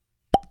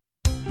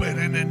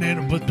Welcome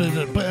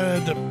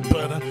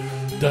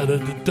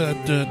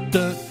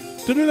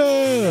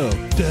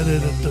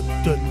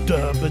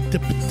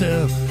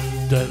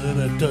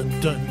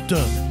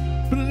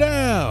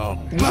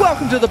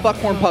to the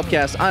Buckhorn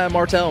Pubcast. I am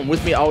Martel, and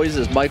with me always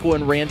is Michael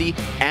and Randy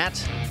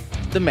at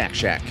the Mac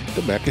Shack.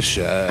 The Mac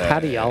Shack.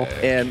 Howdy, y'all.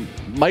 And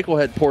Michael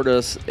had poured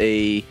us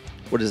an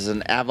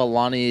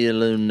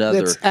Avalonian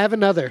It's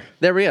Avanother.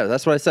 There we go.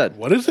 That's what I said.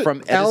 What is it?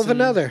 From Edison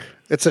Avanother.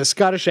 It's a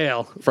Scottish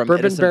ale. From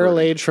Bourbon Edison barrel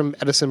Brewing. aged from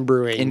Edison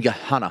Brewing. in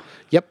Gehenna.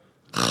 Yep.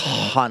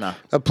 Gehenna.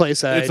 A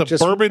place I It's a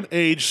just...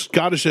 bourbon-aged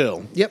Scottish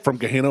ale Yep. from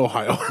Gehenna,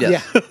 Ohio.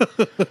 Yes. Yeah.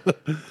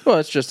 Well,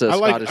 it's just a I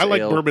Scottish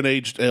like ale.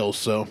 bourbon-aged ales,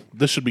 so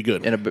this should be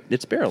good. And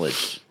it's barrel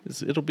aged.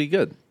 It'll be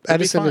good. It'll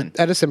be fine.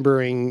 Edison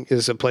Brewing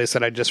is a place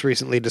that I just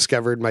recently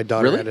discovered. My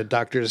daughter Really? had a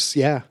doctor's...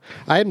 Yeah.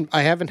 I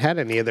haven't had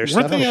any of their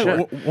weren't stuff. they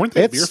sure. weren't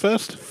they at It's Beer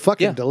Fest?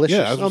 fucking Yeah. delicious.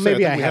 Yeah, I was Oh, gonna say,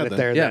 maybe I I think we had had it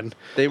there Yeah, then.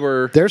 they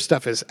were. Their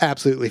stuff is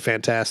absolutely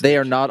fantastic. They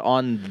are not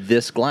on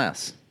this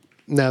glass.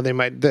 No, they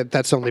might...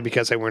 That's only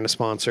because they weren't a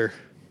sponsor.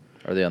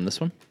 Are they on this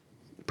one?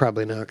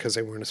 Probably not because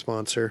they weren't a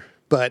sponsor,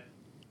 but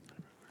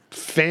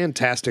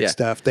fantastic Yeah.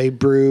 stuff. They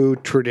brew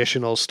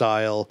traditional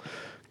style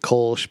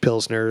Kolsch,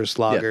 Pilsners,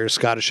 lagers,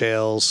 Scottish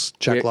ales,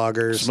 Czech Yeah.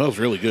 lagers. Smells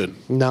really good.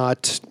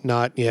 Not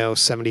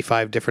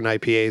 75 different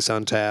IPAs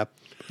on tap.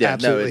 Yeah, no,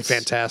 Absolutely it's-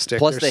 fantastic.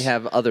 Plus, There's- they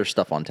have other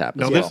stuff on tap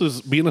as Now, well. this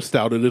is, being a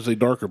stout, it is a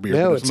darker beer.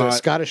 no, but it's it's a not,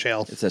 Scottish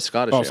ale. It's a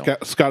Scottish ale.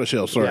 Scottish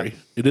ale, sorry. Yeah.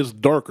 It is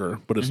darker,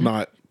 but it's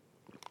not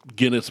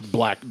Guinness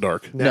Black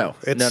Dark. No.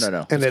 it's,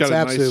 No. And It's it's, got a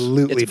nice-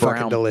 absolutely It's fucking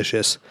brown.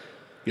 delicious.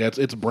 Yeah,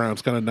 it's brown.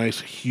 It's got a nice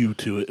hue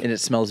to it. And it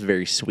smells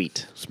very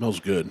sweet.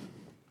 Smells good.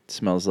 It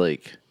smells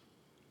like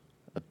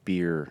a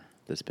beer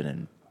that's been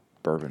in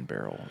bourbon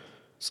barrel.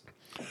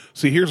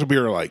 See, here's a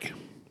beer I like.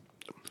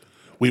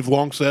 We've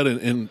long said,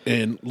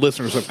 and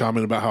listeners have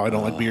commented about how I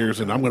don't like beers,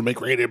 and I'm going to make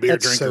Randy a beer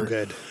That's drinker. so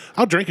good.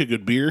 I'll drink a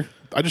good beer.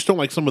 I just don't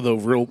like some of the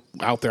real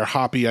out there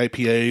hoppy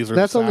IPAs or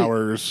That's the only-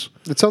 sours.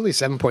 It's only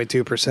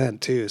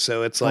 7.2% too,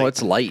 so it's like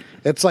It's light.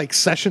 it's like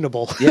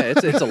sessionable. Yeah,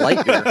 it's a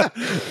light beer.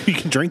 You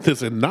can drink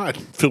this and not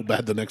feel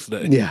bad the next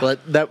day. Yeah. But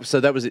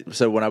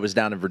so when I was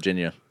down in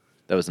Virginia,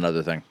 that was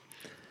another thing.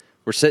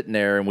 We're sitting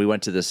there and we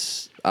went to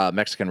this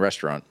Mexican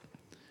restaurant,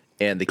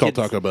 and the Called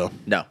kid Taco Bell.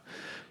 No,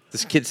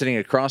 this kid sitting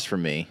across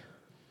from me,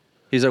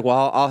 he's like,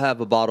 "Well, I'll have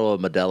a bottle of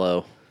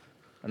Modelo,"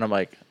 and I'm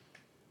like,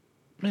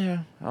 "Yeah,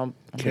 I'm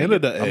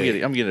Canada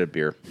A. I'm getting a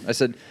beer." I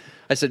said,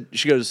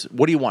 she goes,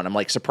 "What do you want?" I'm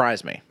like,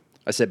 "Surprise me."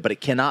 I said, "But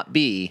it cannot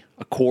be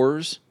a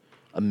Coors,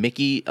 a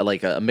Mickey,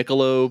 like a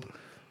Michelob,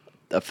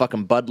 a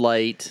fucking Bud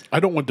Light, I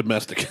don't want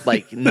domestic.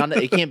 like none.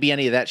 It can't be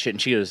any of that shit."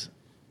 And she goes,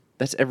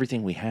 "That's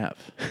everything we have."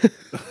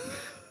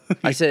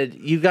 I said,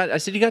 you got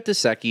Dos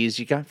Equis,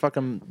 you got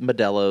fucking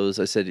Modelo's.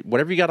 I said,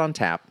 whatever you got on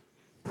tap,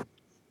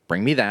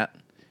 bring me that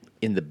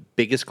in the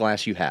biggest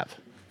glass you have.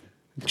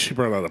 She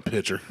brought out a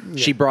pitcher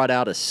She brought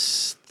out a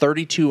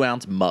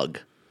 32-ounce mug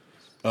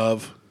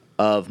of.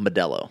 of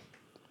Modelo.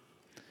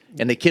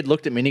 And the kid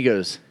looked at me and he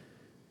goes,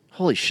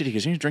 holy shit. He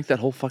goes, you drink that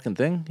whole fucking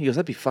thing? He goes,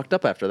 that'd be fucked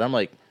up after that. I'm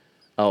like,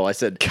 oh, I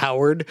said,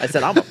 Coward. I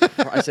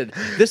said,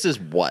 this is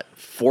what,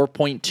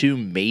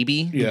 4.2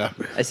 maybe? Yeah.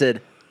 I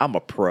said, I'm a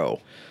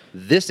pro.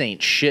 This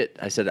ain't shit.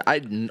 I said,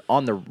 I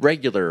on the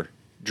regular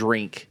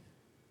drink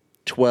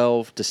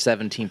 12 to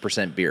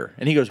 17% beer.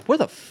 And he goes, where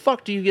the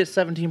fuck do you get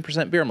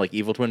 17% beer? I'm like,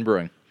 Evil Twin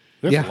Brewing.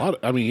 There's Yeah. a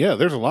lot.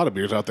 There's a lot of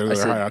beers out there that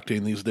said- are high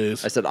octane these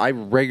days. I said, I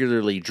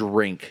regularly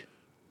drink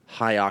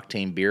high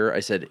octane beer. I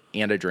said,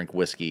 and I drink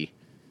whiskey.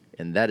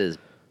 And that is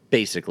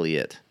basically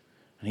it.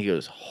 And he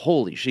goes,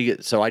 holy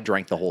shit. So I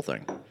drank the whole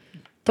thing.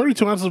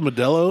 32 ounces of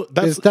Modelo.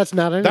 That's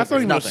not anything. That's not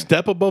even Nothing. a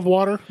step above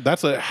water.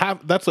 That's a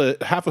half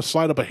a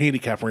slide up a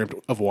handicap ramp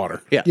of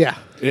water. Yeah. Yeah.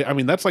 I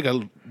mean, that's like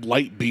a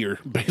light beer,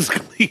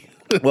 basically.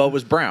 Well, it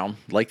was brown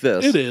like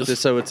this. It is.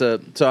 So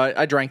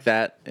I drank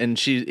that, and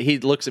he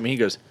looks at me. He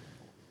goes,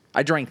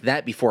 "I drank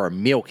that before our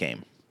meal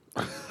came."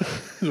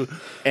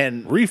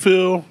 And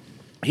Refill.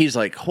 he's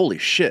like, "Holy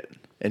shit!"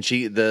 And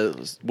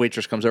the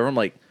waitress comes over. I'm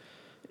like,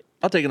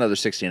 "I'll take another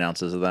 16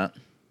 ounces of that."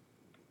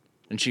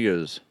 And she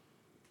goes,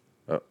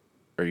 "Oh,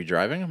 are you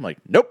driving?" I'm like,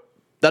 "Nope,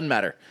 doesn't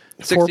matter."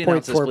 16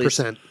 ounces, please.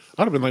 4.4%.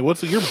 I'd have been like,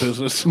 what's your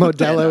business?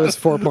 Modelo is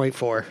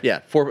 4.4. Yeah,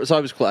 so I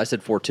was close. I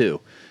said 4.2.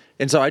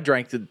 And so I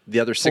drank the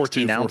other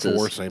 16 4.2, ounces.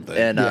 4.4, same thing.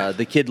 And Yeah.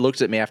 the kid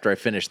looks at me after I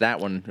finished that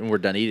one, and we're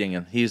done eating,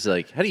 and he's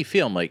like, how do you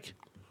feel? I'm like,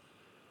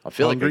 I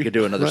feel like Hungry? I could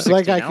do another 16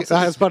 Like ounces.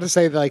 I was about to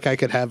say, like I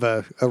could have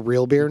a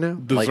real beer now.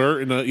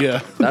 Dessert and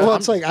yeah. Well,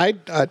 it's like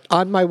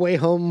on my way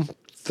home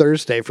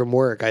Thursday from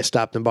work, I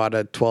stopped and bought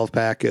a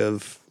 12-pack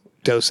of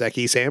Dos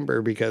Equis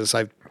Amber because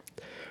I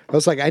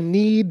was like, I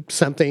need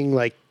something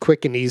like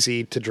quick and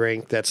easy to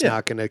drink that's Yeah.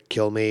 not going to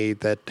kill me,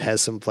 that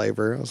has some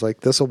flavor. I was like,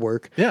 this will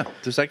work. Yeah,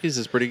 Dos Equis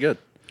is pretty good.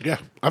 Yeah.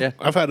 Yeah.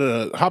 I've had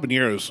a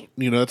habaneros.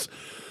 That's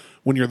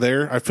when you're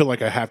there. I feel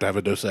like I have to have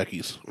a Dos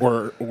Equis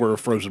or a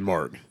frozen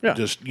marg. Yeah.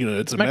 Just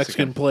it's a Mexican.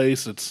 Mexican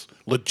place. It's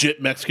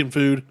legit Mexican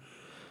food.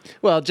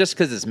 Well, just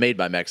because it's made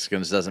by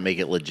Mexicans doesn't make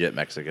it legit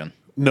Mexican.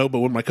 No, but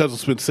when my cousin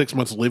spent 6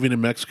 months living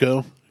in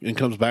Mexico and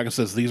comes back and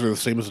says these are the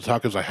same as the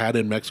tacos I had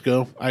in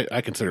Mexico,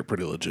 I consider it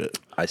pretty legit.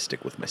 I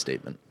stick with my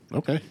statement.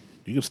 Okay.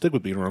 You can stick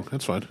with being wrong.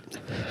 That's fine.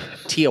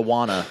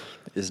 Tijuana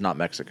is not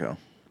Mexico.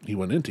 He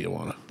went in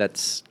Tijuana.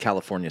 That's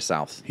California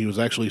South. He was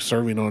actually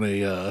serving on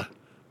a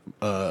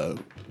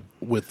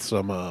with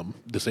some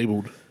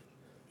disabled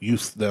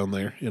youth down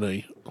there in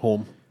a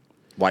home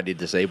Why did you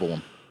disable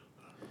them?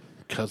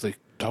 because they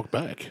talk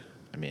back,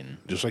 I mean,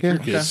 just like Yeah,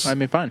 your okay. kids. I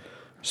mean, fine.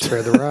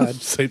 Spare the rod.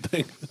 Same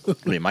thing. I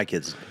mean, my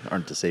kids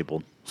aren't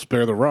disabled.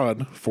 Spare the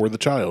rod for the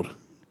child,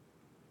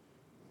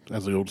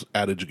 as the old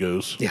adage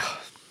goes. Yeah.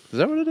 Is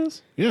that what it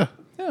is? Yeah.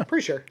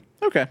 Pretty sure.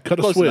 Okay. Cut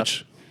a close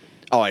switch. enough.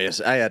 Oh,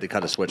 yes. I had to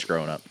cut a switch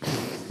growing up.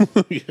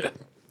 Yeah.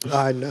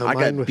 I know. I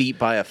got beat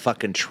by a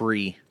fucking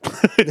tree.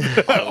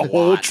 A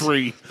whole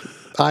tree.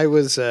 I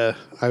was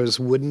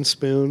wooden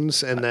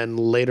spoons, and then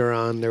later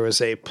on there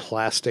was a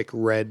plastic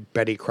red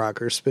Betty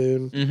Crocker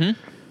spoon. Mm-hmm.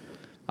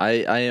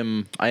 I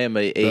am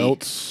a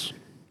Belts.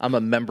 I'm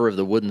a member of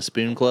the Wooden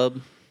Spoon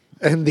Club.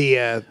 And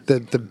the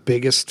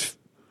biggest,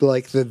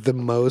 like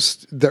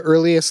the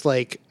earliest,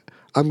 like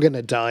I'm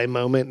gonna die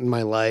moment in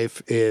my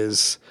life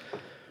is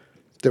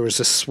there was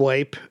a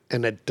swipe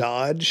and a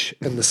dodge,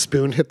 and the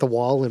spoon hit the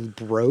wall and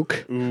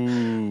broke.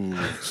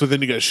 So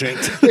then you got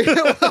shanked.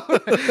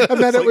 And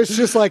then it was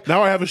just like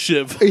Now I have a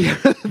shiv.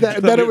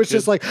 then it was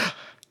just like,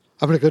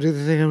 I'm gonna go do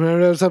the thing.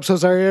 I'm so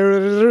sorry.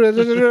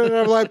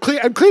 I'm like,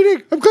 I'm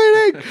cleaning.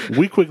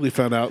 We quickly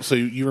found out. So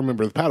you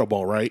remember the paddle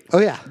ball, right? Oh,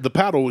 yeah. The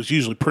paddle was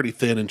usually pretty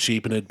thin and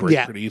cheap, and it'd break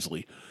Yeah. pretty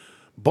easily.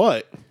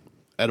 But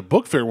at a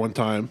book fair one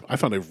time, I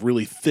found a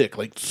really thick,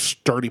 like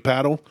sturdy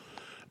paddle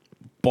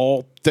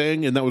ball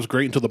thing, and that was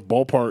great until the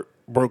ball part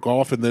broke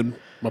off, and then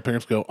my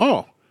parents go,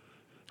 "Oh,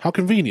 how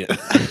convenient."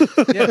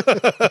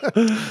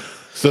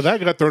 So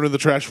that got thrown in the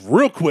trash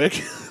real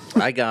quick.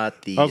 I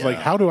got the. I was like,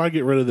 "How do I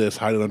get rid of this?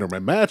 Hide it under my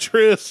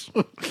mattress?"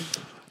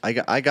 I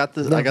got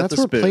the. No, I got that's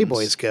the where spoons.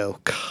 Playboys go.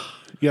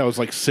 Yeah, I was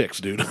like 6,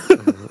 dude.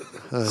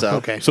 So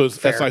Okay. So it's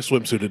Fair. SI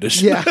swimsuit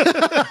edition. Yeah.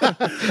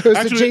 It was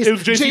Actually, it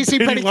was JC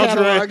Penney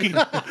lingerie.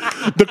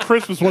 catalog. The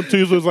Christmas one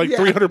too, so it was like Yeah.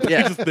 300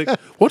 Yeah. pages thick.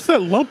 What's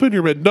that lump in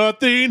your bed?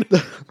 Nothing.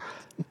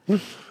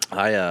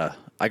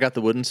 I got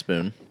the wooden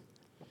spoon.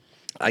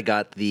 I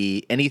got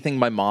the anything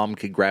my mom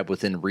could grab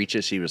within reach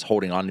as she was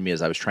holding on to me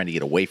as I was trying to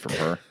get away from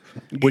her.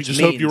 We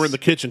just hope you were in the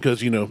kitchen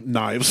because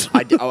knives.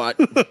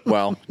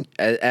 Well,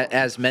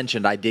 as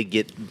mentioned, I did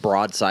get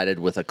broadsided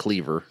with a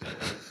cleaver,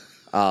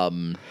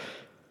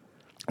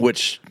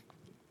 which,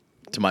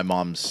 to my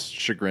mom's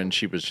chagrin,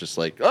 she was just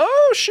like,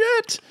 "Oh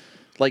shit!"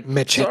 Like,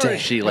 Machete. sorry.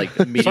 She like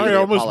immediately Sorry, I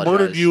almost apologized.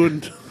 murdered you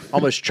and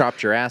Almost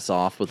chopped your ass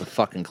off with a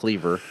fucking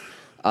cleaver.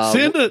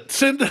 send a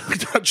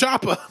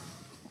chopper.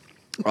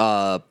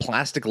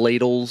 Plastic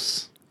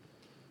ladles.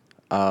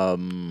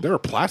 There are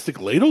plastic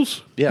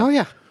ladles. Yeah. Oh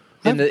yeah.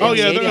 In the, Oh in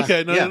the yeah, 80s.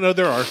 okay. No,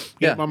 there are.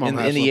 Yeah, my mom in,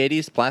 has in the some.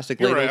 80s,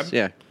 plastic You're ladles. right.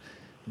 Yeah.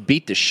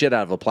 Beat the shit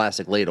out of a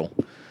plastic ladle.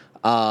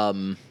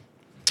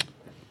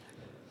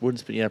 Wooden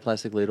spoon, yeah,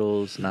 plastic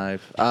ladles,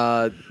 knife.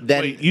 Then,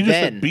 Wait, you just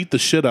then said beat the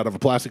shit out of a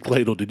plastic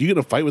ladle. Did you get in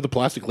a fight with a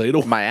plastic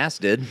ladle my ass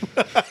did.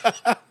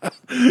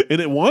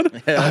 and it won?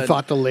 I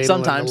fought the ladle.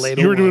 Sometimes. And the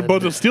ladle You were doing a won.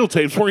 bunch of steel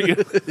tapes, weren't you?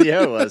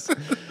 Yeah, it was.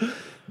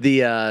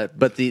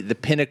 But the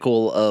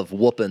pinnacle of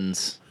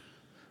whoopins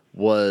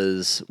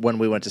was when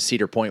we went to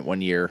Cedar Point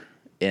one year,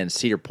 and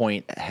Cedar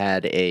Point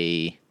had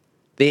they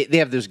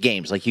have those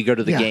games, like you go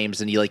to the Yeah.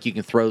 games and you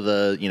can throw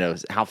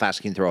how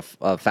fast can you throw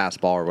a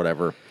fastball or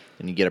whatever,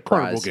 and you get a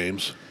prize. Carnival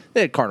games. They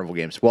had carnival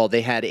games. Well,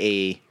 they had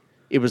it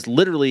was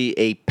literally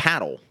a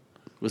paddle.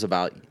 It was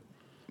about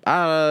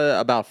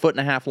a foot and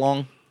a half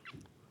long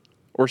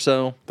or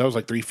so, That was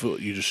like 3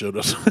 foot you just showed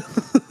us.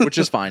 which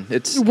is fine.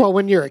 Well,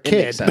 when you're a It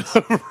makes kid, sense.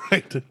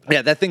 Right.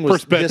 Yeah, that thing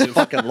was this Perspective.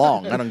 fucking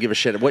long. I don't give a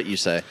shit what you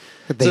say.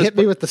 they hit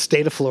me with the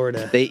state of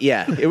Florida.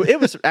 It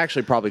was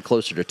actually probably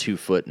closer to 2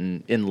 foot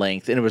in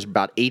length, and it was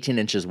about 18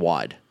 inches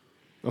wide.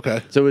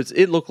 Okay. So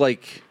it looked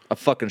like a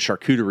fucking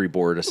charcuterie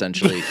board,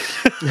 essentially.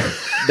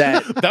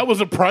 That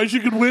was a prize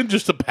you could win,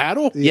 just a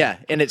paddle? Yeah,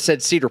 and it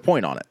said Cedar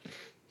Point on it.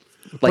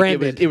 Like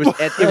Branded. it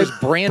was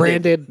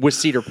branded with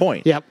Cedar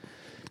Point. Yep.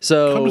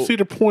 So Come to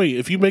Cedar Point.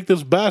 If you make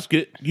this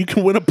basket, you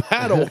can win a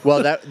paddle.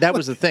 well, that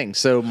was the thing.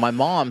 So my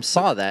mom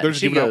saw that. They're and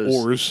just she giving out goes,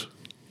 oars.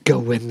 Go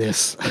win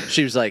this.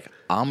 She was like,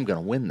 "I'm gonna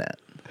win that,"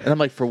 and I'm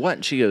like, "For what?"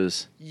 And she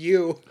goes,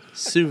 You.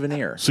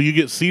 "Souvenir." So you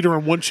get cedar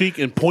on one cheek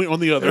and point on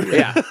the other.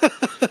 Yeah.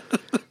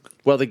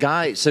 Well, the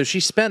guy, so she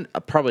spent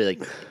probably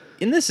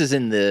and this is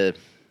in the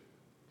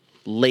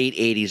late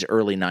 80s,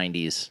 early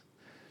 90s.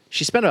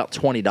 She spent about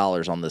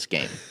 $20 on this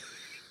game.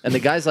 And the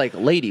guy's like,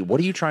 "Lady, what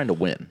are you trying to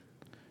win?"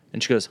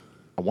 And she goes,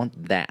 "I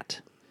want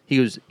that." He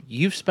goes,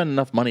 "You've spent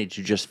enough money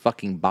to just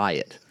fucking buy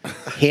it."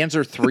 Hands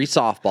her 3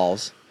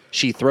 softballs.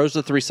 She throws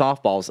the 3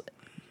 softballs.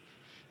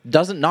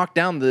 Doesn't knock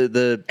down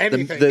the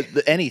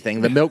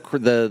anything, the milk,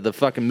 the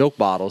fucking milk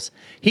bottles.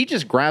 He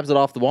just grabs it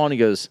off the wall and he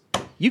goes,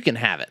 "You can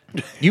have it.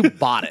 You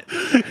bought it."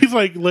 He's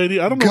like, lady,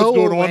 I don't know Go what's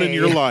going on away. in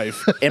your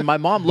life. And my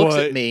mom looks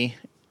But- at me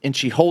and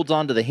she holds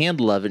on to the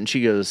handle of it and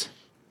she goes,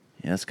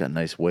 "Yeah, it's got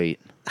nice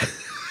weight."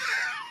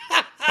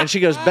 And she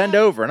goes, bend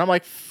over. And I'm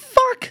like,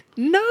 fuck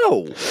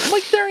no. I'm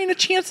like, there ain't a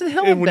chance in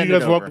hell I'm And when you bending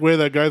guys over. walk away,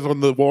 that guy's on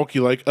the walk.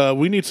 You like,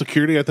 we need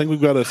security. I think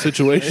we've got a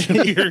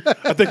situation here.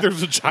 I think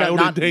there's a child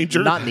in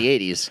danger. Not in the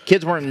 80s.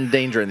 Kids weren't in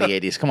danger in the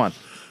 80s. Come on.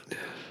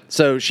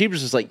 So she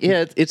was just like,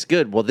 yeah, it's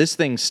good. Well, this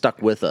thing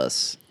stuck with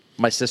us,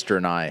 my sister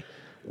and I,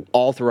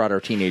 all throughout our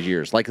teenage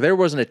years. Like, there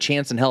wasn't a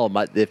chance in hell.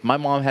 If my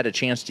mom had a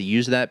chance to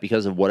use that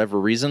because of whatever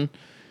reason.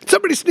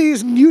 Somebody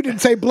sneezed and you didn't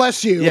say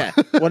bless you. Yeah.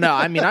 Well, no,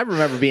 I mean, I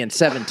remember being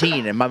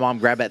 17 and my mom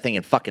grabbed that thing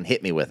and fucking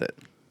hit me with it.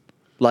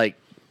 Like,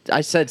 I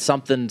said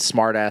something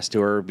smart ass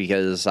to her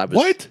because I was.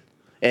 What?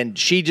 And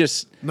she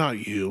just.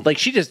 Not you. Like,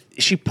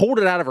 she pulled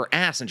it out of her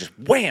ass and just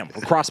wham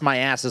across my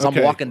ass as Okay.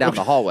 I'm walking down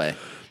the hallway.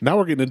 Now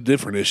we're getting into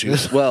different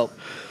issues. Well,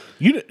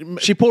 You,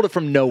 she pulled it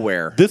from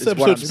nowhere. this is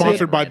what episode's I'm saying,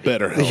 sponsored by Randy.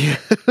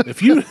 BetterHelp.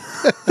 If you.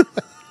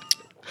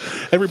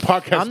 Every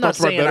podcast I'm not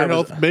sponsored by saying I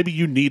was- BetterHelp, maybe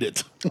you need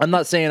it. I'm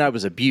not saying I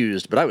was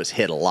abused, but I was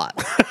hit a lot.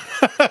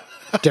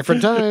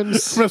 Different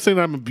times. I'm not saying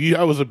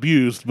I was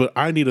abused, but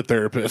I need a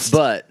therapist.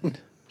 But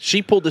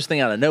she pulled this thing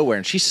out of nowhere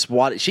and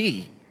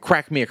she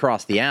cracked me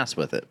across the ass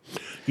with it.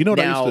 You know what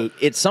Now, I used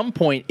to. at some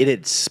point, it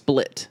had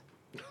split.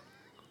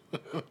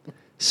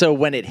 So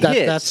when it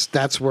hit,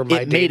 That's where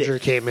my it made danger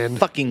it came in.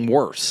 fucking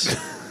worse.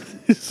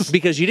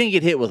 Because you didn't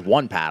get hit with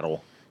one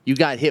paddle. You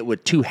got hit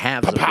with two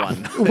halves of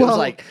one. It was Well-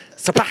 like,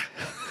 "Sapa."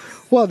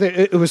 Well,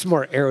 it was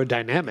more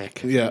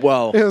aerodynamic. Yeah.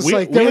 well, It was We-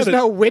 like we there was had a-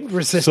 no wind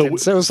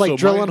resistance. It was like so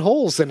drilling my-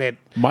 holes in it.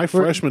 My We're-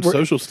 freshman we're-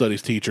 social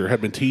studies teacher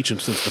had been teaching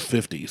since the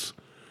 50s,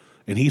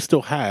 and he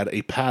still had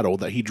a paddle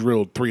that he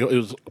drilled three. It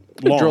was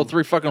long. drilled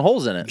 3 fucking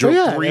holes in it. Drilled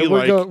Yeah, three, and we're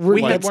like- go- we're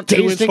we like had one-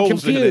 dazed 2-inch and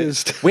holes in it.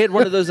 confused. We had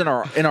one of those in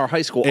our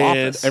high school And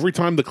office. every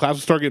time the class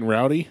would start getting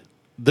rowdy,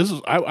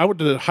 I went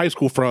to high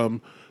school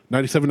from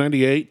 97,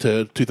 98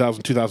 to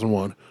 2000,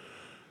 2001.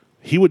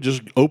 He would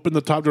just open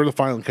the top drawer of the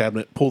filing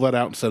cabinet, pull that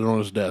out, and set it on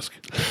his desk.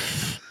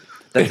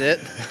 That's it.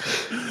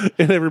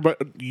 And everybody,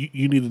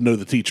 you need to know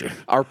the teacher.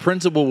 Our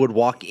principal would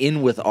walk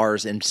in with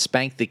ours and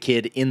spank the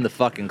kid in the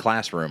fucking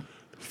classroom.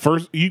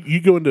 First,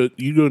 you go into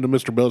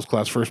Mr. Bell's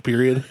class first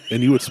period,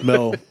 and you would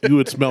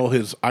smell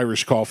his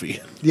Irish coffee.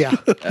 Yeah.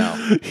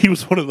 Oh. He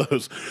was one of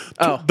those.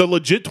 Oh. The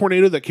legit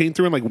tornado that came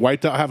through and like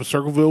wiped out half of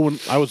Circleville when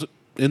I was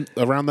in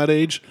around that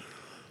age.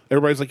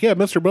 Everybody's like, yeah,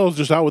 Mr. Bell's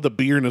just out with a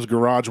beer in his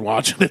garage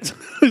watching it.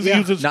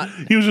 Yeah.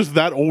 He was just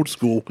that old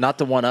school. Not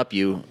to one up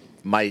you,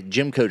 my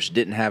gym coach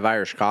didn't have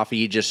Irish coffee.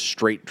 He just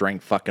straight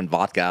drank fucking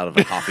vodka out of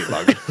a coffee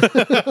mug.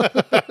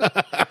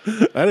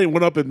 That ain't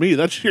went up in me.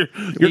 That's your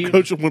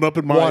coach went up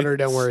in my Water,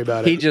 don't worry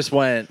about He it. just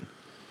went,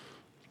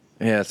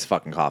 yeah, it's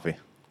fucking coffee.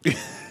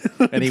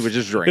 And he would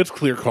just drink. It's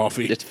clear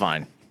coffee. It's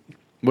fine.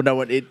 Well,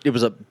 no, it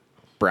was a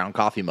brown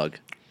coffee mug.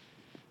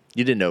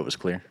 You didn't know it was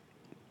clear.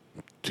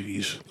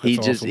 Jeez, He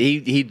that's just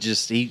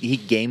awesome. he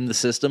gamed the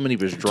system and he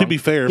was drunk. be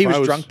fair, he if I was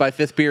was- drunk by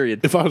 5th period.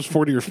 If I was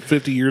 40 or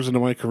 50 years into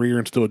my career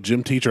and still a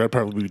gym teacher, I'd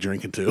probably be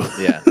drinking too.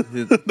 Yeah,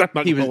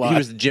 not he gonna lie.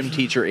 was the gym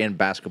teacher and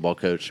basketball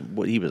coach.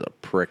 He was a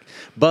prick,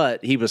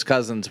 but he was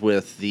cousins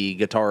with the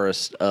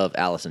guitarist of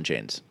Alice in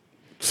Chains.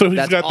 So he's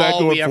That's got that all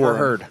going we for ever him.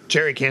 heard.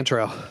 Jerry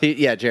Cantrell.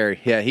 Yeah, Jerry.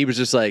 Yeah, he was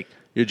just like,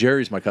 yeah,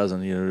 Jerry's my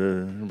cousin. You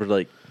know, we're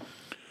like,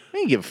 I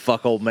didn't give a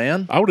fuck, old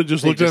man. I would have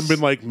just looked at him and been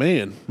like,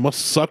 man,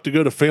 must suck to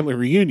go to family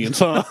reunions,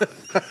 huh?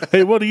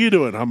 Hey, what are you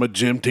doing? I'm a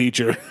gym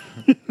teacher.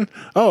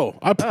 Oh,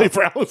 I play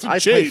for Alice in I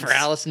Chains. play for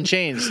Alice in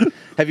Chains.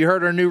 Have you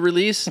heard our new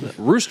release,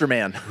 Rooster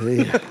Man?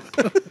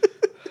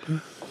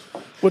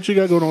 What you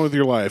got going on with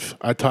your life?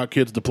 I taught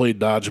kids to play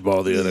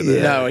dodgeball the other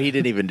day. No, he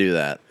didn't even do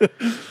that.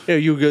 Yeah,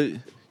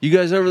 you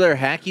guys over there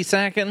hacky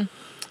sacking?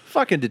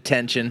 Fucking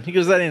detention. He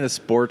goes, that ain't a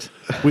sport.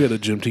 We had a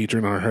gym teacher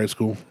in our high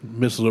school,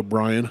 Mrs.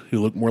 O'Brien,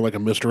 who looked more like a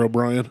Mr.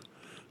 O'Brien,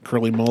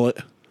 curly mullet,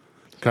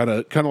 kind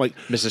of like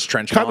Mrs.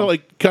 Trench kind Mom.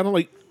 of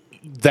like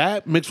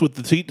that mixed with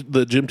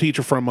the gym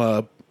teacher from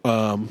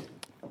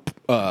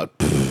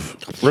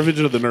Revenge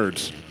of the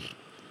Nerds.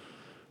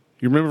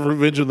 You remember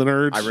Revenge of the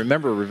Nerds? I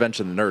remember Revenge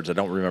of the Nerds. I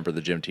don't remember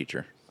the gym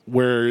teacher.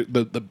 Where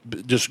the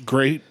just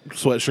great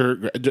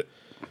sweatshirt,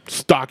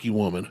 stocky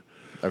woman.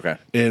 Okay.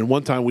 And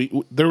one time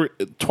there were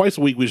twice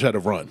a week we just had to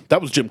run.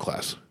 That was gym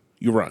class.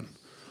 You run.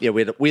 Yeah,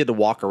 we had to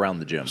walk around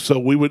the gym. So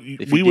we would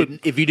If we you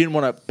didn't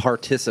want to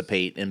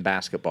participate in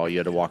basketball, you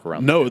had to walk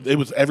around. no, it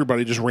was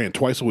everybody just ran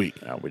twice a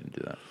week. No, we didn't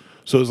do that.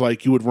 So it was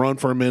like you would run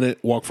for a minute,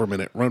 walk for a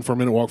minute, run for a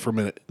minute, walk for a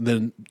minute, and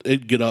then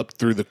it'd get up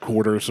through the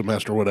quarter,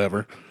 semester,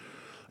 whatever.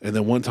 And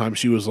then one time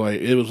she was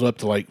like, it was up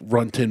to like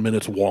run 10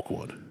 minutes, walk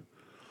one.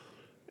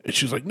 And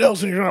she was like,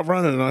 Nelson, you're not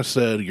running. And I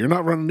said, you're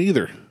not running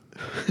either.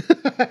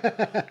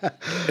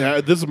 Yeah,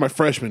 this is my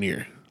freshman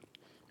year.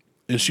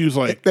 And she was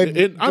like,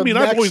 I've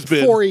always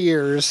been 4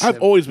 years.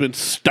 I've always been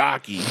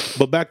stocky,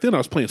 but back then I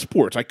was playing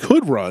sports. I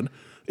could run.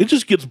 It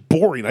just gets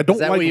boring. I don't Is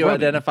that like what you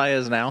running. identify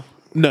as now?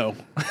 No.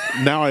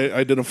 Now I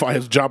identify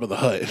as Jabba the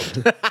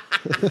Hutt.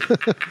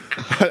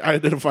 I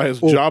identify as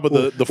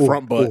Jabba the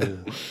front butt.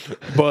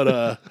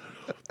 But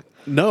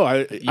no,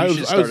 I Should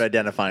was start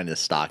identifying as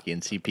stocky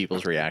and see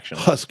people's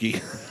reactions.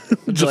 husky,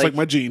 just like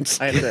my jeans.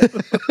 I have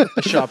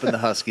to shop in the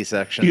husky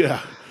section.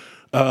 Yeah.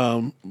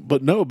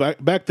 But no,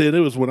 back then it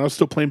was when I was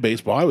still playing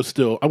baseball. I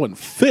wasn't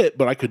fit,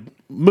 but I could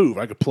move.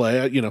 I could play.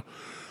 And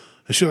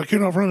she's like,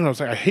 "You're not running." I was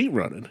like, "I hate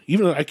running,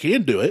 even though I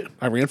can do it."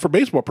 I ran for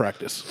baseball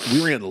practice.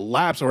 We ran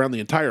laps around the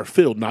entire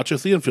field, not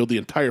just the infield, the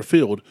entire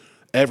field,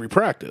 every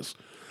practice.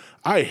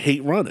 I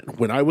hate running.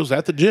 When I was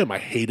at the gym, I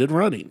hated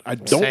running. I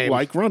don't Same.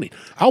 like running.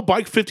 I'll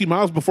bike 50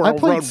 miles before I I'll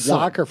played run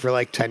soccer for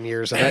like 10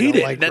 years. And I Hate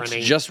don't it. like That's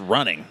running. just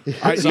running.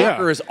 Yeah.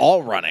 Soccer is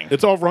all running.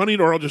 It's all running,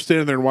 or I'll just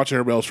stand there and watch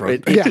everybody else run.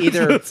 It's Yeah.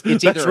 either it's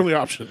That's either really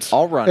options.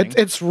 all running.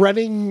 It's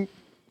running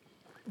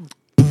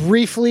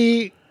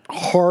briefly,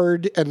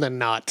 hard, and then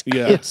not.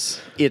 Yeah.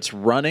 It's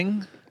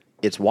running.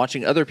 It's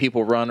watching other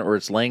people run, or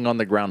it's laying on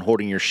the ground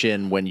holding your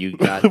shin when you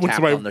got When tapped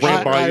somebody on the ran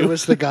shoulder. by I you.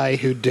 was the guy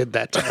who did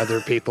that to other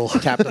people.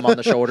 Tap them on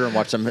the shoulder and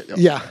watch them.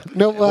 Yeah.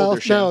 No, well,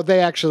 their shin. no, they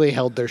actually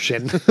held their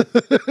shin.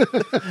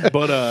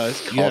 But a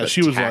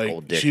she was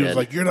tackle, dickhead.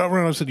 like, "You're not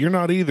running." I said, "You're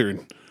not either."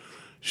 And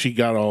she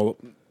got all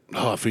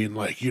huffy and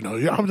like,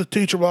 "Yeah, I'm the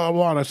teacher, blah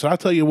blah." And I said, "I'll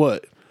tell you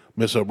what,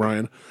 Miss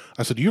O'Brien."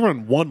 I said, "You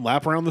run one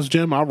lap around this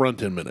gym, I'll run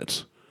 10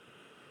 minutes."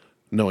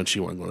 Knowing she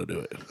wasn't going to do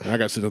it, and I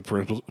got sent to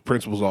the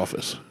principal's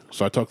office.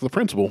 So I talked to the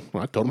principal.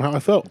 And I told him how I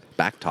felt,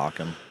 Back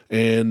talking.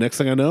 and next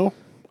thing I know,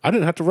 I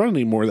didn't have to run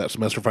anymore that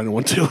semester if I didn't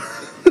want to.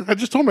 I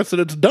just told him, I said,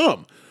 "It's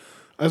dumb."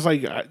 I was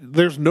like,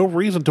 "There's no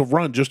reason to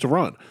run just to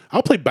run.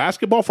 I'll play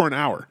basketball for an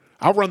hour.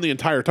 I'll run the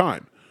entire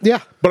time."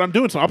 Yeah. But I'm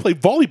doing something. I'll play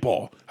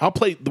volleyball.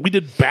 We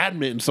did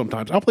badminton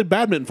sometimes. I'll play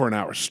badminton for an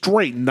hour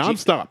straight,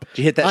 nonstop. Did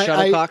you hit that I-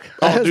 shuttlecock?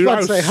 I Oh, was dude, about I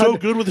to was say, so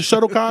good with the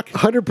shuttlecock.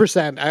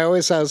 100%. I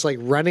was like,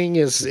 running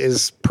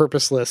is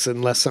purposeless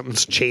unless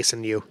something's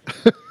chasing you.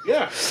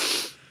 Yeah.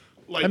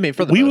 Like, I mean,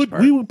 for the we most would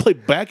part. we would play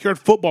backyard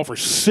football for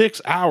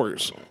 6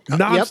 hours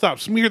nonstop.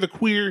 Smear the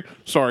queer.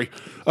 Sorry,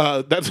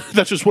 that's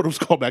just what it was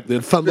called back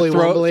then. Fumbly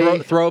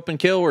wumbly. Throw up and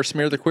kill, or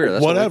smear the queer.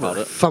 That's Whatever. what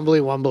we called it.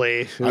 Fumbly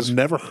wumbly. I've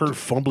never heard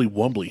fumbly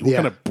wumbly. What Yeah.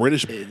 kind of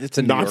British It's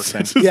a New York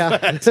nonsense thing. is Yeah.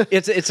 that?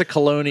 It's a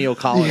colonial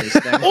colonies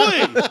thing.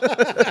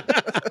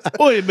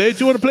 Oi, mate,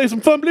 you want to play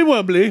some fumbly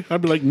wumbly?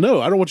 I'd be like,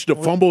 no, I don't want you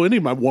to fumble any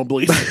of my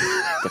wumblies.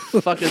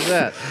 The fuck is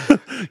that?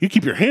 You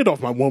keep your hand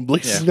off my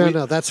wumblies.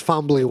 No, that's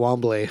fumbly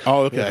wombly.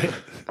 Oh, okay.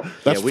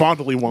 That's Yeah, we-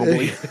 fondly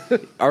wombly.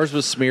 Ours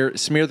was smear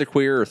the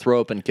queer or throw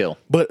up and kill.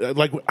 But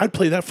like, I'd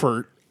play that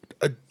for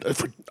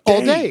All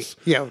day. days.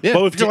 Yeah. Yeah.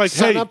 But if you're like,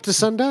 Sun hey, up to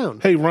sundown.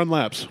 hey, run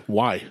laps.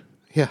 Why?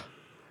 Yeah.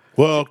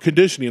 Well,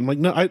 conditioning. I'm like,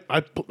 no,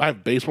 I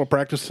have baseball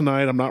practice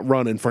tonight. I'm not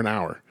running for an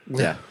hour.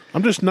 Yeah.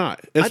 I'm just not.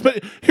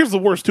 Here's the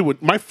worst too.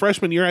 My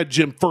freshman year, I had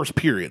gym first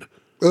period.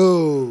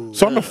 Oh.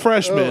 So I'm a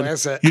freshman.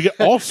 You get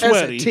all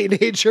sweaty. As a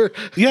teenager.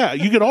 Yeah,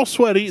 you get all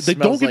sweaty. They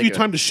don't Smells give like you a-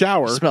 time to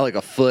shower. Smell like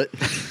a foot.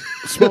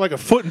 Smell like a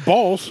foot and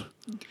balls.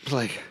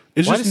 Like,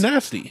 It's why just does-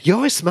 nasty. You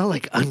always smell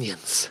like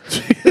onions.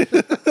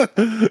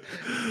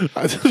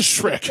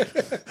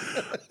 Shrek.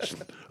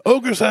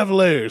 Ogres have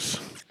layers,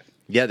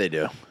 Yeah, they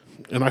do.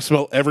 and I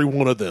smell every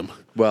one of them.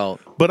 Well,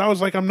 But I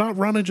was like, I'm not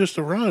running just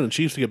to run. And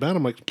she used to get mad.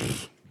 I'm like,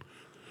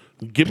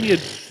 give me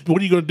what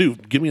are you going to do?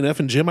 Give me an F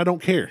in gym? I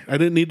don't care. I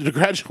didn't need to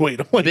graduate.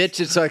 I'm like, bitch,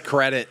 it's a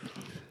credit.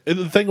 and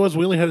the thing was,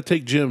 we only had to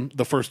take gym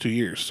the first 2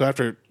 years. So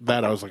after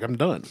that, I was like, I'm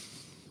done.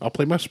 I'll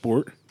play my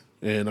sport,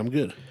 and I'm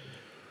good.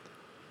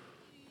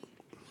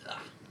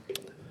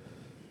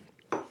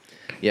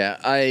 Yeah,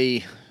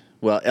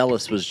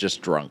 Ellis was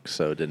just drunk,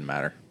 so it didn't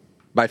matter.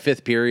 By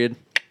fifth period,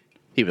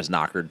 he was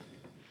knockered.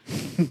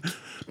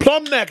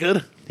 Plumb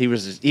naked.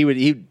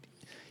 He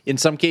in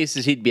some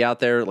cases he'd be out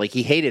there like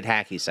he hated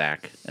hacky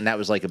sack, and that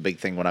was like a big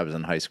thing when I was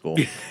in high school.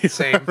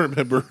 I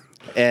remember.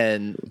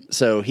 And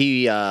so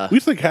he We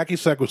used to think hacky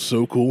sack was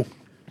so cool.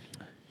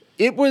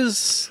 it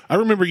was I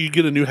remember you'd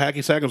get a new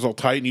hacky sack, it was all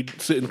tight, and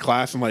you'd sit in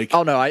class and like,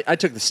 oh no, I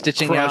took the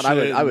stitching Crush out.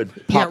 it. I would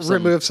Yeah, pop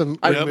remove some-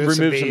 I would remove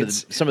some remove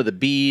beads. some of the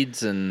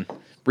beads and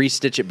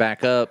restitch it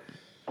back up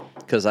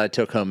because I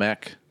took home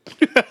ec.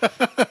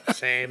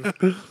 Same.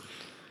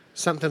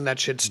 Something that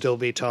should still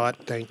be taught.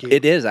 Thank you.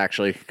 It is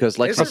actually because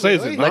Is it say,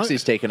 is it really? not?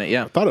 Lexi's taking it.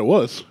 Yeah. thought it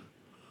was.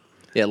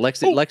 Yeah,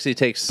 Lexi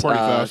takes Party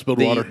foul,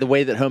 spilled water. the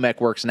way that home ec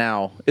works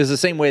now is the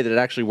same way that it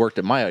actually worked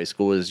at my high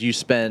school. Is you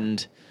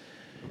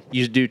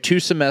do 2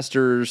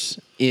 semesters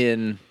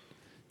in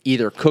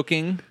either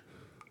cooking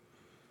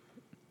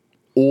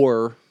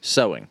or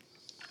sewing,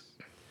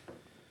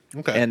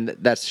 Okay. and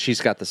she's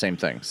got the same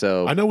thing.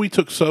 So I know we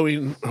took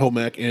sewing home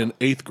ec in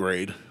 8th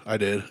grade. I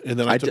did. And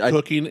then I took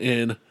cooking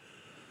in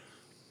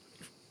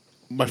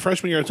my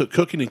freshman year. I took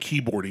cooking and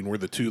keyboarding were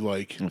the two,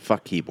 like,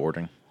 fuck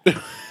keyboarding. it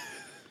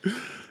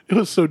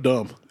was so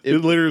dumb. It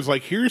literally was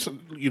like, here's,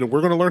 we're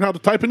going to learn how to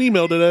type an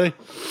email today.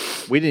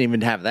 We didn't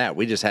even have that.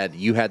 We just had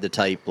you had to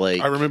type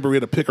like I remember we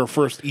had to pick our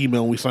first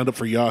email and we signed up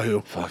for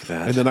Yahoo. Fuck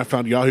that. And then I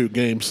found Yahoo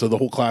Games. So the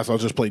whole class, I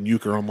was just playing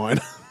euchre online.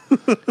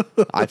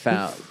 I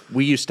found.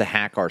 We used to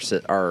hack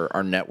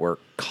our network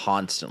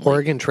constantly.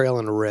 Oregon Trail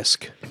and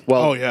Risk.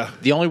 Well, Oh, yeah.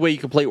 The only way you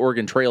could play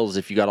Oregon Trail is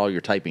if you got all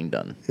your typing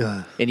done.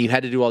 Yeah. And you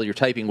had to do all your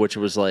typing, which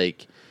was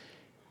like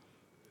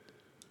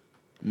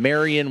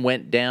Marion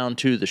went down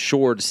to the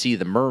shore to see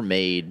the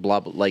mermaid, blah,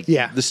 blah, like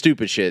Yeah. the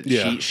stupid shit.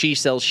 Yeah. She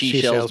sells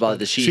Seashells seashells by by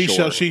the She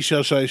seashore.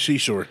 shall say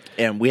seashore.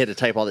 And we had to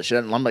type all that shit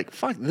out. And I'm like,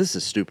 fuck, this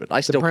is stupid.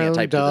 I still can't Brown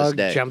type to this dog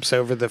day. jumps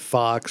over the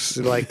fox,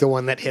 like the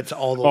one that hits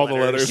all the All the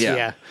letters. letters. Yeah.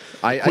 Yeah.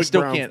 I Quick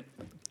still brown- can't.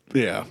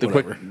 Yeah, The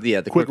whatever.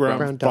 the quick brown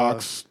round dog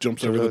fox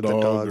jumps over the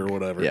dog or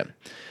whatever. Yeah.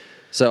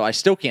 So I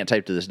still can't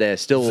type to this day.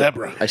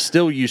 Zebra. I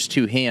still use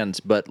two hands,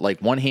 but like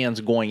one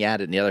hand's going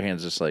at it and the other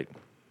hand's just like.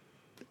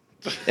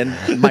 And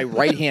my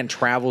right hand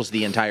travels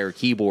the entire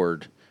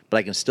keyboard, but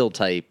I can still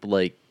type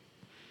like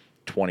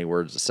 20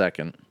 words a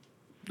second.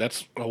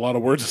 That's a lot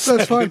of words. A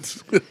That's fine.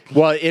 second.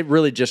 Well, it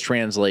really just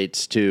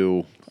translates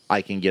to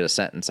I can get a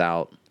sentence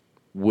out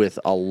with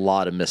a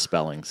lot of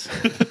misspellings.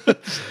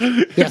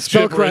 Yeah,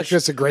 spell Gibberish. corrector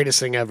is the greatest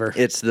thing ever.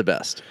 It's the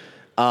best.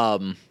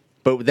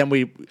 But then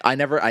I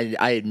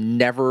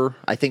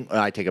think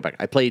I take it back.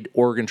 I played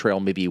Oregon Trail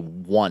maybe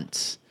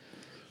once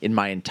in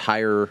my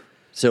entire.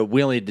 So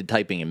we only did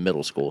typing in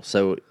middle school.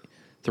 So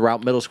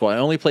throughout middle school, I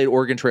only played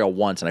Oregon Trail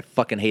once, and I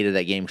fucking hated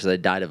that game because I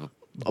died of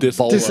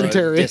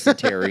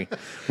dysentery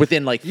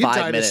within like You 5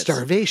 died of minutes.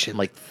 starvation. I'm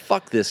like,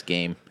 fuck this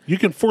game. You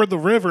can ford the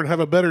river and have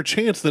a better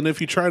chance than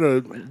if you try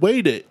to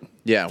wade it.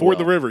 Yeah, Ford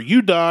the well. river.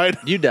 You died.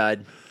 You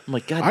died. I'm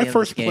like, God damn I this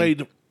first game.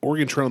 played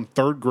Oregon Trail in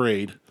third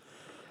grade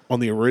on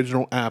the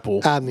original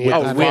Apple. On the- with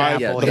on the the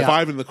five, Apple, the yeah.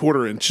 5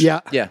 1/4 inch. Yeah.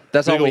 Yeah,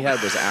 that's all Big we ol'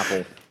 had was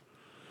Apple.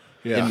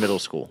 Yeah. In middle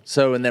school.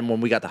 So, and then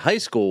when we got to high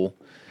school,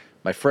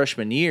 my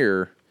freshman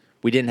year,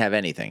 we didn't have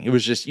anything. It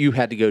was just you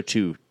had to go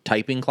to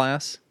typing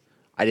class.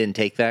 I didn't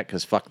take that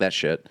because fuck that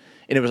shit.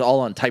 And it was all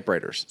on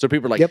typewriters. So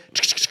people were like, Yep.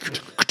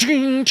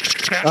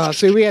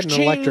 See, we had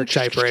an electric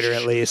typewriter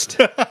at least.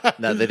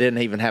 no, they didn't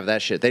even have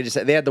that shit. They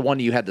had the one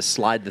you had to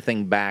slide the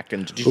thing back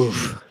and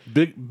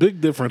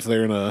Big difference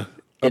there up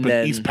in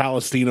then- East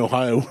Palestine,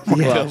 Ohio.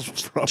 where Yeah. that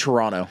was from.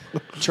 Toronto,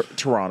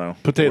 Toronto,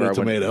 Potato, where I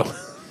went.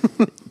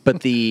 tomato.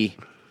 But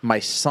my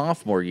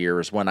sophomore year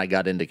is when I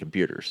got into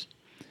computers.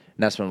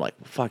 And that's when I'm like,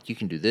 fuck, you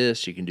can do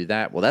this, you can do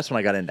that. Well, that's when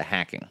I got into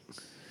hacking.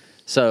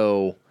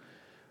 So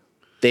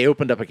they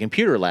opened up a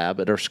computer lab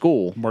at our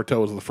school,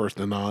 Martel was the first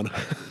to nod.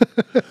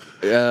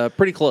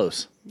 pretty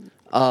close.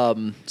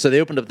 So they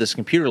opened up this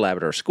computer lab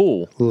at our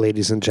school.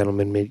 Ladies and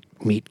gentlemen,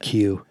 meet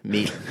Q.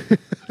 Me,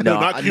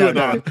 not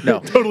QAnon. no,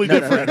 Totally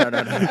different.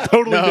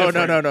 Totally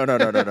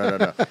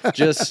different. no.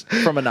 Just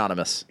from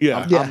Anonymous.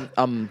 Yeah. Yeah.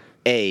 I'm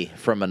A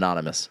from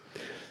Anonymous.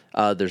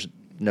 There's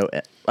no.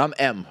 I'm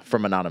M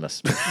from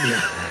Anonymous.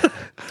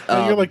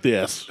 You're like the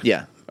S.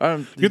 Yeah.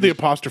 You're the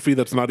apostrophe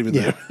that's not even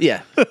there. Yeah,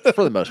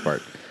 for the most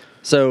part.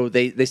 So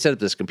they set up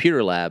this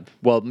computer lab.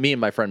 Well, me and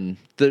my friend,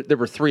 there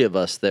were three of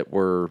us that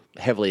were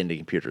heavily into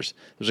computers.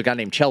 There's a guy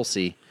named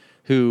Chelsea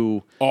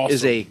who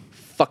is Awesome. a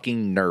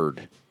fucking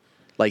nerd.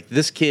 Like,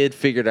 this kid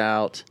figured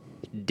out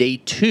day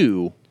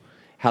 2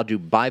 how to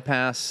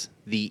bypass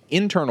the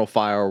internal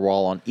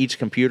firewall on each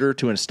computer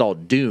to install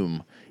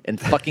Doom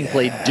and fucking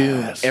played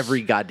Doom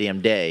every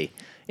goddamn day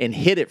and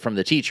hid it from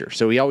the teacher.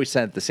 So he always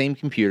sat at the same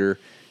computer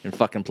and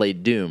fucking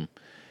played Doom.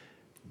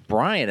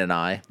 Brian and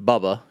I,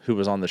 Bubba, who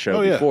was on the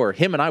show yeah. before,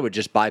 him and I would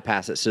just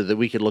bypass it so that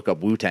we could look up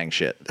Wu-Tang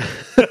shit.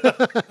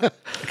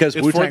 Because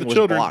for Wu-Tang the was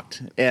children.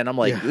 blocked. And I'm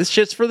like, this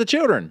shit's for the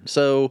children.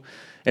 So,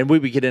 and we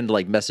would get into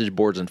like message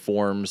boards and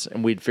forums,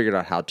 and we'd figured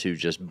out how to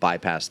just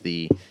bypass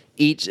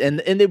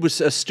and it was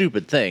a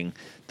stupid thing.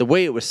 The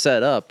way it was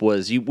set up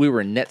was we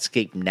were in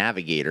Netscape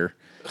Navigator.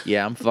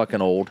 Yeah, I'm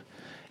fucking old.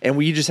 And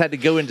we just had to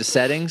go into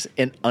settings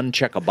and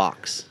uncheck a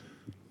box.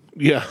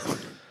 Yeah.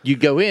 You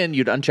go in,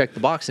 you'd uncheck the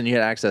box, and you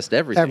had access to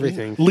everything.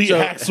 Everything. Lee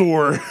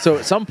Haxor. So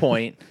at some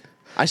point,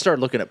 I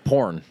started looking at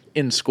porn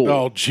in school,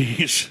 Oh,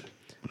 jeez.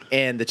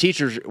 and the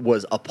teacher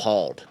was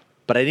appalled.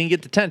 But I didn't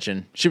get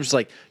detention. She was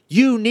like,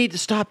 "You need to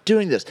stop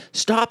doing this.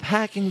 Stop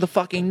hacking the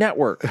fucking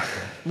network."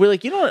 We're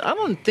like, you know what? I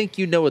don't think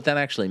you know what that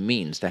actually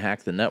means to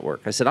hack the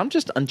network. I said, I'm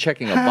just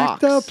unchecking a Hack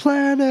box. the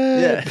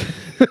planet.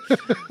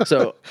 Yeah.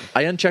 So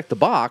I unchecked the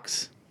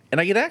box, and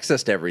I get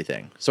access to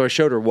everything. So I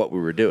showed her what we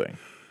were doing.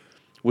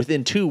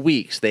 Within 2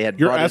 weeks, they had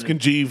You're brought in asking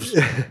Jeeves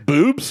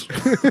boobs?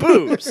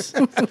 boobs.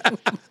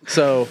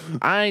 So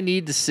I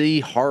need to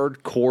see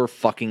hardcore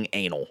fucking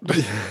anal.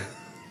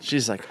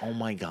 She's like, oh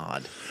my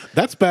God.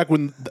 That's back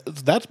when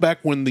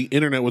the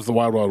internet was the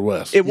Wild Wild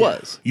West. It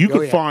was. You could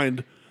Oh, yeah.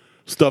 find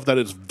stuff that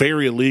is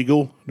very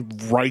illegal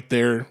right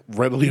there,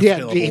 readily Yeah,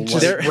 available. it's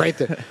just right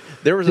there.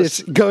 There was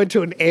Just go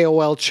into an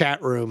AOL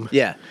chat room.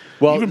 yeah.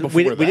 Well, Even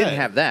we before didn't that.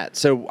 have that.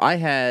 So I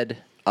had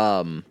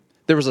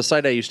there was a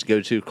site I used to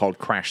go to called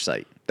Crash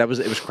Site. It was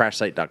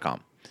crashsite.com.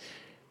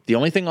 The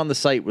only thing on the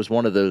site was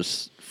one of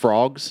those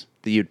frogs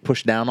that you'd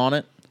push down on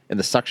it, and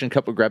the suction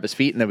cup would grab his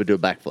feet, and they would do a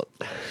backflip.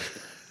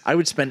 I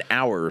would spend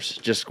hours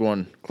just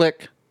going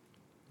click,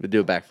 it'd do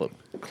a backflip,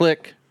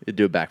 click, it'd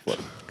do a backflip,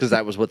 because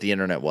that was what the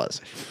internet was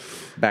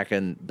back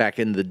in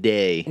the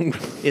day,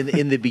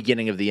 in the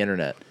beginning of the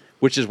internet.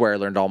 Which is where I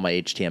learned all my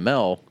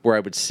HTML. Where I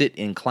would sit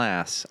in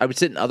class, I would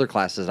sit in other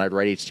classes, and I'd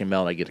write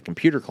HTML, and I'd get a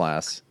computer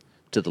class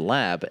to the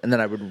lab, and then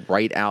I would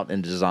write out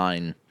and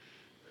design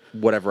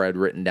whatever I'd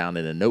written down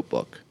in a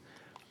notebook.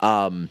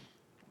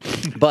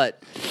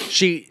 But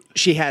she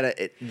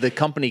had the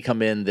company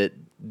come in that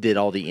did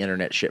all the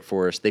internet shit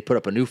for us. They put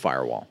up a new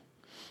firewall.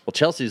 Well,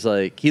 Chelsea's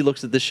like, he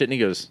looks at this shit and he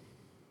goes,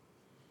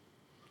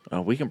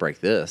 "Oh, we can break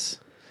this."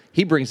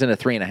 He brings in a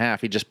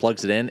 3.5. He just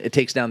plugs it in. It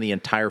takes down the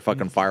entire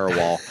fucking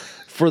firewall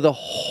for the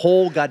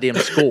whole goddamn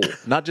school,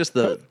 not just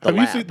the Have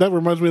you lab. seen that?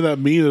 Reminds me of that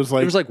meme. It was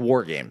It was like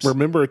war games.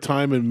 remember a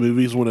time in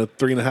movies when a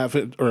 3.5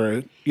 inch or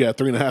a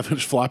 3.5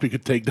 inch floppy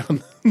could take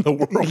down the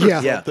world?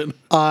 Yeah. Or Yeah. something.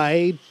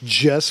 I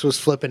just was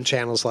flipping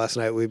channels last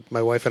night.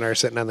 My wife and I are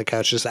sitting on the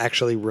couch, just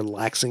actually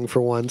relaxing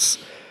for once,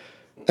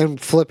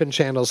 and flipping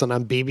channels. And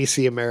on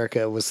BBC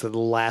America was the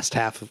last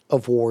half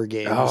of War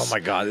Games. Oh my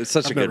god, it's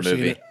such I've a good never seen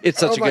movie. it. It's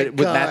such Oh a my good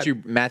with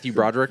God. Matthew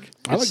Broderick.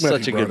 I like It's Matthew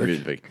such a Broderick.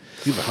 good movie.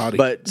 He's a hottie.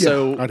 But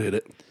so I'd hit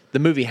it. the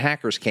movie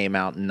Hackers came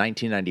out in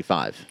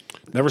 1995.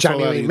 Never saw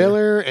Johnny that Lee either.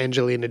 Miller,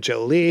 Angelina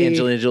Jolie.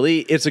 Angelina Jolie.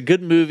 It's a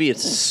good movie.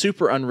 It's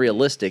super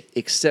unrealistic,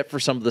 except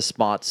for some of the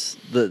spots,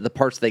 the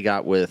parts they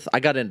got with. I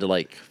got into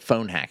like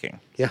phone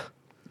hacking Yeah.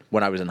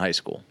 when I was in high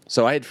school.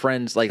 So I had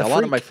friends, like a lot of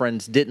freak. my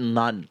friends did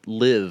not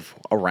live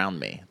around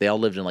me. They all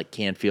lived in like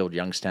Canfield,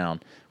 Youngstown.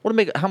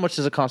 How much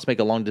does it cost to make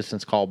a long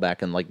distance call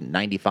back in like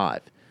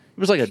 95? It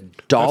was like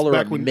 $1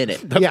 back a when-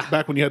 minute. That's Yeah.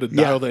 back when you had to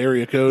dial Yeah. the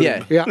area code.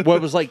 Yeah. Yeah. Well,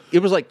 it was like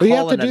Well, you have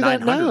calling to a do that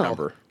 900 now.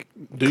 number.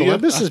 Do you?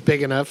 Columbus is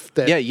big enough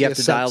that Yeah, you have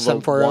to dial the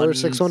 740 or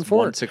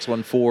 614.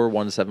 1614,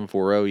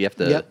 1740. You have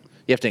to Yep.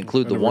 you have to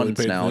include the never really ones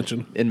paid now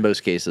attention. in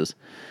most cases.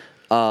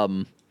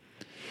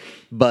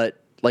 But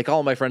like all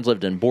of my friends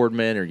lived in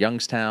Boardman or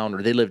Youngstown,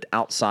 or they lived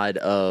outside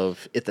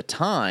of, at the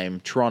time,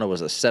 Toronto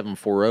was a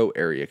 740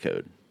 area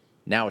code.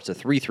 Now it's a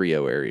 330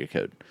 area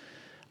code.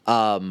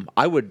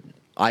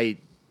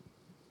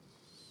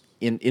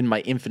 In my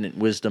infinite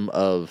wisdom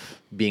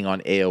of being on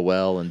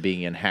AOL and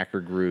being in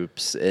hacker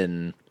groups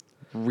and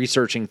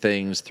researching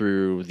things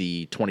through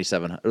the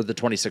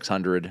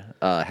 2600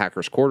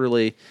 Hackers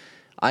Quarterly,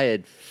 I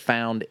had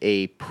found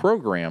a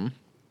program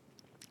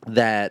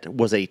that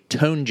was a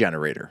tone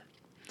generator,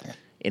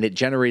 and it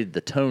generated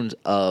the tones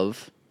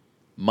of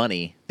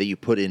money that you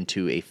put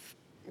into a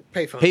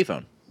Payphone.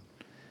 payphone.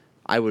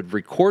 I would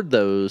record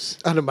those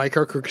On a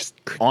micro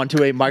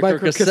onto a micro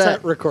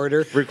cassette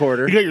recorder.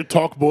 recorder. You got your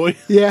talk boy.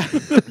 Yeah.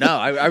 No,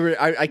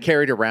 I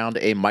carried around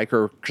a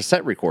micro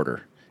cassette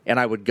recorder, and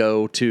I would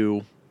go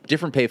to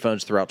different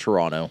payphones throughout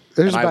Toronto.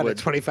 There's and I about would,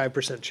 a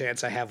 25%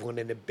 chance I have one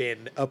in a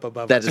bin up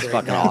above That us is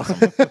right fucking now.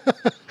 awesome.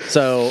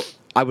 So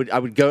I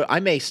would go. I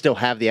may still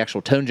have the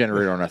actual tone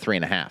generator on a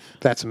 3.5.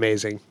 That's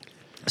amazing.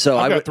 So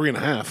I've I got would,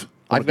 3.5.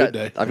 On I've a got good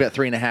day. I've got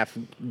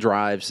 3.5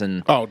 drives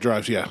and Oh,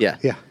 drives. Yeah. yeah.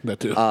 Yeah.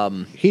 That too.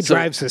 He So-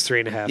 drives his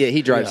 3.5. Yeah,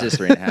 he drives Yeah. his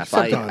 3.5.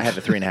 I Sometimes. have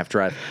a 3.5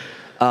 drive.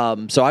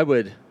 So I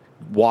would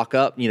walk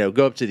up,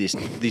 go up to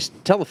these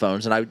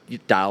telephones, and I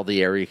would dial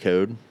the area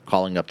code,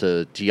 calling up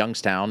to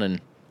Youngstown,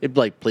 and it'd be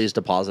like, "Please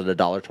deposit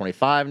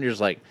 $1.25," and you're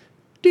just like,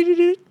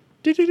 "Doo-doo-doo,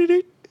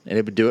 doo-doo-doo-doo," and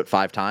it would do it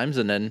 5 times,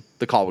 and then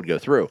the call would go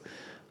through.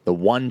 The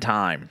one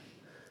time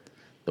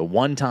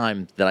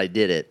that I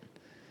did it,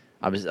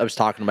 I was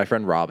talking to my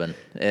friend Robin,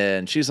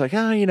 and she's like,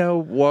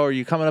 well, are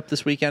you coming up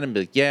this weekend? And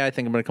be like, yeah, I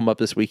think I'm going to come up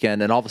this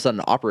weekend. And all of a sudden,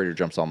 the operator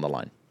jumps on the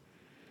line.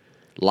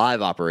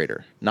 Live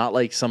operator, not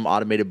like some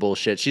automated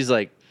bullshit. She's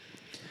like,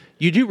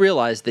 you do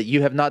realize that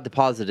you have not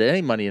deposited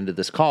any money into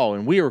this call,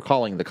 and we are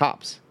calling the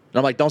cops. And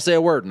I'm like, don't say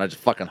a word. And I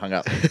just fucking hung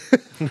up.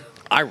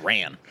 I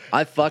ran.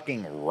 I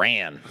fucking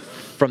ran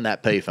from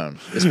that payphone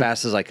as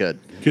fast as I could.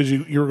 Because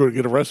you were going to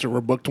get arrested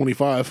for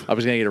 $1.25. I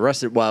was going to get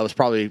arrested. Well, I was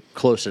probably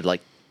closer to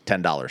like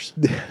 $10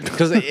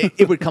 because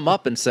it would come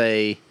up and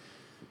say,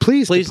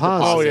 Please "Please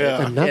deposit deposit." Oh,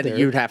 yeah. another. And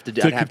you'd have to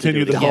do. To I'd have to do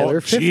continue it the again. call.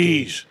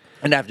 $1.50. Jeez.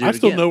 And have to do I it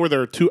still again. know where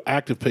there are 2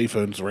 active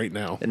payphones right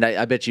now. And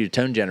I bet you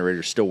tone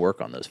generators still work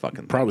on those fucking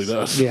things. Probably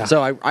does. Yeah.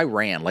 So I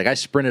ran. Like I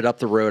sprinted up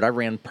the road. I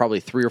ran probably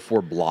 3 or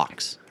 4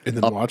 blocks. And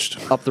then up,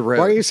 watched. up the road.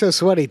 Why are you so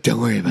sweaty? Don't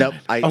worry about Nope. it.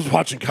 I was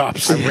watching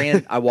Cops.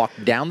 I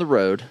walked down the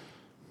road,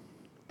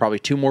 probably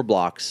 2 more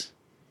blocks,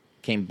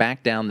 came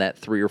back down that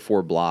 3 or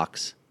 4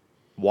 blocks,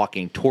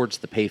 walking towards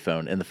the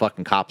payphone, and the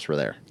fucking cops were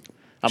there.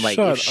 I'm like,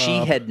 Shut if she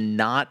up. had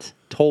not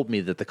told me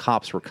that the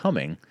cops were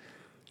coming,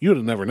 You would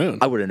have never known.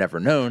 I would have never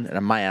known,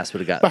 and my ass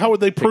would have got. But how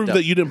would they picked prove up.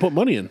 that you didn't put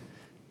money in?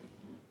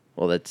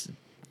 Well, that's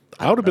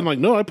I would have been like,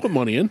 no, I put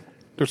money in.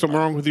 There's something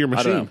wrong with your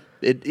I don't know.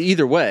 machine.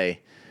 Either way,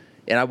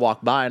 and I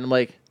walk by and I'm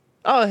like,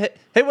 "Oh,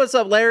 hey, what's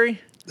up, Larry?"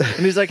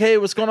 And he's like, "Hey,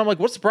 what's going on?" I'm like,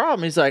 "What's the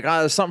problem?" He's like,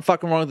 "There's something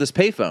fucking wrong with this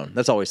payphone."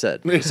 That's all he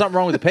said. There's something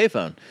wrong with the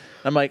payphone.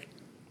 I'm like,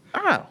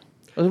 "Oh."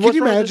 Can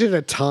you imagine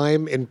a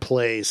time and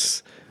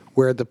place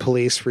where the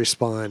police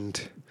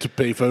respond To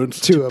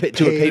payphones. to a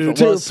to a paid- payphone?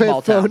 to Well, a it's a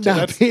small payphone town,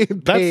 not too.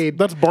 being paid?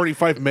 That's Barney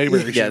Fife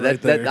Mayberry Yeah, shit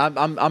right there.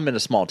 I'm in a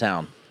small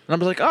town, and I'm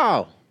just like,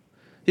 "Oh."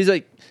 He's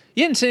like,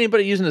 "You didn't see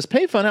anybody using this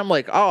payphone?" I'm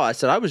like, "Oh," I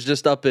said, "I was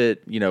just up at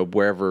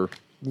wherever,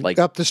 like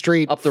up the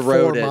street, up the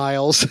road 4 at-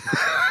 miles.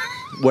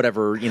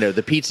 whatever,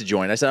 the pizza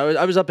joint." I said,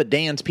 I was up at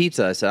Dan's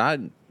Pizza. I said,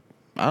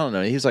 I don't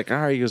know. He's like, "All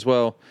right." He goes,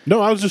 "Well,"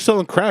 No, I was just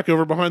selling crack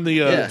over behind the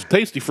Yeah.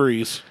 Tasty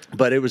Freeze.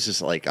 but it was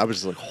just like, I was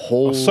just like,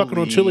 holy sucking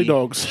on chili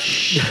dogs.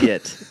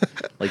 shit.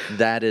 Like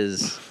that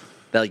is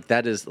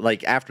That is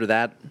like after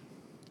that,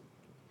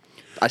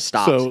 I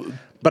stopped. So-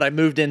 but I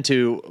moved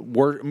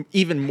into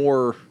even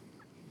more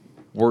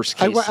worst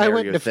case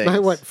scenario things. I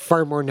went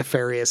far more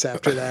nefarious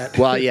after that.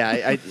 Well,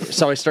 yeah.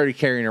 So I started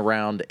carrying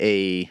around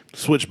a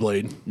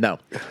Switchblade. no.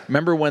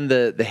 Remember when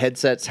the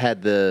headsets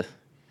had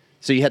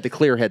so you had the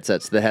clear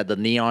headsets that had the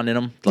neon in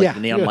them, like Yeah. the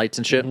neon Yeah. lights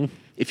and shit.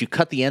 If you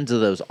cut the ends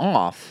of those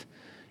off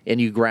and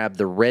you grab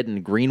the red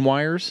and green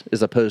wires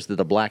as opposed to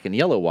the black and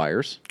yellow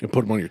wires, And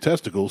put them on your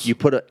testicles. you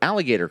put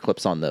alligator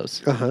clips on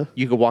those.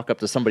 You could walk up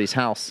to somebody's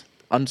house,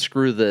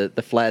 unscrew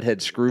the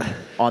flathead screw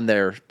on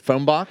their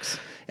phone box,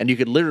 and you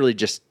could literally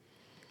just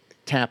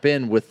tap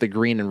in with the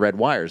green and red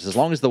wires. As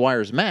long as the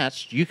wires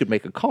matched, you could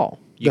make a call.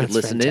 You could That's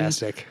listen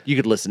fantastic. in. You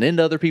could listen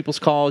into other people's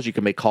calls. You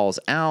could make calls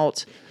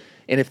out.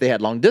 And if they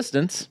had long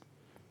distance,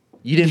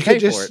 you didn't pay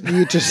for it.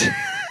 You just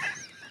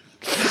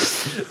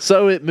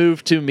So it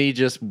moved to me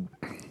just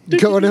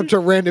going up to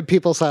random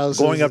people's houses.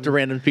 going up to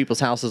random people's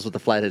houses with a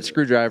flathead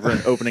screwdriver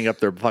and opening up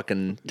their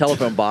fucking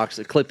telephone box,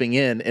 clipping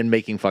in, and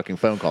making fucking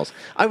phone calls.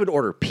 I would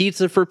order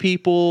pizza for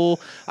people.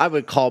 I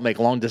would make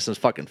long distance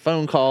fucking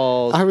phone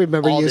calls. I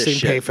remember all this using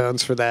shit.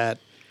 payphones for that.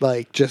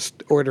 Like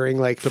just ordering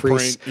like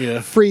prank,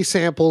 yeah. free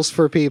samples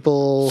for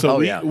people. So Oh,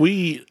 yeah.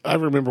 I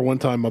remember one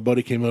time my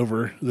buddy came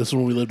over. This is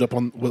when we lived up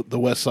on the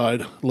west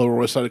side, lower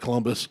west side of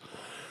Columbus.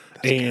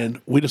 And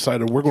we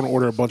decided we're going to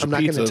order a bunch I'm of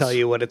pizzas. not going to tell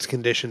you what it's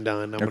conditioned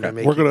on. I'm going to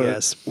make We're you gonna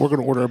guess. we're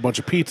gonna order a bunch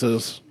of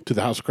pizzas to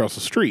the house across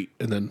the street,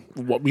 and then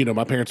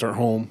my parents aren't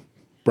home,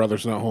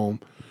 brother's not home,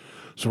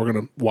 so we're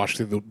gonna watch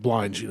through the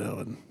blinds,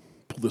 and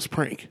pull this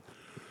prank.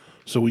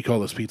 So we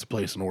called this pizza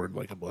place and ordered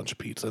like a bunch of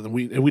pizza, and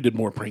we did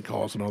more prank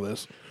calls and all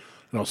this.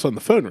 And all of a sudden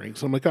the phone rings.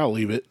 So I'm like, I'll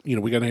leave it.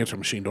 We got an answer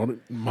machine.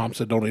 Mom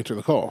said don't answer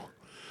the call.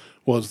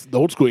 Well, it's the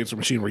old school answer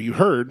machine where you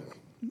heard,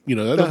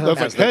 that's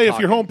like, As they're hey, if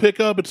talking. you're home, pick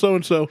up. It's so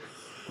and so.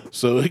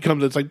 So he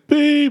comes. It's like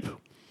beep.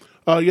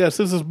 Yes,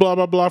 this is blah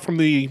blah blah from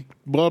the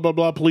blah blah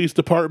blah police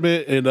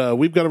department, and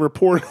we've got a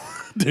report,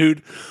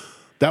 dude.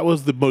 That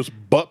was the most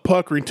butt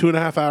puckering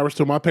 2.5 hours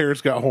till my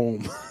parents got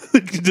home.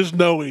 Just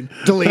knowing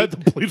Delete. that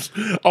the police.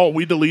 Oh,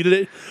 we deleted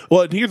it.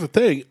 Well, and here's the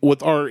thing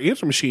with our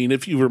answer machine: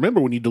 if you remember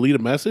when you delete a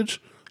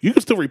message, you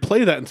can still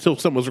replay that until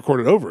something was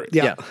recorded over it.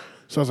 Yeah.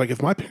 So I was like,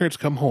 if my parents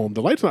come home,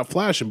 the light's not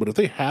flashing, but if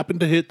they happen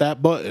to hit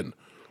that button,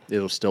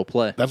 It'll still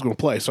play. that's going to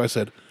play. So I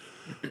said,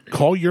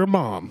 call your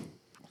mom.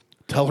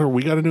 Tell her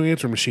we got a new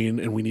answer machine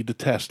and we need to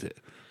test it.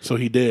 So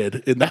he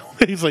did. And that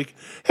way he's like,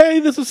 hey,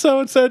 this is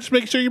so and such.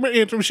 Make sure your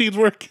answer machine's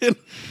working.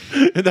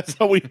 And that's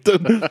how we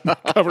covered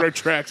our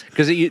tracks.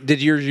 Because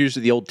did yours use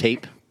the old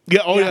tape? Yeah.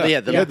 Oh, yeah.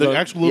 Yeah, The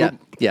actual little.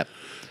 Yeah.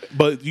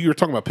 But you were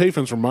talking about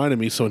payphones reminded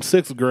me. So in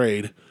 6th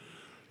grade,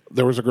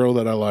 there was a girl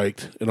that I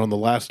liked. And on the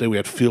last day, we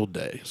had field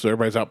day. So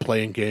everybody's out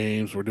playing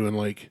games. We're doing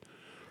like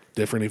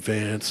different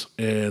events.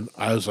 And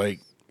I was like,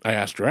 I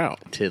asked her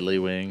out.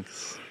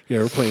 Tiddlywinks. Yeah,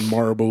 we're playing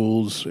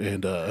marbles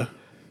and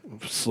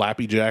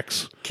slappy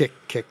jacks. Kick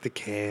the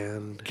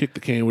can. Kick the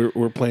can.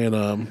 We're playing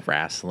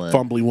Wrestling.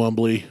 fumbly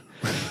wumbly.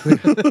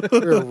 We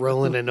were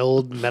rolling an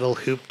old metal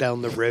hoop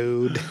down the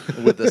road.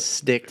 With a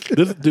stick.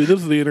 This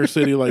is the inner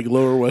city, like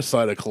lower west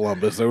side of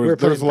Columbus. We were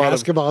There was playing a lot of.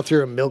 basketball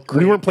through a milk We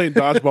crate. weren't playing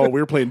dodgeball. We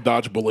were playing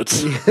dodge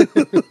bullets.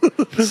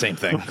 Same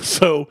thing.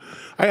 So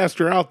I asked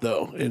her out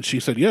though, and she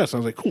said yes. I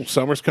was like, cool.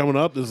 Summer's coming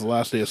up. This is the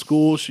last day of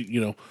school.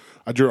 She,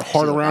 I drew a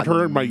heart around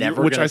her in my year,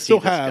 Never which gonna I still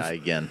see this have. guy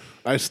again.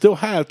 I still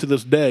have to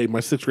this day. My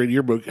 6th grade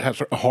yearbook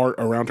has a heart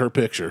around her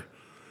picture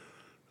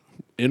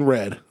in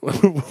red,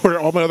 where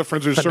all my other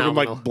friends are serving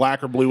Phenomenal. like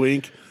black or blue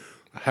ink.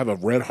 I have a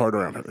red heart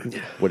around her.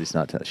 What he's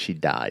not telling. She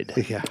died.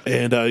 Yeah.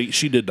 And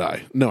she did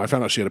die. No, I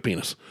found out she had a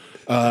penis.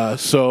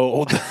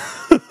 So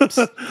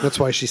That's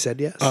why she said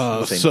yes.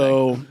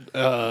 Same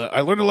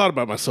I learned a lot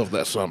about myself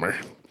that summer.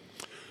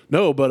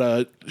 No,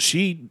 but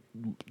she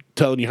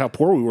telling you how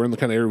poor we were in the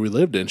kind of area we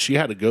lived in. She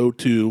had to go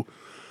to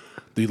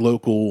the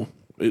local,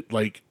 it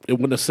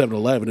wasn't a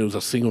 7-Eleven. It was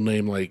a single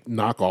name like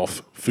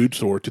knockoff food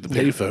store to the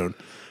payphone,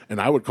 and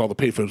I would call the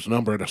payphone's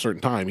number at a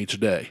certain time each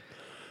day,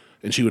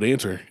 and she would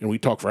answer, and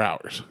we'd talk for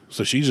hours.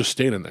 So she's just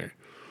standing there,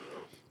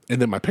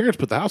 and then my parents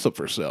put the house up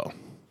for sale.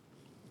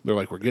 They're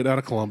like, we're getting out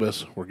of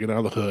Columbus, we're getting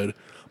out of the hood.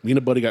 Me and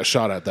a buddy got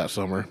shot at that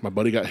summer. My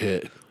buddy got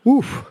hit.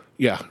 Oof.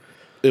 Yeah.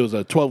 It was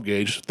a 12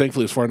 gauge.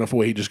 Thankfully, it's far enough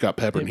away. He just got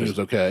peppered and he was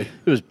okay.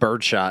 It was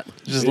birdshot.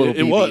 Just little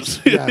It was.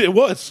 BBs. Yeah. It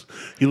was.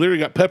 He literally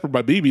got peppered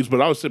by BBs,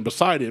 but I was sitting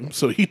beside him,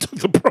 so he took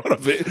the brunt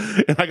of it,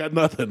 and I got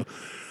nothing.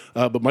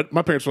 But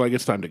my parents were like,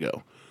 it's time to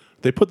go.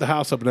 They put the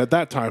house up, and at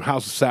that time,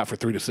 houses sat for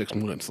 3 to 6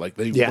 months. Like,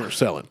 they weren't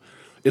selling.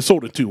 It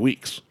sold in 2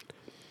 weeks.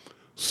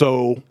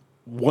 So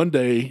one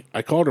day,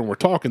 I called her, and we're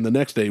talking. The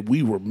next day,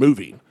 we were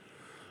moving.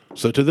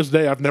 So to this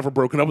day, I've never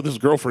broken up with this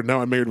girlfriend.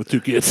 Now I'm married with 2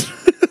 kids.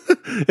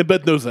 And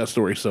Beth knows that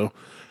story. So,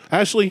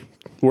 Ashley,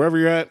 wherever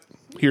you're at,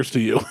 here's to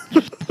you.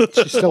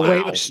 She's still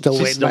waiting. Still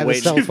She's waiting still by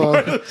waiting. the cell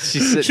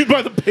phone. She's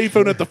by the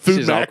payphone at the food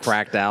She's all max.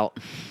 cracked out.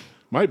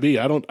 Might be.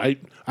 I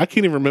can't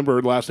even remember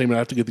her last name. And I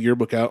have to get the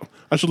yearbook out.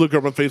 I should look her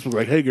up on Facebook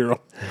like, hey, girl,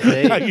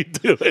 Hey. how you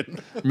doing?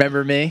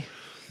 Remember me?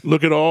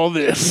 Look at all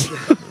this.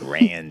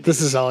 Randy.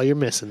 This is all you're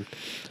missing.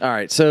 All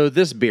right, so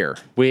this beer,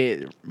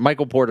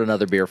 Michael poured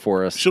another beer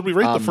for us. Should we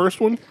rate the first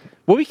one?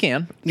 Well, we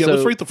can. Yeah, So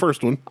let's rate the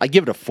first one. I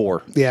give it a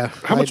 4. Yeah.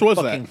 How much was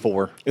Fucking that?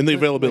 4. In the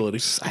availability.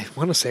 I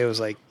want to say it was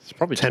like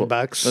probably $10.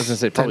 I was gonna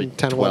say probably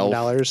 10 12.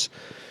 $11.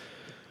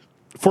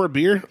 For a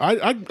beer,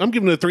 I'm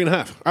giving it a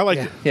 3.5. I like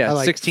Yeah. it. Yeah, I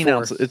like 16 4.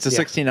 ounce. It's a Yeah.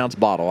 16 ounce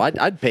bottle.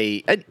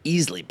 I'd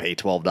easily pay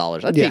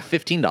 $12. I'd Yeah. pay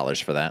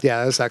 $15 for that.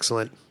 Yeah, that's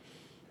excellent.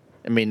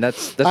 I mean,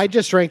 that's I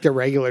just drank the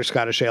regular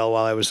Scottish ale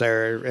while I was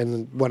there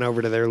and went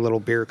over to their little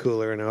beer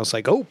cooler and I was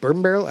like, oh,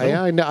 bourbon barrel?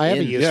 Yeah, I know. I have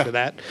a use Yeah. for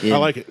that. Yeah. I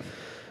like it.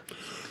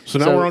 So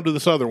now So- we're on to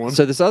this other one.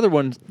 So this other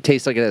one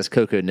tastes like it has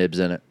cocoa nibs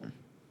in it.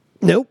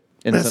 Nope.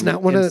 And That's some-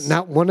 not one and of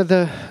not one of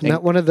the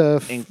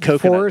and four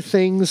coconut.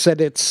 things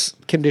that it's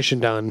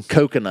conditioned on.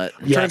 Coconut.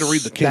 trying to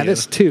read the can. That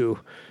is 2.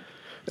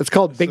 It's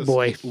called Big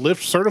Boy.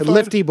 Lift certified?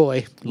 Lifty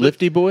Boy.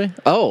 Lifty boy?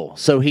 Oh,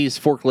 so he's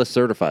forklift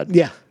certified.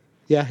 Yeah.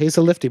 Yeah, he's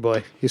a lifty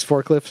boy. He's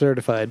forklift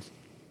certified.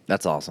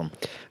 That's awesome.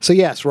 So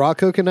yes, raw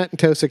coconut and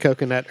toasted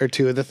coconut are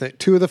two of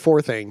the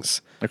 4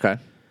 things. Okay.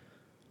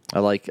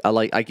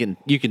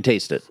 You can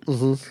taste it.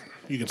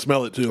 You can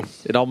smell it too.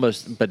 It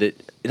almost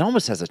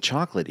has a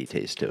chocolatey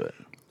taste to it.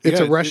 It's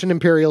Yeah, a Russian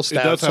Imperial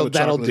Stout, does have so a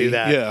that'll do chocolatey-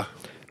 that. Yeah.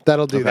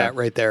 That'll do Okay. that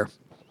right there.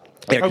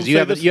 Yeah, I would because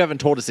say this- you haven't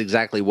told us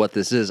exactly what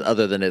this is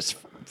other than it's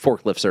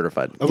forklift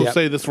certified. I will Yep.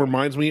 say this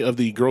reminds me of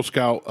the Girl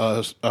Scout.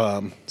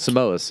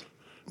 Samoas.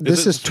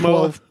 This it is Samoa?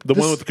 12. The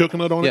this- one with the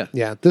coconut on Yeah. it?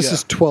 Yeah, this Yeah.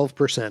 is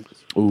 12%.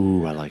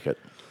 Ooh, I like it.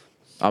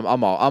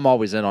 I'm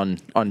always in on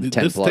 10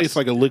 This plus. tastes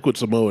like a liquid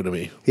Samoa to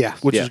me. Yeah.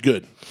 Which Yeah. is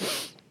good.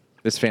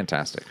 It's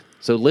fantastic.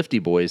 So Lifty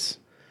Boys.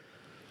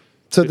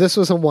 So this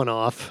was a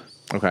one-off.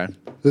 Okay.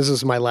 This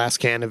is my last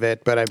can of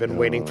it, but I've been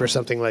waiting for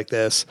something like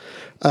this.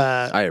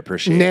 I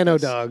appreciate Nano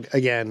this. Dog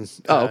again.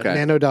 Oh, okay.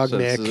 Nano Dog so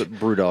Nick. This is a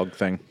Brewdog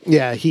thing.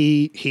 Yeah,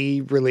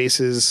 he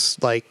releases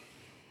like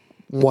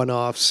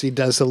one-offs. He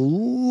does a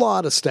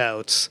lot of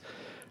stouts.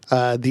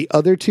 The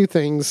other 2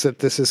 things that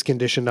this is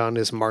conditioned on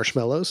is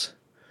marshmallows.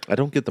 I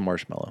don't get the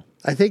marshmallow.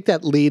 I think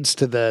that leads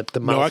to the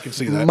mouth, I can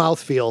see that.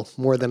 mouthfeel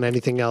more than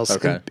anything else.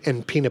 Okay.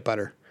 And peanut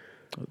butter.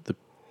 The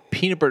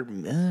peanut butter.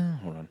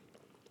 Hold on.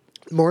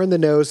 More in the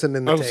nose than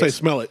in the I would say taste.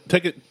 smell it.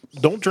 Take it.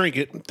 Don't drink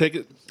it. Take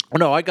it Oh,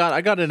 no, I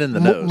got it in the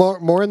nose.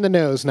 More in the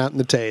nose, not in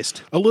the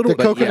taste. a little.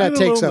 The coconut a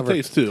takes little over.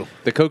 taste too.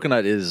 The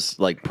coconut is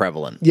like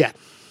prevalent. Yeah.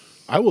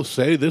 I will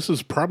say this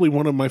is probably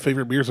one of my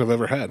favorite beers I've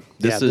ever had.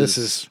 Yeah, this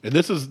is And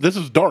this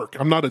is dark.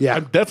 I'm Yeah.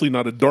 definitely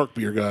not a dark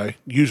beer guy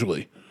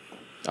usually.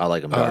 I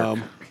like them dark.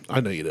 I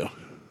know you do.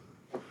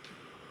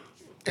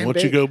 And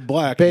Once you big. go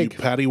black, Big. you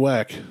patty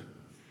whack.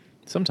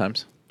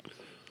 Sometimes.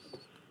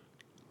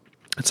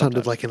 It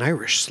sounded like an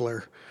Irish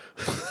slur.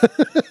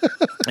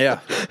 Yeah.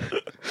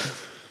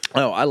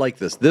 Oh, I like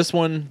this. This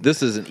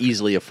is an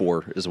easily a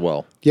 4 as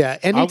well. Yeah.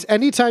 I'll-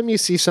 Anytime you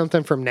see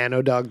something from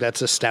Nano Dog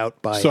that's a stout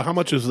by So how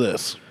much is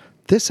this?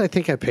 this, I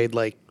think I paid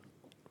like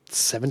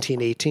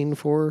 17, 18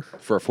 for.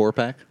 For a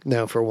 4-pack?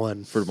 No, for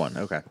one. For one,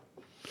 okay.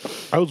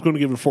 I was going to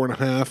give it a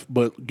 4.5,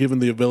 but given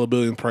the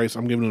availability and price,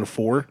 I'm giving it a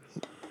 4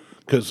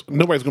 because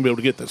nobody's going to be able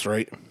to get this,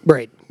 right?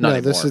 Right. Not No,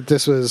 anymore.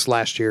 this was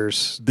last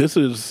year's. This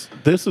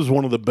is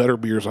one of the better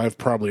beers I've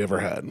probably ever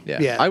had. Yeah.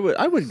 Yeah. I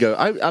would go.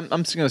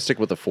 I'm just gonna stick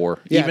with a 4.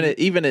 Yeah.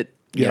 Even at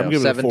Yeah, I'm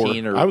giving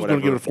 17 it a 4. or I was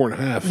going to whatever. give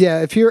it a 4.5.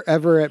 Yeah, if you're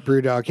ever at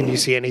Brewdog and you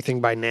see anything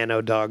by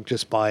Nano Dog,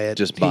 just buy it.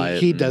 Just buy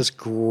it. He does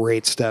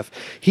great stuff.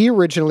 He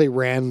originally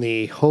ran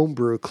the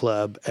homebrew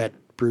club at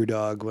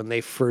Brewdog when they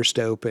first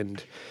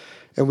opened,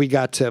 and we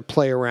got to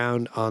play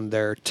around on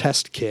their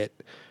test kit,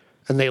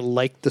 and they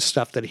liked the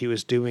stuff that he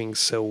was doing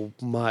so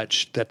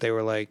much that they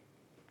were like,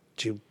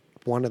 "Do you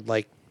want to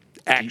like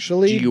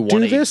actually Do you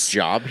want this?" a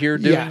job here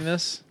doing Yeah.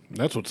 this?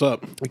 That's what's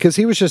up. Because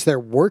he was just there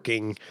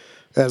working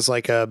as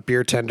like a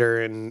beer tender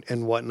and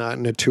whatnot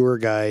and a tour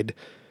guide.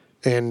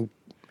 And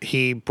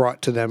he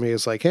brought to them, he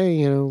was like,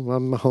 hey,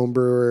 I'm a home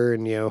brewer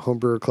and,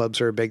 homebrewer clubs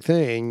are a big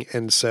thing.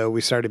 And so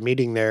we started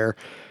meeting there.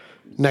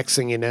 Next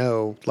thing you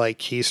know,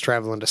 like he's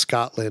traveling to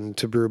Scotland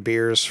to brew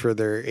beers for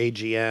their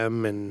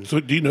AGM. And So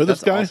do you know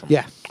this That's guy? awesome.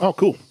 yeah, Oh,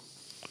 cool.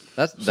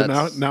 That's So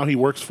now he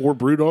works for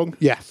Brewdog?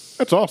 yeah.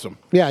 That's awesome.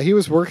 Yeah, he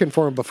was working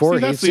for him before. See,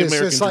 that's He's the it's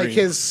American just like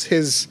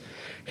dream.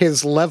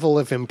 his level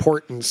of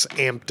importance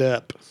amped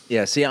up.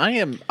 yeah. See,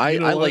 I know I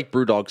what? like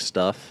BrewDog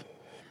stuff.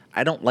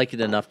 I don't like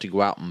it enough to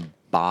go out and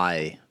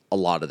buy a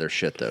lot of their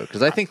shit though,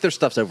 because I think their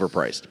stuff's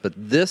overpriced. But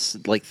this,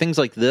 like things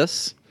like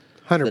this,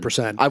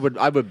 100%.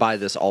 I would buy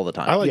this all the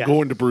time. I like Yeah.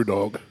 going to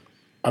Brewdog.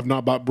 I've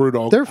not bought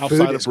Brewdog Their outside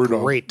food of is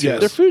Brewdog. great, too. Yes.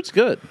 Their food's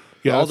good.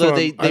 Yeah, that's Although what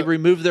they I'm-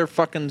 removed their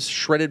fucking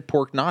shredded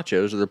pork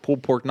nachos or their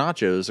pulled pork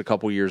nachos a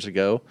couple years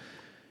ago,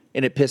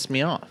 and it pissed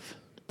me off.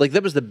 Like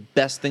that was the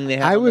best thing they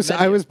had. I on the was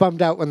menu.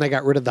 bummed out when they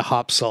got rid of the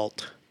hop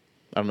salt.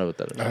 I don't know what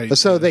that is. I-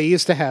 So they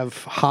used to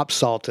have hop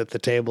salt at the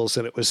tables,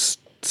 and it was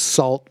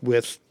salt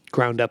with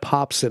ground up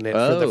hops in it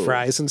for the Oh.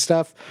 fries and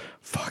stuff.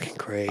 Fucking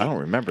great. I don't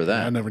remember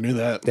that. I never knew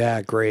that.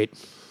 Yeah, great.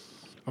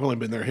 I've only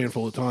been there a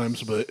handful of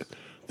times, but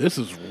this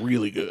is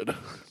really good.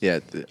 Yeah,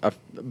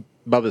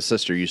 Bubba's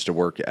sister used to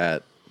work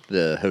at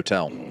the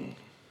hotel,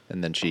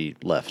 and then she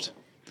left.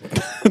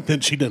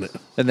 Then she didn't.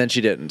 And then she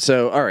didn't.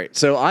 So, all right.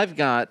 So I've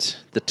got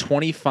the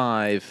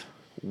 25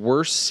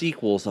 worst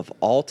sequels of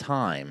all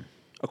time,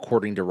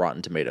 according to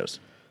Rotten Tomatoes.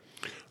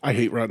 I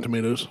hate Rotten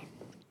Tomatoes.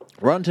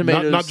 Rotten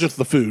Tomatoes. Not just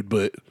the food,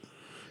 but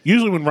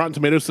usually when Rotten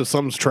Tomatoes says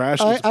something's trash,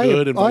 it's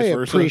good and vice I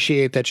versa.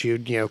 appreciate that you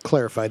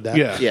clarified that.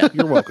 Yeah,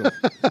 you're welcome.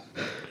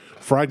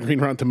 Fried green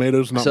Rotten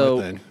Tomatoes, not So-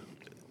 my thing.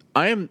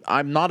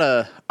 I'm not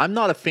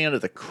a fan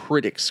of the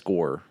critic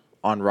score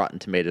on Rotten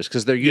Tomatoes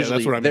because they're that's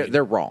usually what I mean.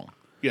 they're wrong.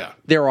 Yeah.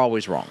 They're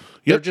always wrong.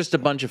 They're Yep. just a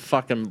bunch of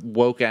fucking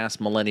woke ass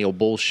millennial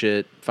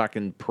bullshit,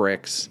 fucking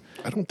pricks.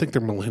 I don't think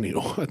they're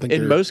millennial. I think In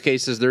they're, most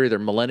cases, they're either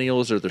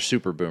millennials or they're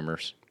super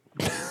boomers.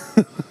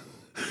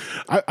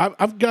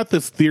 I've got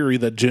this theory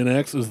that Gen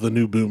X is the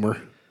new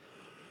boomer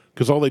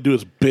because all they do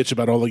is bitch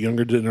about all the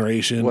younger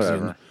generations.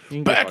 Whatever. You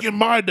can go Back fuck- in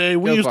my day,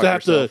 we go used to fuck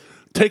have yourself.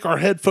 to take our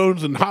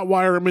headphones and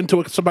hotwire them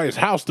into somebody's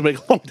house to make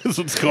a long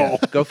distance call.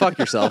 Go fuck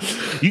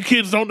yourself. You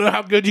kids don't know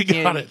how good you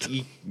got And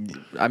it.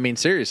 I mean,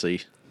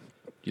 seriously,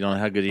 you don't know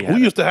how good you have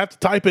We it. used to have to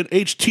type in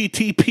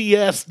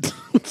HTTPS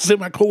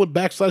semicolon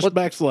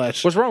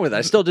 // What's wrong with that?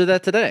 I still do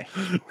that today.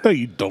 No,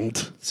 you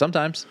don't.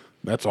 Sometimes.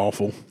 That's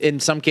awful. In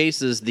some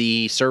cases,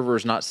 the server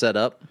is not set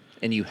up,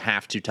 and you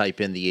have to type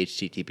in the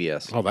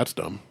HTTPS Oh, that's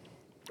dumb.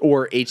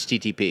 or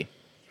HTTP.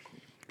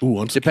 Ooh,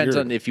 unsecured. Depends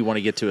on if you want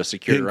to get to a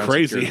secure or Getting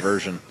crazy. unsecured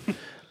version.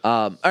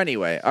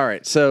 Anyway, all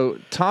right. So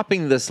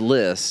topping this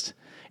list,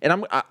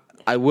 and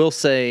I will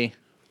say,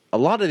 a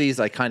lot of these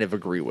I kind of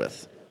agree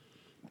with.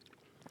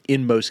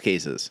 In most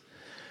cases,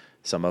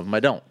 some of them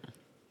I don't.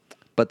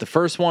 But the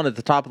first one at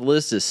the top of the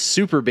list is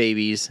Super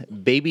Babies.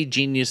 Baby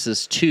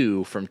Geniuses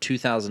 2 from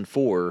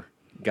 2004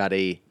 got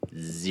a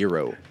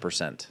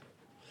 0%.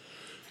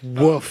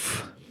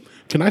 Woof.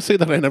 Can I say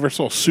that I never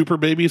saw Super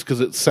Babies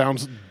because it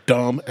sounds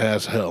dumb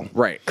as hell?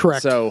 Right.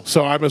 Correct. So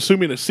So I'm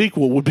assuming a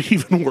sequel would be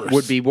even worse.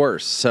 would be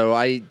worse. So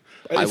I It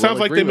will sounds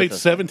like agree they with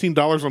made this.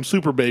 $17 on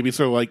Super Babies.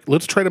 So like,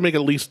 let's try to make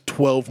at least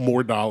 $12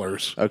 more.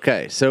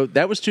 Okay, so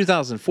that was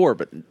 2004,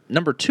 but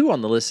number 2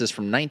 on the list is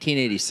from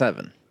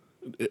 1987.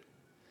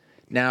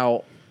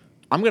 Now,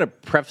 I'm going to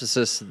preface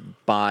this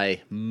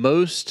by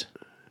most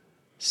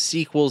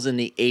sequels in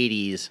the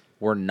 80s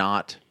were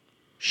not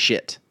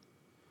shit.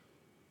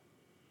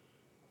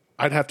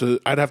 I'd have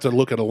to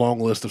look at a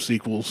long list of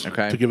sequels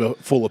Okay. to give a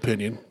full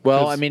opinion.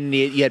 Well, 'Cause- I mean,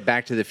 you had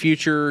Back to the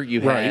Future,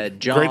 you right, had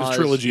Jaws, greatest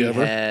trilogy you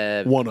ever,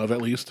 had one of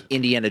at least.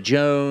 Indiana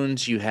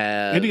Jones, you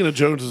have Indiana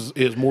Jones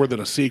is more than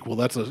a sequel.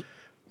 That's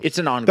It's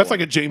an ongoing. like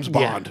a James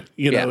Bond.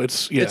 You know,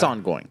 it's it's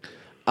ongoing.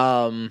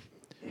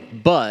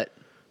 But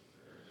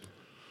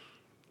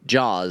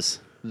Jaws: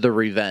 The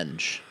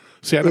Revenge.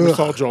 See, I never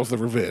saw Jaws: The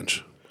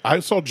Revenge. I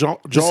saw Jaws.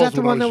 Is that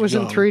the when I one that was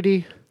in young.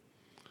 3D?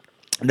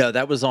 No,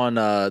 that was on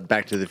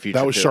Back to the Future.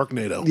 That was too.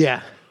 Sharknado.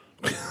 Yeah.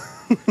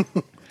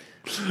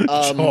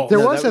 Jaws. There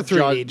No, was that a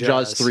 3D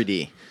Jaws Jaws.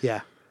 3D.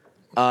 Yeah.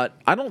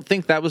 I don't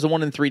think that was the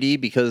one in 3D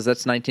because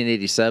that's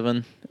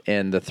 1987,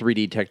 and the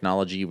 3D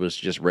technology was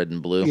just red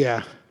and blue.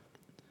 Yeah.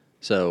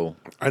 So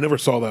I never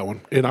saw that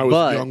one, and I was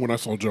But- young when I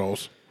saw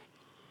Jaws.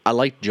 I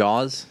like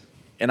Jaws,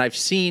 and I've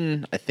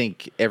seen I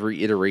think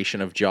every iteration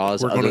of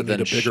Jaws We're going other to need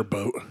than a bigger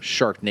boat.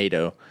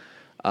 Sharknado,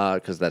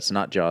 because that's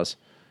not Jaws.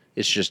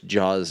 It's just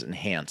Jaws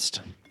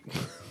enhanced.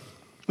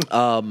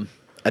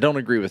 I don't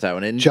agree with that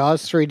one. And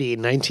Jaws 3D,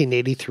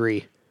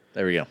 1983.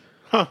 there we go.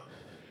 Huh.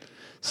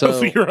 So,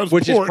 the year I was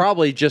which is born.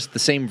 probably just the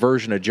same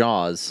version of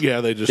Jaws. Yeah,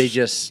 they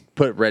just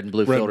put red and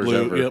blue Red and filters blue,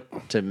 over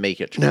yep. to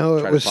make it No,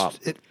 try it was to pop.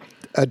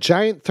 a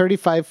giant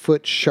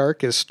 35-foot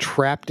shark is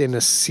trapped in a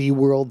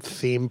SeaWorld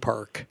theme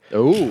park.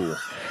 Oh,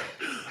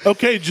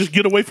 Okay, just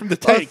get away from the A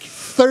tank.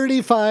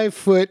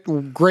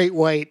 35-foot great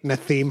white in a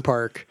theme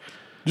park.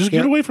 Just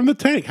get away from the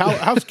tank.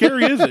 How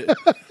scary is it?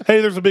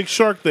 Hey, there's a big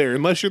shark there.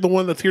 Unless you're the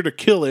one that's here to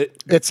kill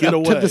it, It's get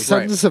up away. to the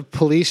sons of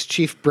Police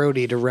Chief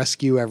Brody to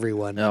rescue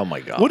everyone. oh my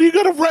God! What do you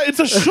got to? It's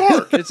a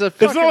shark. It's a It's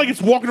not fucking- like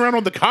it's walking around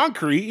on the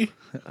concrete.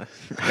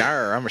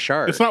 Arr, I'm a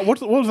shark. It's not. What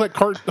was that?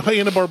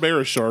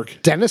 Hanna-Barbera shark.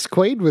 Dennis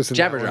Quaid was in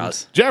that one.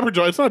 Jabberjaws.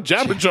 Jabberjaw. It's not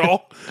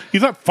Jabberjaw.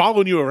 He's not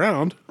following you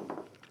around.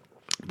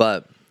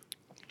 But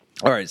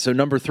all right, so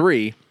number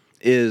 3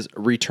 is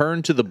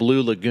Return to the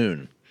Blue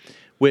Lagoon,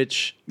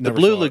 which Never the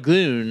Blue saw it.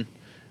 Lagoon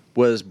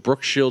was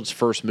Brooke Shields'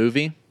 first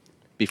movie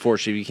before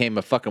she became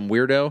a fucking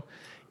weirdo.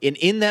 And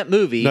in that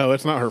movie, No,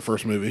 it's not her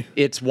first movie.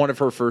 it's one of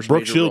her first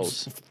Brooke major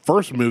Shields' roles.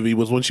 first movie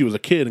was when she was a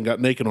kid and got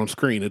naked on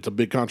screen. It's a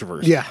big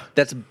controversy. Yeah,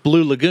 That's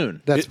Blue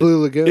Lagoon. that's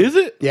Blue Lagoon. Is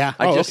it? Yeah.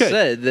 I Oh, just okay.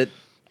 said that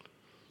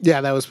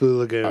Yeah, that was Blue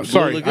Lagoon. I'm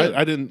sorry, Lagoon.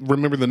 I didn't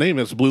remember the name.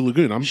 It's Blue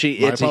Lagoon. My it's a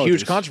huge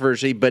apologies.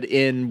 controversy, but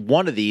in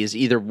one of these,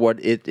 either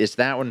it's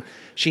that one,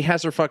 she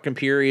has her fucking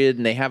period,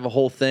 and they have a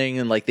whole thing,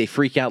 and like they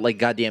freak out like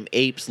goddamn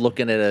apes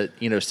looking at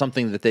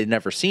something that they've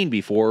never seen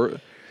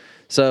before.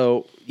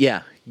 So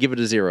yeah, give it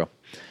a 0.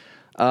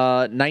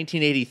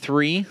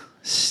 1983,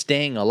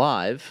 Staying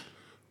Alive,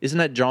 isn't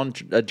that John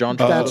Travolta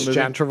That's movie?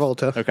 John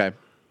Travolta. Okay,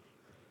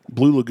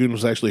 Blue Lagoon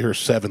was actually her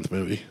 7th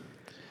movie.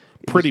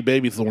 Pretty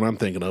Baby's the one I'm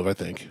thinking of, I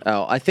think.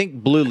 oh, I think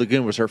Blue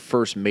Lagoon was her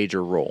first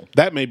major role.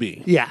 That may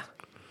be. Yeah.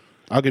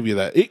 I'll give you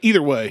that.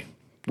 Either way.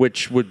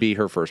 which would be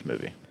her first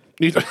movie.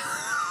 Okay.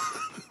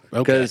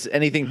 Because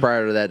anything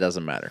prior to that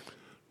doesn't matter.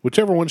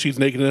 Whichever one she's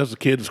naked as a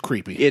kid is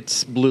creepy.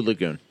 It's Blue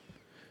Lagoon.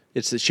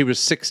 It's she was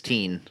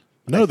 16.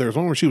 No, there's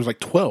one where she was like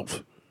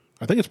 12.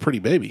 I think it's Pretty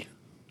Baby.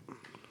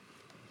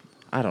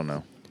 I don't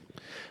know.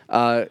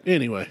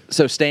 Anyway.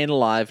 So Staying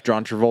Alive,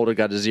 John Travolta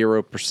got a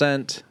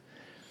 0%.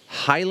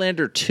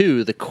 Highlander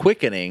 2, The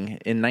Quickening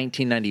in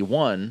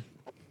 1991.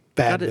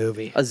 Bad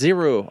movie. A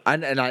 0. I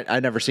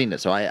never seen it,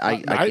 so I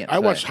can't I say.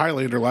 watched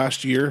Highlander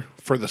last year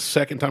for the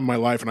second time in my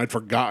life, and I'd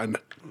forgotten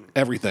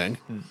everything.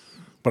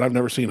 But I've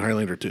never seen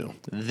Highlander 2.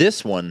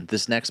 This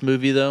next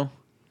movie, though,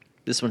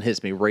 this one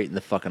hits me right in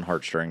the fucking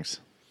heartstrings.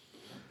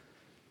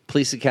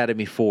 Police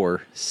Academy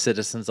 4,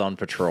 Citizens on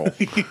Patrol.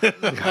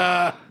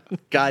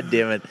 God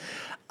damn it.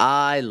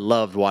 I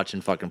loved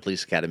watching fucking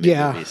Police Academy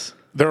movies.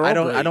 They're all I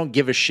great. don't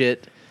give a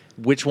shit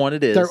which one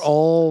it is. They're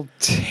all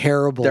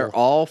terrible. They're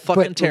all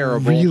fucking but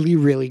terrible. Really,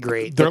 really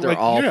great. But they're like-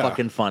 all yeah.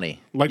 fucking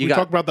funny. Like You we got-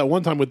 talked about that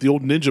one time with the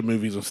old ninja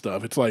movies and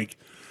stuff. It's like,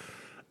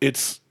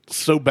 it's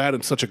so bad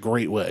in such a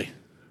great way.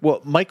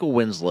 Well, Michael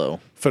Winslow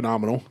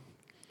Phenomenal.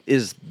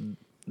 is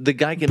the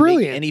guy can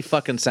Brilliant. make any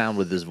fucking sound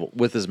with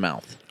his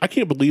mouth. I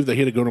can't believe they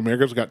had to go to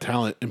America's Got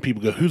Talent and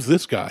people go, "Who's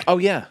this guy?" Oh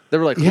yeah, they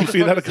were like, You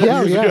see that a couple yeah,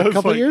 years yeah, ago? a It's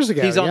couple like, years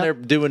ago. He's on yeah. there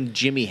doing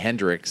Jimi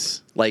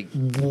Hendrix, like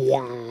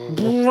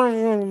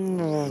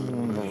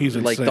He's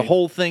insane. like the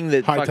whole thing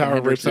that fucking Hightower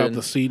Hendrix rips out did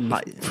the seat in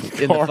the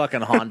in the car.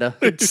 fucking Honda.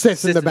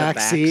 Sits in the back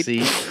seat.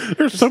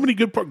 There's so many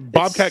good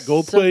Bobcat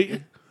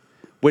Goldthwait.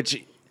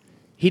 Which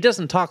he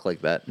doesn't talk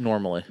like that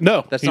normally.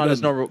 No, that's he not his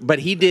doesn't. normal. But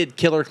he did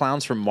Killer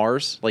Clowns from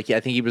Mars. Like I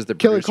think he was the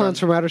Killer producer Clowns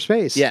on- from Outer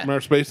Space. Yeah. From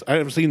Outer Space. I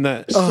haven't seen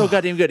that. so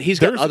goddamn good. He's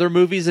got There's- other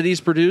movies that he's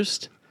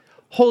produced.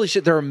 Holy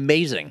shit, they're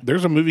amazing.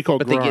 There's a movie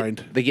called But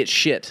Grind, they get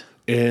shit.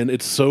 and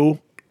it's so.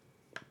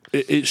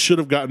 It should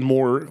have gotten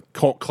more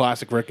cult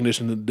classic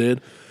recognition than it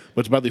did. But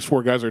it's about these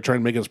four guys that are trying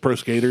to make it as pro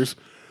skaters,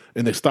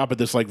 and they stop at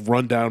this like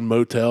rundown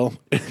motel,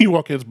 and you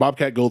walk in, it's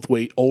Bobcat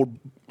Goldthwait, old,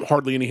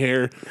 hardly any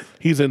hair.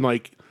 He's in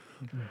like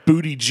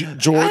booty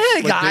jorts,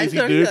 Hey, like guys,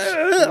 Daisy Dukes.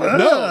 No,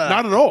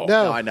 not at all.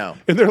 No. No, I know.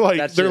 And they're like,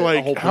 That's the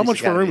whole how Police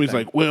much for a room? Academy He's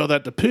thing. like, well,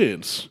 that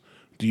depends.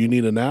 Do you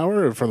need an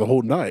hour or for the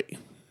whole night?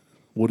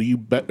 What do you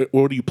bet?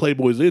 What do you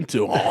playboys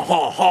into?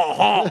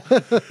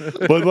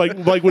 But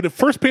like when it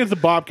first pans to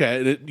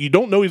Bobcat, you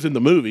don't know he's in the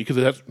movie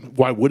because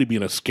why would he be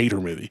in a skater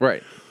movie?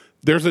 Right.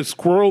 There's a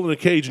squirrel in a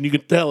cage, and you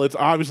can tell it's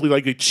obviously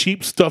like a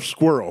cheap stuffed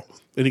squirrel.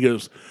 And he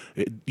goes,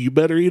 "You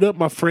better eat up,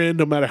 my friend.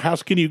 No matter how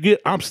skinny you get,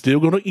 I'm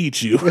still gonna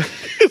eat you."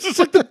 It's just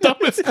like the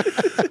dumbest.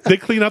 They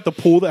clean out the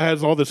pool that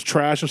has all this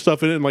trash and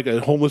stuff in it, and like a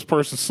homeless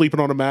person sleeping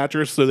on a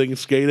mattress so they can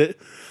skate it.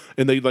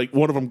 And they like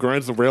one of them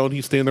grinds the rail, and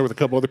he's standing there with a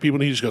couple other people,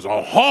 and he just goes,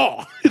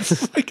 "Oh!"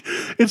 It's like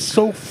it's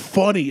so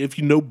funny if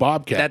you know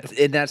Bobcat.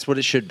 That's what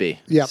it should be.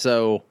 Yep.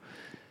 So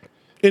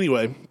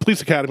Anyway,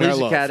 Police Academy. Police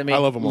I love. Academy. I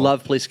love them all.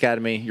 Love Police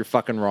Academy. You're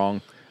fucking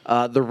wrong.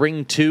 The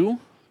Ring 2.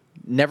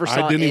 Never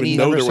saw I didn't any. even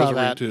know there was saw a Ring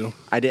that. 2.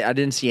 I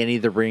didn't see any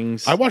of the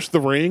rings. I watched The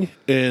Ring,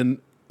 and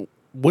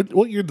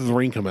what year did The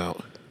Ring come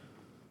out?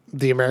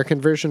 The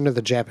American version or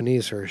the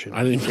Japanese version?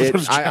 I didn't. Even know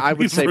the I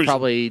would Japanese say version.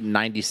 probably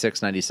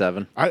 96,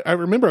 97. I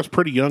remember I was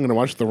pretty young and I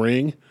watched The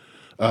Ring.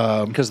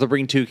 Because The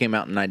Ring 2 came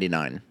out in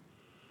 99.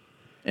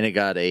 And it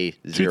got a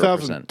 0%.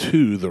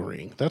 2002, The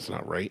Ring. That's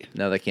not right.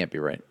 No, that can't be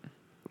right.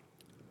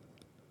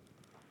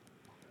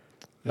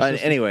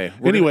 Anyway.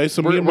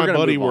 So me and my gonna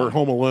buddy move were on.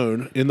 home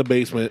alone in the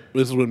basement.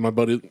 This is when my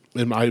buddy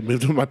and I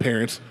moved in with my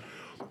parents,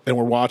 and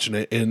we're watching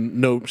it. And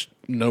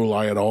no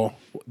lie at all,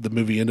 the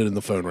movie ended and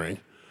the phone rang,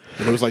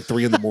 and it was like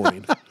 3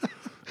 a.m.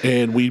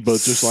 And we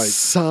both just like,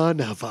 Son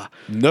of a.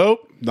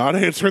 nope, not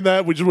answering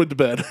that. We just went to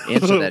bed.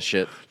 Answer that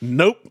shit.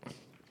 Nope.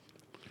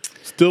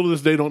 Still to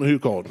this day, don't know who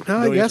called. No,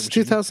 I No guess answer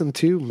machine.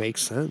 2002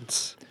 makes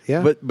sense.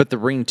 Yeah. But The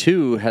Ring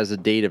 2 has a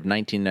date of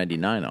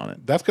 1999 on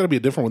it. That's got to be a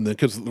different one then,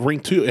 because Ring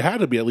 2, it had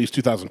to be at least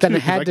 2002. then it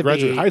 'cause I had to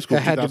graduated be. high school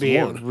It in had to be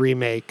a 2001.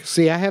 remake.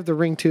 See, I have the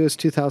Ring 2 as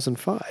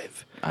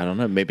 2005. I don't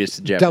know. Maybe it's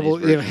the Japanese Double.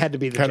 version. It had to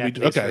be the Gotta be-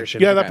 Japanese okay.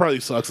 version. Yeah, that Okay. probably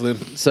sucks then.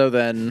 So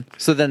then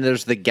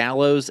there's The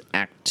Gallows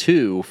Act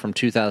 2 from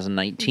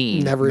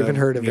 2019. Never even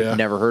heard of Yeah. it.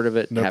 Never heard of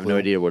it. No have clue. no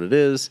idea what it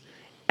is.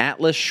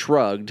 Atlas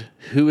Shrugged.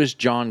 Who is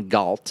John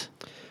Galt?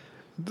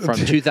 From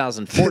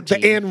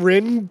 2014. The Anne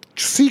Rin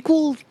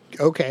sequel.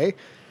 Okay.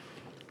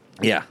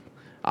 Yeah.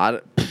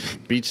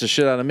 Beats the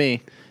shit out of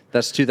me.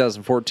 That's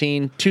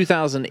 2014.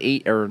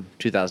 2008 or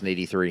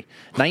 2083.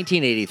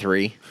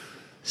 1983.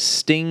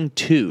 Sting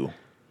 2.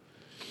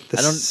 The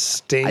I don't-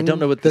 Sting. I don't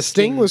know what the the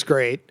Sting Sting- was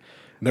great.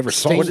 Never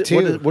saw Sting it.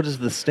 too. What is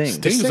the Sting?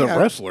 Sting's a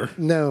wrestler.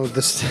 No,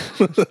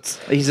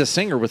 He's a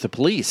singer with the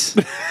Police.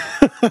 no,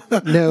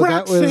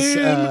 that was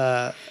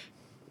Roxanne.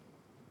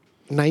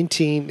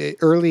 19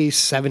 early I was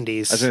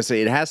 70s. going to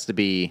say it has to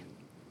be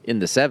in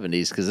the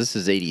 70s because this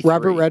is 83.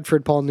 Robert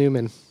Redford, Paul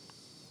Newman.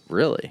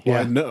 Really?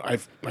 Well, Yeah.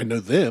 I know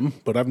them,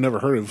 but I've never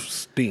heard of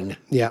Sting.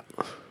 Yeah.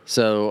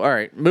 So, all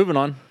right, moving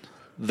on.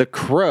 The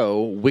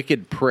Crow,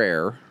 Wicked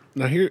Prayer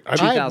Now here, I've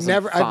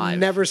 2005.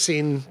 never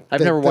seen.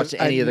 I've never watched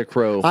any of The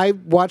Crow. I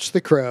watched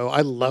The Crow.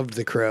 I loved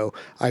The Crow.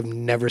 I've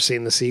never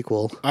seen the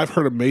sequel. I've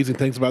heard amazing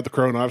things about The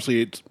Crow, and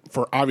obviously it's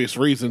for obvious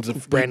reasons.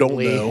 If Brandon you don't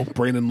Lee. know,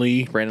 Brandon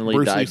Lee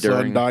Bruce died Lee's son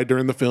during- died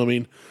during the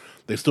filming.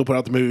 They still put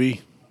out the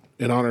movie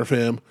in honor of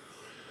him.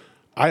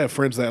 I have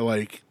friends that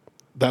like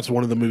that's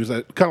one of the movies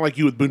that kind of like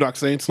you with Boondock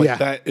Saints, like Yeah.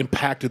 that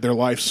impacted their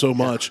life so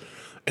much,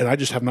 and I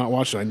just have not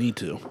watched it. I need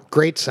to.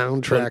 Great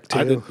soundtrack too.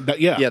 I did,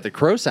 yeah. Yeah, the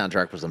Crow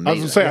soundtrack was I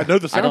amazing. was gonna say I know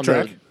the I don't know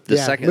soundtrack. the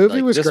Yeah, second movie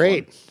like, was this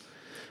great. one.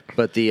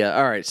 But the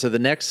all right, so the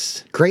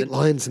next Great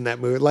lines in that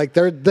movie. Like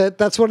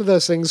that's one of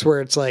those things where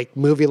it's like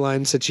movie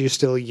lines that you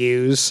still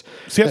use.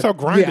 See, that's how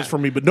grind yeah. is for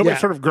me, but nobody's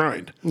Yeah. heard of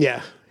grind.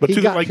 Yeah, But he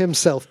to got like-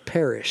 himself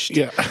perished.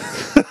 Yeah,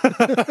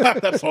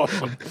 that's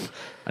awesome.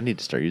 I need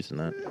to start using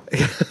that.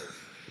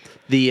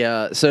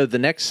 So the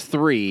next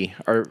three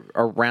are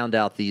round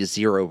out the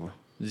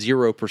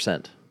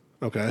 0%.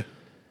 Okay,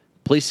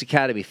 Police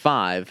Academy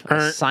 5,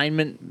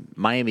 Assignment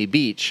Miami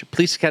Beach,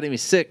 Police Academy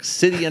 6,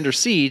 City Under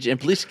Siege, and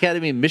Police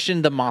Academy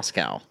Mission to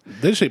Moscow.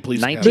 they say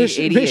please.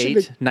 1988,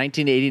 Mission-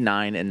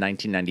 1989, and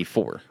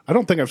 1994. I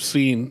don't think I've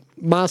seen two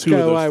of Moscow,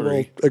 those I three.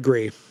 will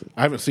agree.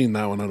 I haven't seen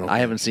that one. I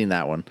haven't seen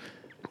that one.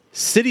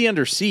 City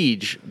Under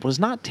Siege was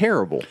not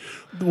terrible.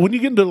 When you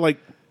get into like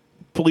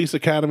Police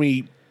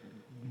Academy,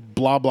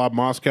 blah blah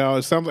Moscow,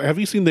 it sounds like. Have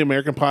you seen the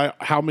American Pie?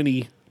 How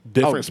many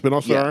different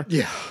spinoffs there are?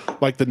 Yeah.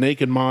 Like the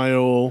Naked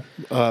Mile,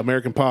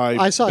 American Pie.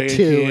 I saw Band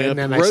 2 Camp. and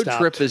then I Road stopped.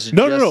 Trip is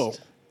No, just,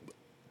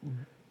 no.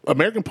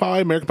 American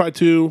Pie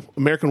 2,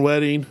 American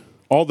Wedding,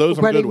 all those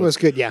I'm Wedding good with. was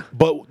good, yeah.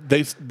 But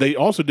they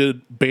also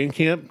did Band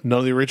Camp, none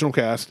of the original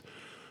cast.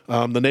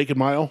 The Naked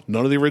Mile,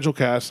 none of the original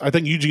cast. I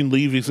think Eugene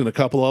Levy's in a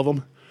couple of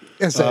them.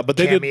 As a But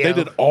they cameo.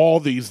 did all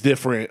these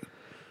different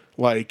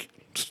like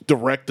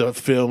direct to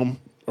film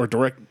or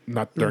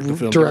not direct to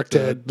film, Direct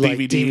to, like,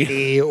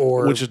 DVD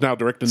or which is now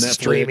direct to Netflix.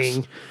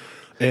 streaming.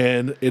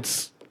 And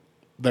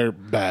they're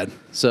bad.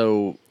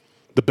 So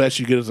The best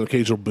you get is an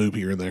occasional boob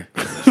here and there.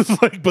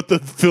 But the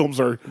films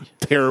are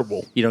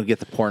terrible. you don't get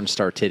the porn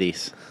star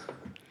titties.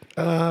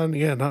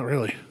 Yeah, not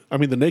really. I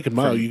mean, the Naked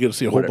Mile, you get to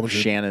see a whole Whatever, bunch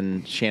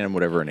of Shannon,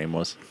 whatever her name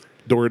was.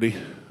 Doherty.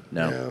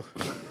 No.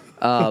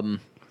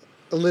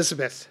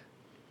 Elizabeth.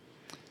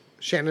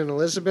 Shannon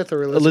Elizabeth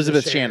or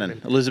Elizabeth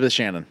Shannon. Elizabeth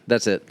Shannon.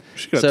 That's it.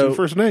 She got two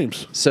first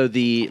names. So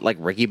the like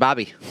Ricky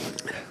Bobby.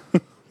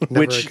 Never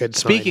Which a good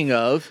sign. speaking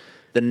of,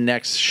 the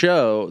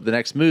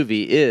next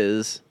movie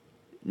is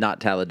not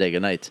Talladega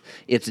Nights.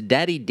 It's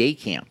Daddy Day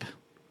Camp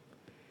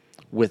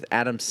with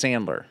Adam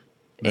Sandler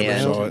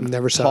saw and it.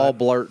 Never saw Paul it.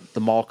 Blart,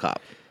 the mall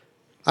cop.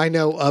 I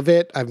know of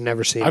it. I've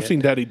never seen I've it. seen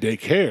Daddy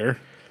Daycare,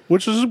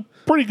 which is a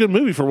pretty good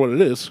movie for what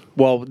it is.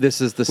 Well,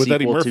 this is the With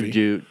Eddie sequel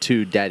Murphy.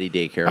 to Daddy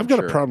Daycare. I've got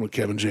sure. a problem with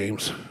Kevin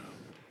James.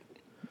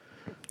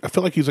 I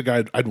feel like he's a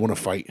guy I'd want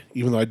to fight,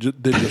 even though I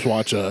did just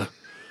watch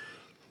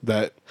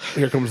that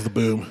Here Comes the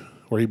Boom,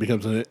 where he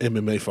becomes an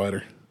MMA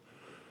fighter.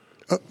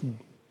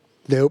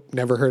 Nope,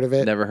 never heard of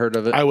it. Never heard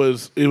of it.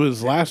 It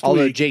was last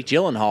Although week. Jake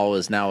Gyllenhaal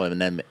is now an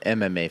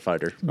MMA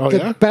fighter. Oh The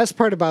yeah, best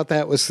part about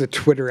that was the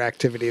Twitter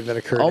activity that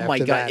occurred. Oh my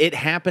after god! that. It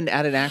happened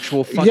at an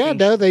actual fucking. Yeah,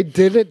 no, they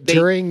did it They-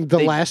 during the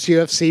they- last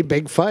UFC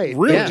big fight.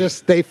 Really?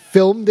 They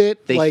filmed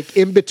it They- like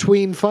in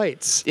between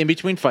fights. In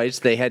between fights,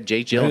 they had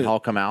Jake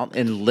Gyllenhaal come out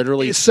and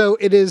literally. So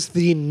it is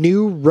the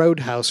new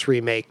Roadhouse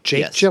remake.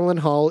 Jake Yes.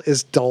 Gyllenhaal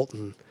is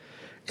Dalton,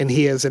 and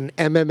he is an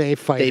MMA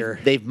fighter.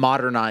 They've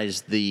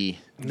modernized the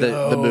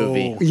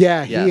movie.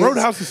 Yeah, he Yes. is.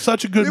 Roadhouse is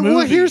such a good movie.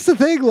 Well, here's the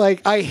thing.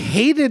 Like, I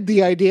hated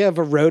the idea of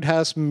a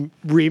Roadhouse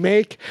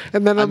remake,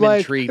 and then I'm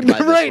like, intrigued by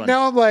this right one.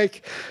 now I'm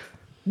like,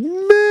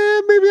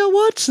 man, maybe I'll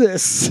watch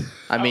this.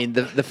 I mean,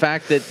 the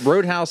fact that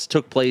Roadhouse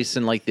took place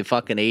in like the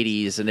fucking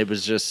 80s, and it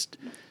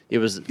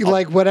was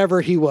Like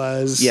whatever he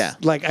was. Yeah.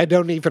 Like I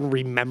don't even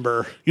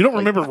remember. You don't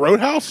remember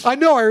Roadhouse? I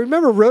know. I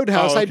remember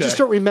Roadhouse. Oh, I okay. just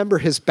don't remember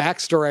his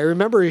backstory. I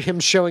remember him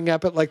showing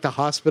up at like the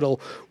hospital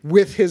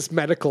with his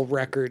medical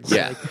records.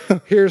 Yeah.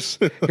 Like, here's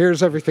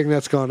everything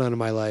that's gone on in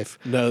my life.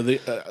 No, the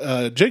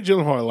Jake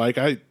Gyllenhaal.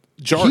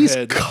 He's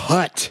Jarhead.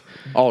 cut.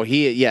 Well,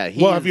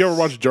 Have you ever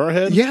watched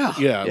Jarhead? Yeah.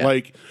 Yeah.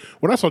 Like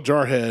when I saw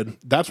Jarhead,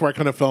 that's where I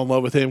kind of fell in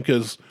love with him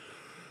because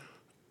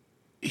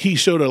he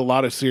showed a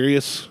lot of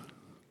serious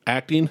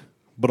acting,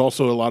 but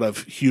also a lot of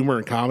humor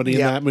and comedy in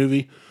Yeah. that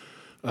movie.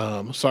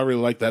 So I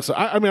really like that. So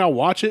I mean, I'll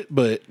watch it,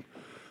 but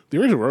the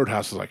original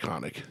Roadhouse is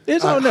iconic.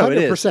 It's, oh no, it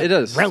is. 100% It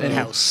is.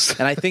 Roundhouse.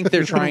 And I think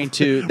they're trying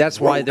to. That's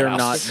why they're not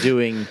Roundhouse.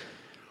 doing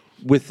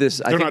with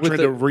this. They're not trying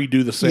to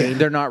redo the same.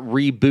 They're not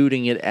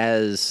rebooting it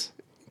as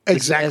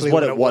Exactly as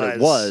what what it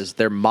it was.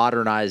 They're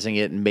modernizing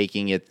it and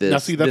making it this. Now,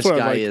 see, that's this what I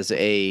guy like. is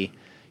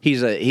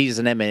he's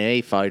an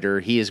MMA fighter.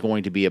 He is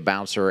going to be a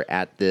bouncer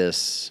at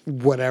this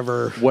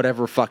Whatever.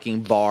 whatever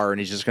fucking bar, and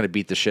he's just going to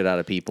beat the shit out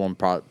of people and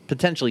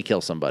potentially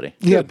kill somebody.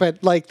 Yeah,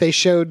 but like they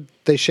showed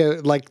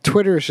like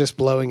Twitter is just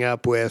blowing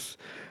up with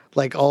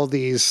like all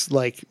these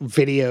like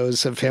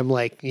videos of him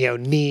like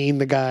kneeing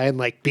the guy and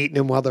like beating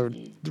him while the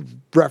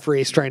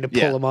referee's trying to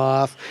pull him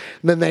off.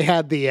 And then they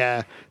had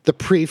the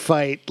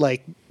pre-fight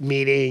like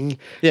meeting.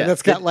 Yeah, and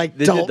it's got like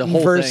they did the Dalton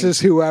whole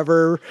versus thing.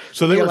 whoever.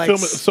 So they were like,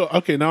 filming. So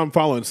okay, now I'm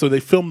following. So they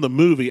filmed the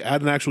movie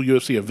at an actual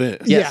UFC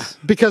event. Yeah. Yeah,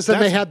 because then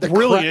they That's had the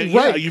brilliant.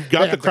 crowd. Yeah, Right. you've They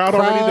got the had crowd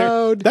already there.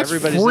 crowd. That's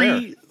Everybody's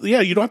free.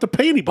 Yeah, you don't have to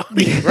pay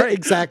anybody. Right,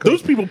 exactly.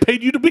 Those people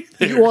paid you to be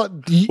there. Well,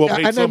 paid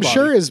and I'm somebody.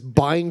 sure his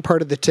buying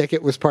part of the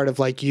ticket was part of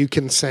like you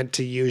consent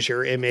to use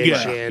your image.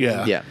 Yeah, and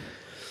yeah. Yeah.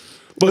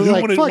 But I'm who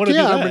like, wanna fuck do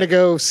yeah, I'm that? going to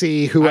go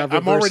see whoever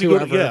I'm versus already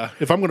whoever. going. Yeah,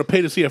 if I'm going to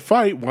pay to see a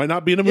fight, why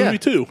not be in a movie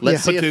too?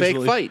 Let's see a fake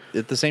Potentially. fight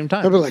at the same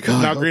time. I'd be like, oh,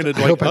 Now, I hope- granted, I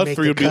like hope I us make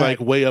three the would be cut. like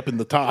way up in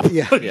the top.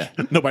 Yeah. Yeah.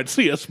 Nobody'd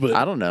see us, but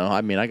I don't know.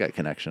 I mean, I got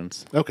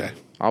connections. okay.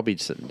 I'll be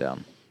sitting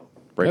down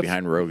right That's-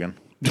 behind Rogan.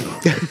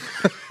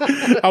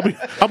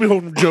 I'll be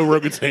holding Joe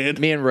Rogan's hand.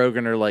 Me and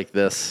Rogan are like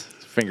this,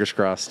 fingers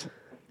crossed.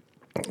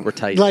 We're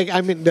tight. Like I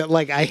mean,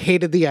 like I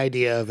hated the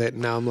idea of it.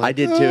 And now I'm like, I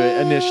did too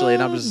initially,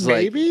 and I was just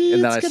maybe like,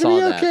 and then I it's saw gonna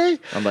be that. okay.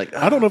 I'm like,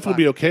 I don't know if it'll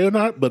be okay or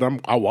not, but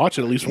I'll watch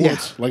it at least Yeah.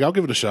 once. Like I'll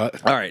give it a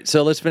shot. All right,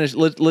 so let's finish.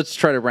 Let's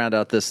try to round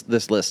out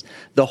this list.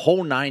 The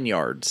whole 9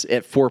 yards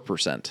at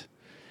 4%.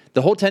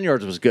 The whole 10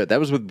 yards was good. That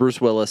was with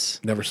Bruce Willis.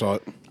 Never saw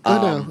it.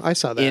 oh no, I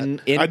saw that.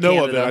 In I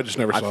know of it, Canada. I just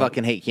never saw I it.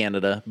 fucking hate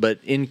Canada, but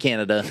in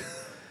Canada,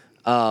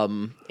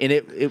 and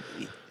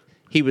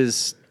he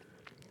was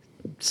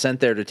sent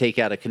there to take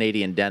out a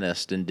Canadian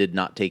dentist and did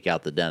not take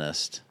out the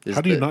dentist.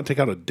 How do you not take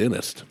out a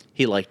dentist?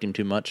 He liked him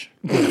too much.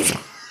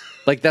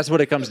 Like that's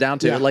what it comes down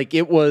to. Yeah. Like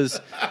it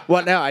was.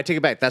 Well, no, I take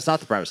it back. That's not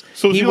the premise.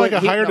 So is he like a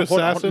hired no, hold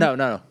on, assassin?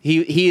 No.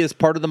 He is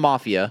part of the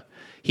mafia.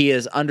 He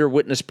is under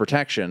witness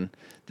protection.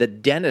 The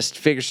dentist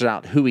figures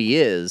out who he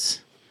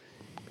is,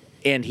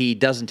 and he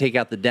doesn't take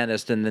out the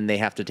dentist, and then they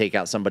have to take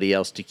out somebody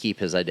else to keep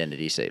his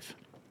identity safe.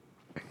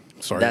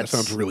 Sorry, That's- that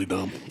sounds really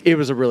dumb. It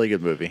was a really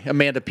good movie.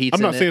 Amanda Pete's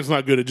I'm not in saying it. it's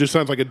not good. It just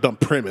sounds like a dumb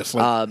premise.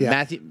 Like, Yeah.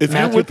 Matthew. if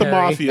Matthew you're with the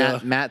Perry.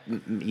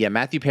 mafia,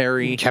 Matthew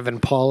Perry, Kevin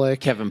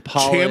Pollak. Kevin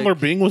Pollak, Chandler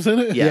Bing was in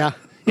it. Yeah.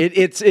 Yeah. It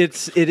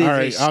is All right, a I'll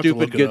have to stupid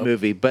look it good up.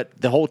 movie, but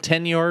the whole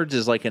 10 yards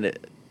is like a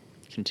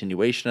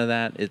continuation of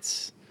that.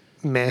 It's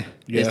Meh.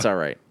 Yeah. all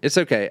right. It's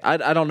okay.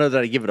 I don't know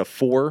that I give it a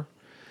 4.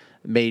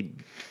 It may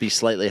be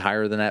slightly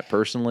higher than that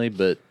personally,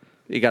 but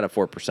you got a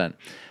 4%.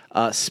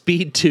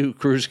 Speed 2,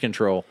 Cruise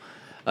Control.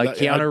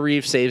 Keanu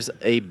Reeves saves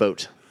a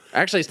boat.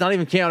 Actually, it's not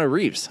even Keanu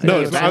Reeves. No,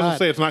 it's it's not. I was not. gonna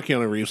say it's not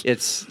Keanu Reeves.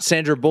 It's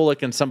Sandra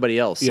Bullock and somebody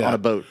else on a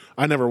boat.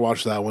 I never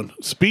watched that one.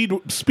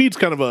 Speed's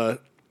kind of a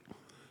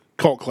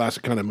cult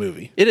classic kind of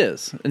movie. It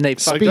is, and they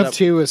fucked it Speed up.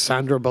 2 is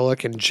Sandra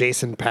Bullock and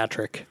Jason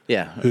Patrick.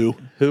 Yeah. Who?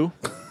 Who?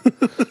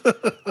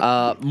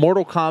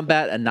 Mortal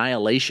Kombat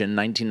Annihilation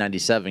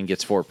 1997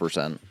 gets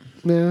 4%.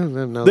 No,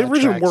 The that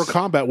original tracks. Mortal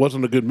Kombat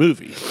wasn't a good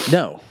movie,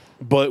 No.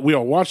 but we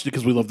all watched it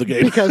because we love the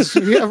game. Because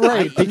yeah,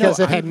 right, because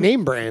it had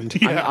name brand.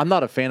 I'm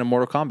not a fan of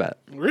Mortal Kombat.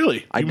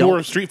 Really? I You don't- more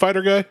a Street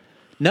Fighter guy?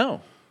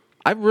 No.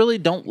 I really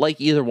don't like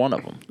either one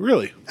of them.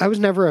 Really? I was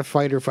never a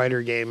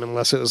fighter game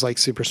unless it was like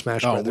Super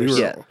Smash Oh, we Brothers. were-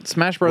 Yeah.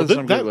 Smash Brothers Well,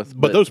 I'm that- good with.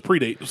 but those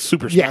predate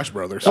Super Yeah. Smash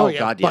Brothers. Oh, Oh, yeah,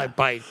 God, yeah.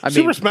 by I mean,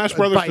 Super Smash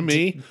Brothers by to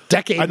me,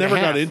 decade I and a never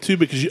got half. into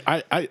because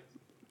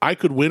I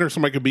could win or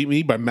somebody could beat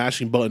me by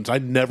mashing buttons. I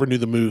never knew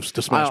the moves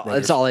to Smash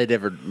Brothers. that's all I'd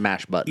ever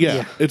mash buttons. Yeah.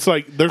 Yeah. It's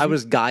like there's I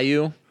was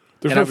Gayu.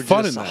 There's and no I would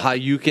fun just in that.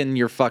 Hayuken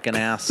your fucking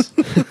ass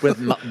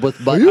with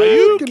buttons.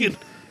 Hayuken.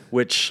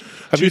 Which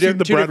Have you seen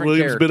the two Brad different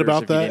Williams bit characters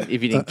about if you that? didn't-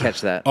 If you didn't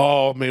catch that.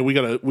 Oh man, we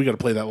gotta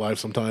play that live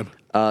sometime.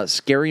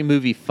 Scary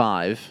Movie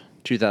 5,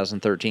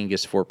 2013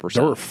 gets 4%.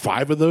 There were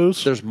 5 of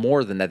those. There's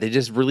more than that. They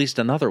just released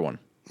another one.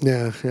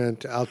 Yeah,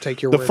 I'll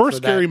take your The word first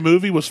for scary that.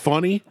 movie was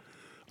funny.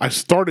 I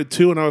started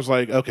 2 and I was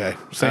like, okay,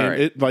 saying All right.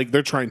 it like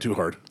they're trying too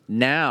hard.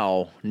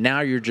 Now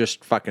you're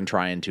just fucking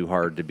trying too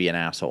hard to be an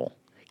asshole.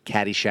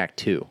 Caddyshack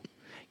 2.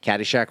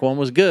 Caddyshack 1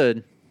 was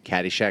good.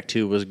 Caddyshack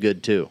 2 was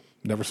good too.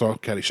 Never saw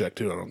Caddyshack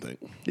 2, I don't think.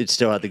 It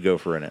still had the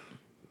gopher in it.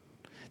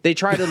 They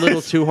tried a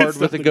little too hard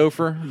with the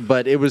gopher,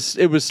 but it was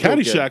still good.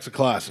 Caddyshack's a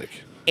classic.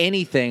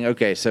 Anything,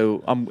 okay,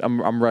 so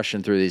I'm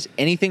rushing through these.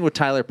 Anything with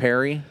Tyler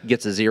Perry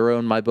gets a 0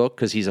 in my book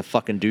because he's a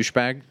fucking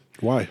douchebag.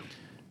 Why?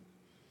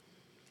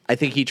 I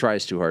think he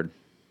tries too hard.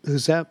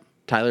 Who's that?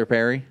 Tyler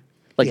Perry.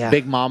 Like Yeah.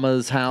 Big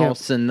Mama's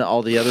House and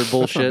all the other That's not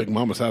bullshit. Big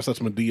Mama's house.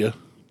 That's Medea.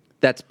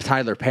 That's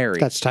Tyler Perry.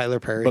 That's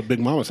Tyler Perry. But Big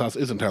Mama's house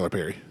isn't Tyler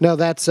Perry. No,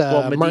 that's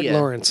Martin Medea.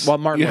 Lawrence. Well,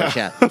 Martin Yeah. Lawrence,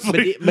 yeah. I was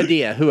like-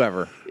 Medea,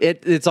 whoever.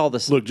 It's all the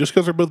same. Look, just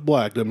because they're both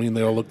black doesn't mean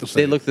they all look the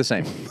same. They look the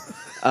same.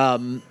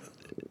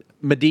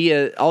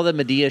 Medea, all the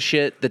Medea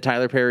shit that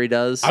Tyler Perry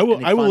does, I will-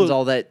 and he I will- funds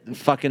all that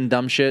fucking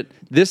dumb shit.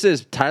 This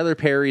is Tyler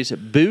Perry's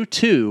Boo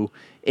 2,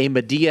 a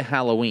Medea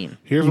Halloween.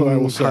 Here's what I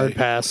will say. hard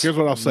pass. Here's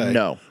what I'll say.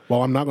 No.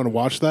 While I'm not going to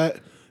watch that,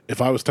 if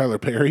I was Tyler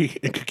Perry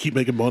and could keep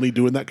making money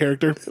doing that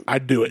character,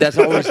 I'd do it. That's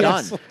all he's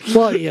done.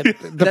 Well, yeah, the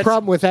That's-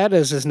 problem with that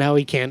is now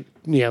he can't.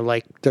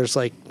 Like there's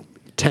like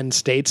 10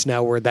 states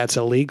now where that's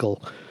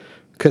illegal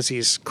because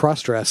he's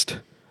cross-dressed.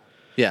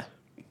 Yeah.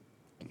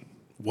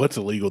 What's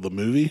illegal? The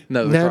movie?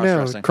 No, the No,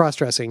 cross-dressing.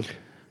 cross-dressing.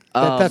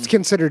 That's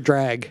considered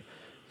drag.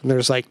 And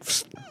there's like,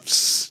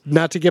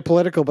 not to get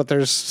political, but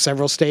there's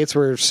several states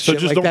where So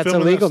shit just like don't that's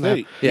film illegal in that now.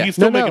 state. Yeah. You're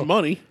still No, no. making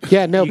money.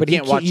 Yeah, no, You but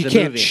can't watch you the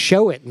can't movie.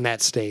 show it in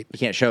that state. You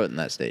can't show it in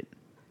that state.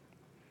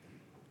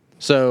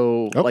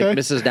 So, like Okay.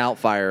 Mrs.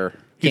 Doubtfire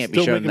He's can't be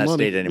still shown in making that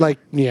money. state anymore. Like,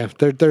 yeah,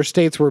 there's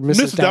states where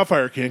Mrs.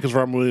 Doubtfire can because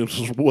Robin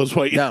Williams was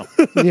white. No,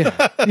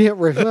 yeah, yeah,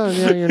 well,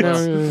 yeah, you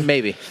know,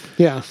 maybe.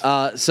 yeah.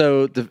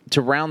 So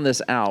to round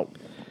this out,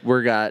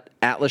 we got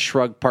Atlas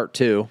Shrugged Part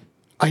 2.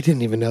 I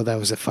didn't even know that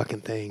was a fucking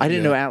thing. I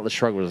didn't know Atlas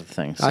Shrugged was a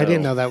thing. I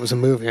didn't so know that was a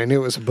movie. I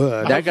knew it was a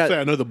book. That got-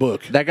 I know the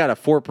book. That got a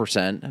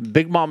 4%.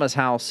 Big Mama's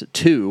House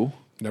 2.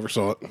 Never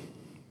saw it.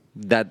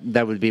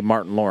 That would be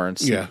Martin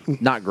Lawrence. Yeah.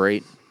 Not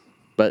great,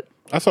 but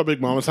I saw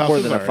Big Mama's House. more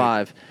It was than a all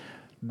right. 5.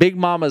 Big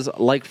Mama's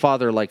Like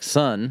Father, Like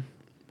Son.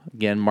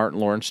 Again, Martin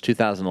Lawrence,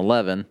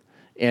 2011.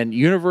 And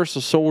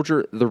Universal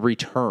Soldier, The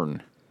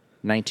Return,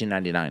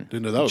 1999.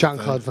 Didn't know that was John a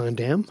thing. Claude Van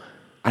Damme.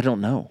 I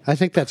don't know. I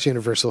think that's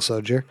Universal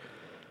Soldier.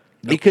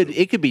 It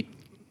could be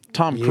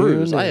Tom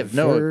Cruise. I have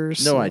no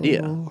Universal.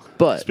 idea.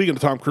 But Speaking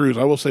of Tom Cruise,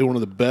 I will say one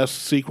of the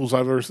best sequels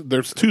I've ever.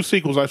 There's 2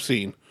 sequels I've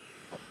seen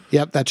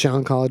Yep, that's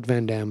John Claude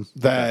Van Damme.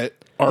 that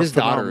are his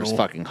daughter is phenomenal.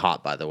 fucking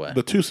hot, by the way.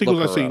 The 2 sequels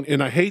Look I've her seen, up.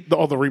 and I hate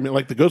all the remake,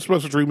 like the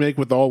Ghostbusters remake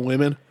with all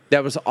women.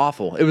 That was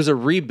awful. It was a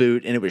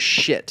reboot and it was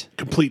shit.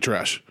 Complete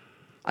trash.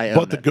 I own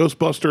But the it.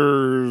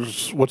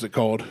 Ghostbusters, what's it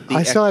called? The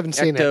I still haven't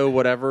seen Ecto it.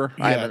 whatever.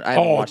 I Yeah. haven't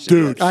Oh, watched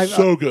dude. it yet.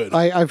 So good.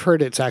 I've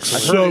heard it's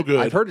excellent. heard So it- good.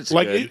 I've heard it's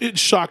like good. It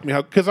shocked me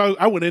how because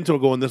I went into it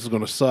going, this is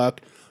going to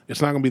suck.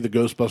 It's not going to be the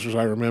Ghostbusters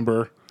I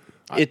remember.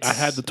 I It's-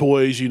 had the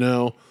toys, you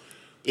know.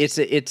 It's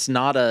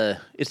not a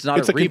It's a a reboot.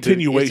 It's a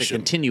continuation.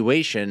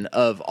 continuation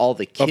of all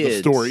the Of kids the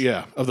story,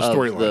 yeah, of the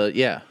storyline.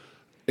 Yeah,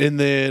 And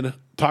then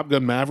Top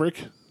Gun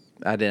Maverick,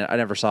 I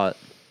never saw it.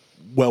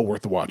 well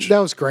worth the watch. That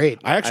was great.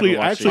 I actually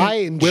I haven't watched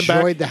it. went back.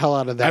 enjoyed the hell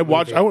out of that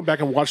movie. I went back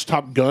and watched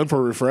Top Gun for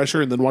a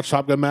refresher, and then watched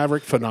Top Gun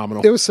Maverick.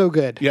 Phenomenal. It was so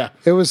good. Yeah.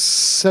 It was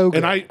so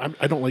good. and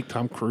I don't like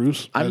Tom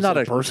Cruise. I'm as not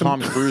a person.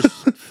 Tom Cruise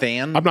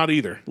fan. I'm not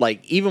either.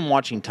 Like even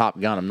watching Top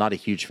Gun, I'm not a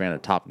huge fan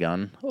of Top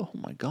Gun. Oh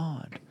my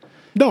god,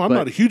 No, I'm But-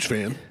 not a huge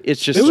fan.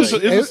 it's just It was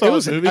like, a it solid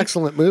was an movie.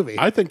 excellent movie.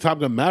 I think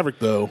Top Gun Maverick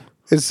though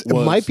It was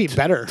might be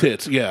better.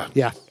 Tits, yeah,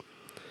 Yeah.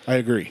 I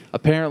agree.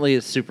 apparently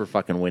it's super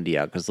fucking windy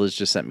out because Liz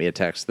just sent me a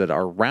text that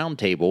our round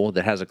table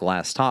that has a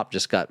glass top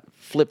just got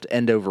flipped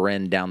end over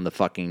end down the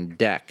fucking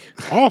deck.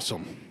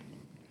 Awesome.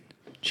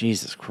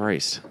 Jesus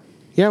Christ,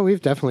 Yeah,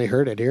 we've definitely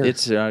heard it here.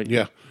 it's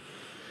Yeah.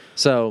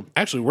 so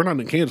Actually, we're not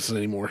in Kansas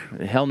anymore.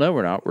 hell no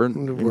we're not. We're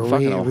in Where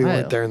fucking we Ohio.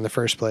 weren't there in the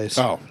first place.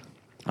 Oh,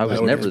 I was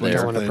That would never explain I there.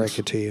 don't want to things. break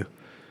it to you.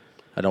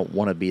 I don't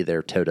want to be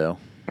there, Toto,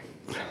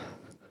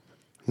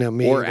 No,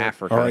 me or either.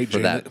 Africa All right, for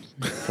Janet.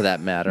 that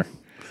matter.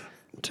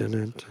 Dun,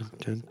 dun, dun,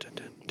 dun, dun,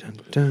 dun,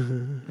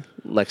 dun.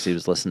 Lexi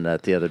was listening to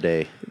that the other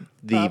day.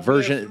 The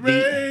version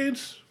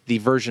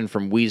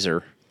from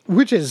Weezer,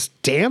 Which is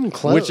damn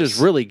close. which is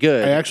really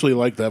good. I actually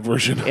like that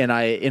version. and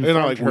I I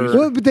informed like her. Weezer.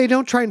 Well, but they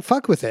don't try and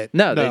fuck with it.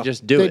 No, they No.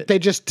 just do they, it. they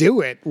just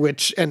do it,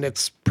 and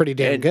it's pretty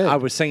damn and good. I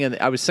was singing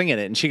it,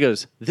 and she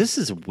goes, "This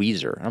is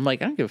Weezer." I'm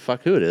like, I don't give a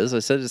fuck who it is. I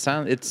said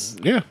it's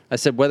Yeah. I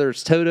said whether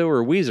it's Toto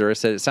or Weezer. I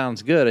said it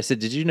sounds good. I said,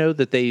 did you know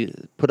that they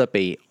put up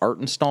a art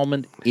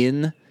installment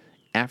in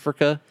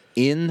Africa,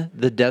 in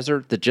the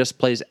desert that just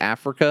plays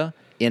Africa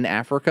in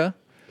Africa?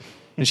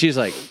 And she's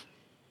like,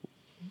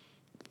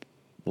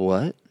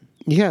 what?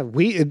 Yeah,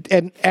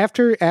 and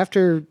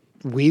after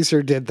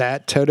Weezer did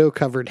that, Toto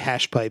covered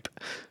Hash Pipe.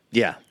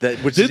 Yeah,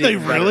 which Did is they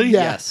even better. really? Yeah.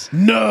 Yes.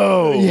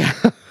 No. Yeah.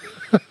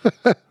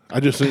 I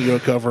just sent you a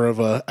cover of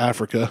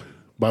Africa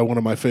by one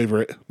of my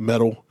favorite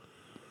metal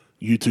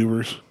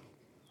YouTubers.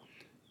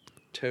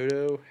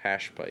 Toto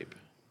hash pipe.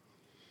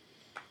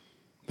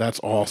 That's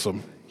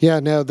awesome. Yeah,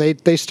 no,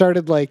 they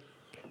started like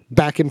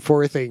back and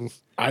forthing.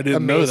 I didn't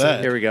Amazing. know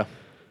that. Here we go.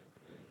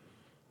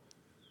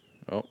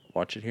 Oh,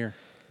 watch it here.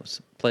 Let's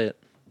play it.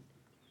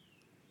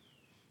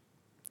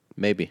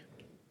 Maybe.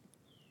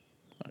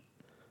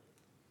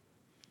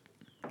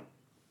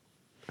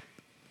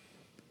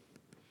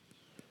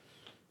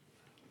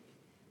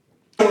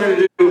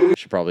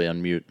 Should probably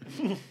unmute.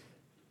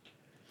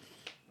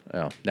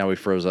 Oh, now we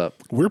froze up.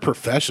 We're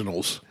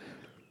professionals.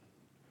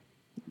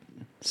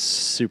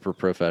 Super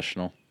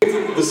professional.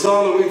 The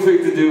song that we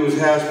picked to do was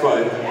Hash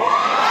Pipe.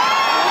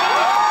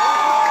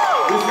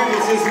 We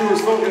figured since we were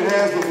smoking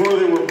hash before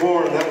they were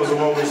born, that was the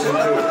one we should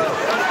do.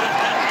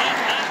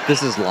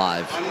 This is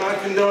live. I'm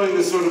not condoning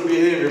this sort of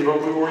behavior,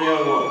 but we were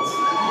young ones.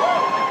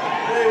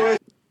 Anyway.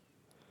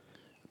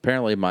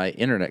 Apparently, my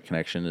internet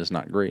connection is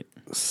not great.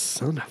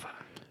 Son of a.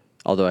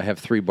 Although I have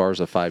 3 bars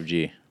of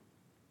 5G.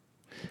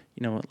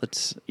 You know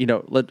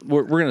what?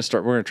 We're gonna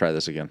start. We're gonna try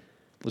this again.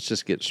 Let's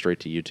just get straight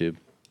to YouTube.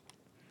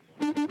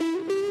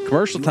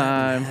 Commercial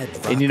time,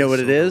 and you know what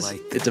it is?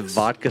 It's a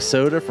vodka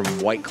soda from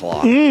White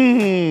Claw.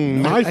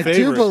 My I favorite.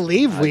 do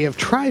believe we have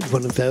tried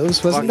one of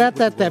those. Wasn't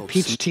that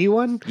peach tea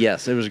one?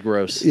 Yes, it was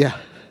gross. Yeah.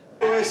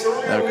 Anyway, so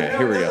Okay,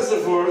 here we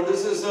go.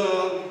 This is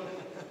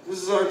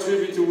our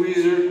tribute to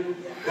Weezer.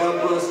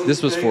 God bless them.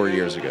 This was Thank 4 you.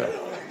 years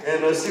ago.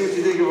 And see what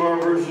you think of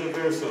our version of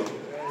their song.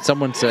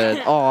 Someone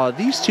said, "Oh,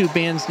 these two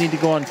bands need to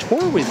go on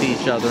tour with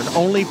each other and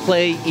only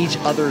play each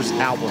other's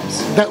albums."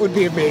 That would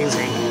be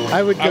amazing.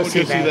 I would go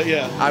see that.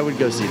 Yeah. I would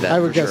go see that. I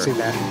would for go sure. see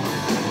that.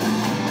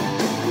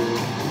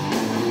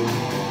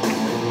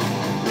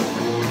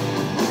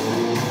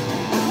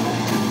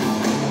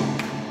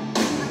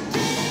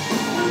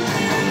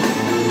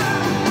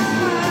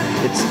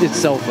 It's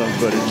cell phone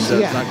footage, so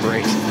Yeah. it's not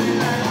great.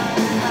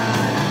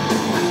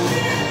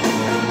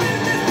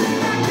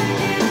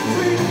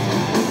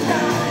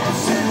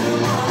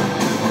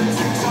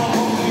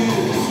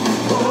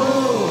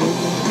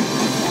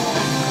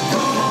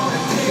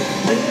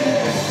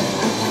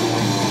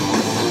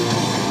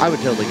 I would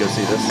totally go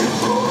see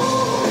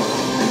this.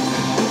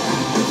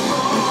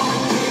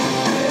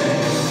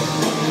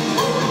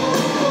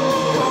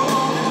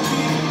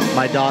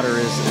 My daughter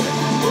is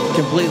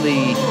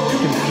completely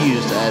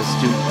confused as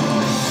to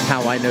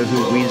how I know who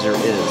Weezer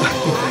is.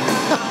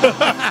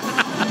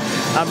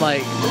 I'm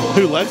like,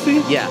 Who,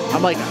 Lexi? yeah.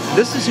 I'm like,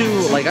 this is who,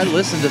 like, I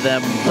listened to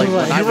them, like, when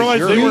Right. I You was realize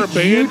your they age. were a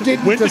band, You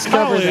didn't went to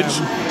discover college,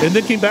 them. and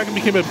then came back and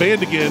became a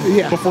band again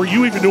Yeah. before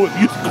you even knew what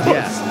music was.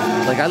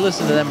 Yeah. Like, I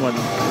listened to them when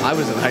I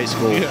was in high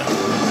school. Yeah.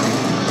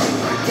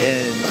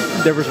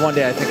 And there was one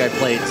day I think I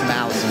played some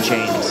Alice in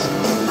Chains.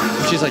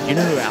 And she's like, you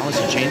know who Alice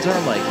in Chains are?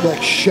 I'm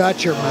like,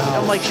 Shut your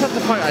mouth. I'm like, shut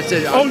the fuck. I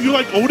said, Oh, you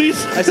like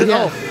oldies? I said,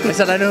 Yeah. oh, I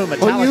said, I know who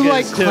Metallica Oh, you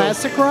like is too.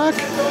 classic rock?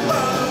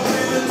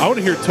 I want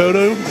to hear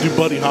Toto do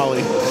Buddy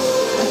Holly.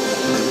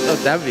 Oh,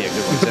 that would be a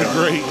good one That'd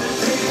be too.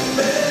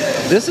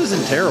 great. This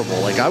isn't terrible.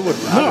 Like I would,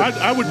 No,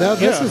 I would. No,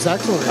 this yeah. is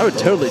excellent. I would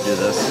totally do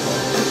this.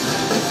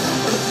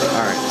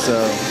 All right, so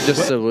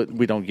just so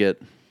we don't get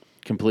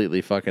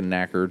completely fucking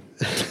knackered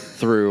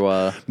through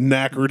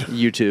knackered.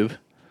 YouTube.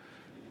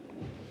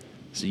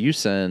 So you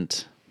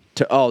sent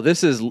to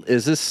this is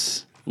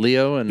this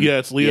Leo and Yeah,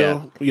 it's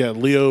Leo. Yeah,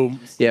 Leo.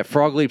 Yeah,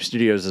 Frog Leap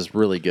Studios is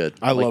really good.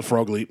 I Like, love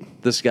Frog Leap.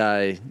 this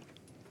guy.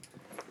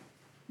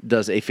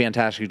 Does a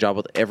fantastic job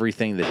with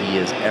everything that he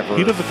has ever.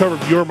 He does a cover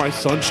of "You're My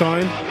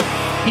Sunshine."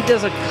 He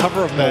does a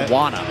cover of That-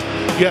 Moana.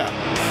 Yeah,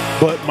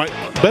 but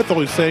Beth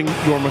always sang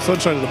 "You're My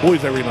Sunshine" to the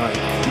boys every night.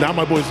 Now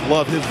my boys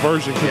love his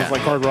version because Yeah. it's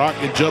like hard rock,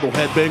 and Judd will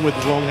headbang with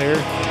his long hair.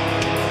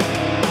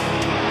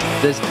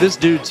 This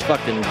dude's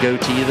fucking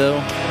goatee though.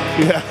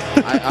 Yeah,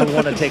 I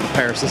want to take a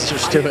pair of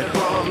sisters to it.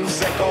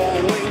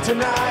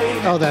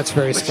 Oh, that's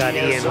very Scott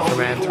Ian from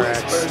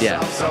Anthrax. Yeah.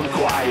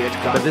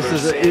 But this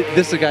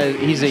is a guy.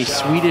 He's a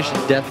Swedish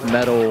death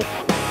metal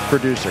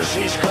producer,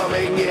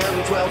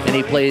 and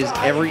he plays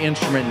every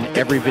instrument in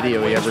every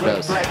video he ever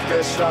does.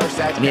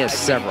 And he has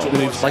several.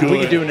 he's Like we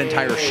good. could do an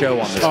entire show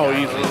on this. oh,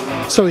 guy.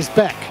 easy. So he's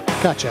Beck.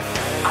 Gotcha.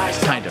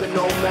 Kind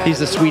of. He's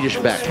a Swedish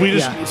Beck.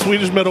 Yeah.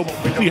 Swedish metal.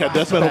 Yeah,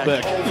 death metal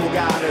Beck.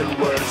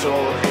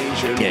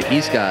 Yeah,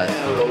 he's got.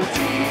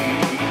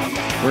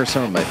 Where are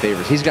some of my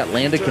favorites? He's got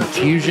Land of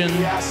Confusion.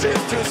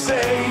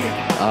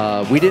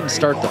 We Didn't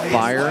Start the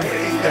Fire.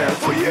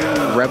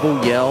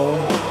 Rebel Yell.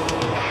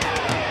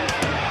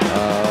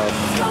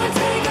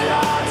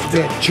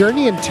 Yeah,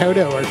 Journey and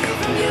Toto are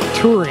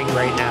touring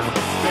right now.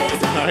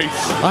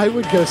 Nice. I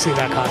would go see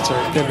that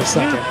concert in a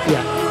second.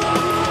 Yeah.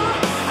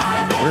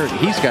 Where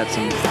he's got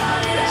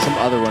some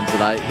other ones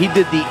that he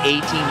did the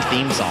 18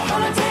 theme song.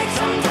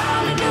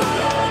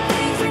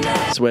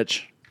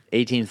 Switch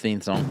 18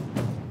 theme song.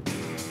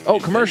 Oh,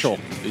 commercial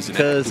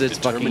because it's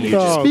fucking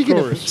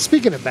YouTube. Oh,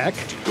 Speaking of Beck,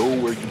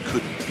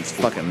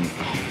 Fucking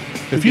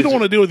If you don't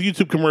want to deal with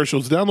YouTube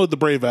commercials, download the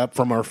Brave app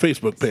from our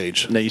Facebook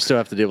page. no, you still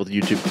have to deal with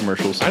YouTube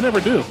commercials. I never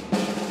do.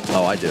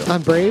 Oh, I do.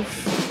 on Brave,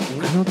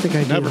 I don't think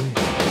I do. Never.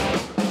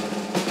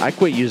 I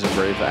quit using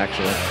Brave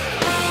actually.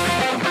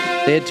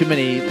 They had too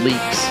many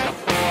leaks.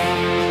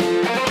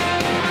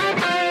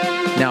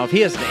 Now, if he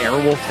has an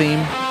Airwolf theme,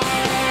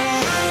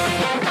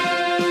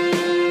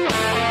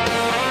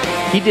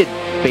 he did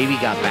 "Baby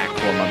Got Back"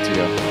 4 months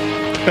ago.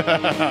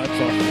 That's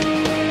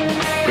awesome.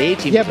 The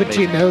A-Team. Yeah, is but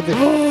do you amazing.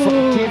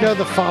 know do you know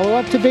the follow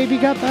up to Baby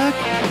Got Back?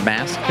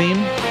 Mask theme?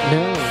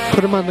 No.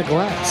 Put him on the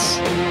glass.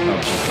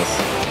 Oh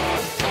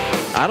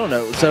Jesus! I don't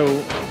know. So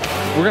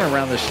we're gonna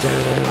round this.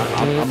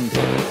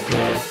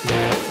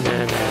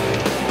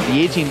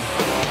 The A-Team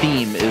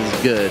theme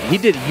is good. He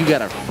did "You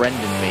Got a Friend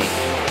in Me."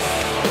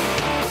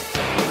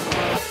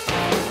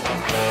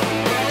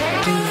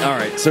 All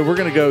right, so we're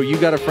gonna go "You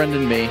Got a Friend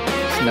in Me."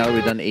 So now that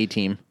we've done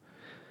A-Team,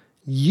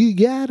 You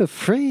got a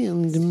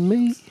friend in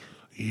me.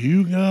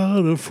 You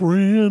got a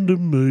friend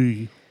in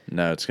me.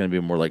 no, it's gonna be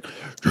more like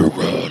 "You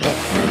Got a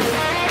Friend."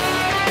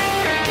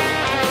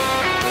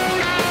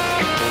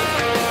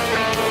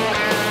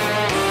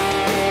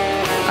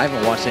 I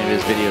haven't watched any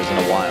of his videos in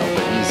a while,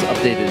 but he's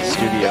updated his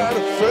studio.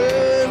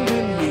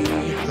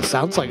 It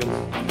sounds like him.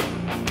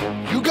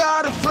 You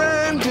got a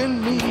friend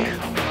in me.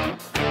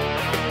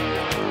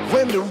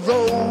 When the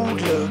road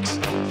looks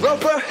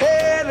rough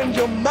ahead and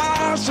you're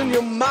miles from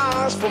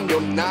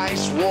your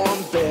nice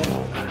warm bed,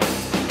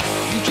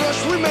 you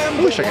just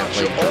remember wish I could what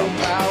play your the old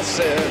pal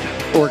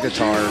said. Or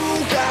guitar,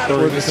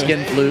 or the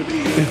skin flute.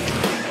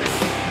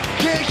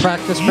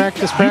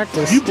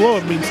 Practice. You blow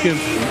a mean skin.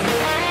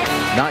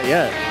 Not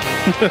yet.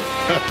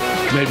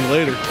 Maybe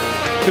later.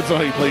 Depends on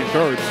how you play your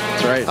cards.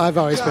 That's right. I've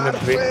always been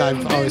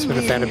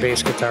a fan of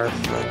bass guitar.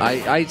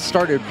 I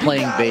started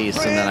playing bass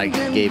and then I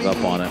gave up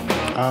on it.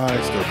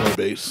 I still play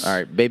bass. All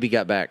right, Baby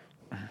Got Back.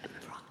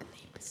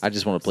 I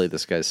just want to play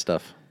this guy's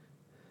stuff.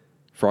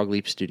 Frog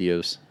Leap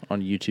Studios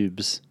on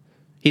YouTube's.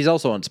 He's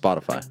also on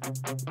Spotify.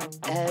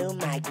 Oh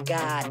my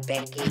God,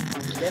 Becky.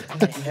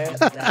 Look at her.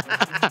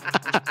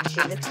 Though.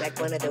 She looks like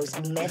one of those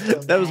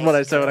metal That was what I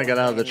guys said when I got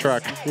out of the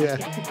truck. Yeah.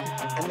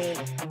 I mean,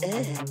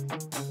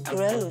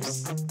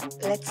 gross.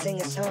 Let's sing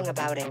a song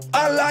about it.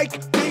 I like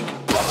big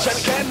butts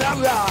and cannot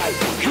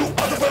lie. You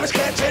other brothers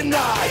can't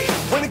deny.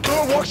 When a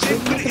girl walks in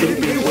with an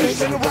itty bitty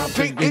waist and a round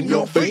pig in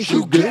your face,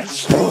 you get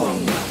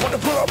sprung. Wanna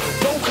put up,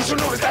 no, cause you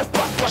notice that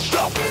butt bust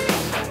up.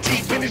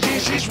 Deep in the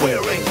jeans she's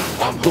wearing.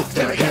 I'm hooked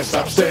and I can't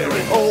stop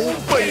staring. Oh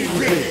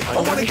baby, I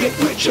wanna get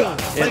richer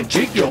and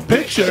take your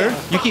picture.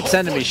 You keep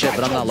sending me shit,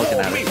 but I'm not looking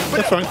at it.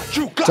 That's fine.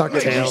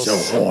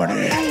 DuckTales.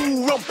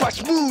 Ooh, rump by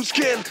smooth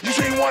skin. You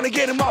say you wanna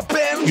get in my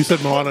bed? You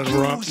said Moana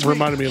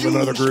reminded me of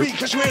another group.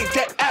 Because you ain't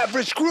that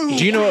average groove.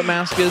 Do you know what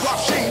Mask is?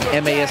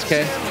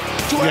 M-A-S-K?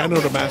 Yeah, I know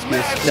the mask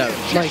is. No,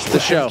 Like the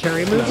show.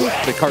 Carrie movie?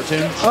 The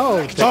cartoon.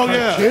 Oh, the Oh,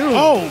 yeah. cartoon.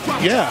 Oh,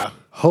 yeah.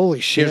 Holy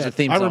shit. Here's the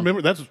theme I song.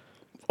 remember. That's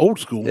old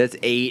school. That's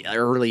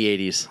early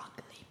 80s.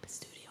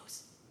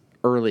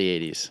 Early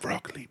 80s.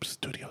 Frog Leap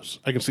Studios.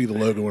 I can see the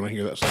logo when I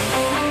hear that song.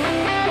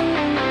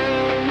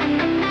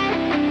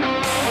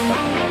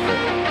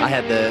 I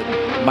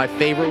had my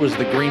favorite was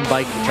the green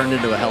bike that turned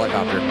into a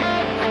helicopter.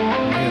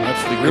 Man,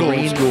 that's the real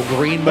green, old school.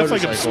 green That's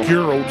motorcycle. like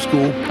obscure old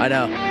school. I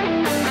know.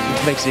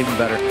 Which makes it even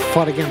better.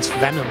 Fought against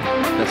Venom.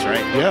 That's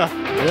right. Yeah,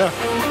 yeah.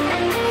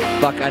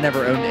 Fuck, I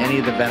never owned any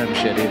of the Venom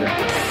shit either.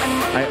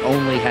 I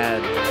only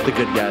had the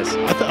good guys.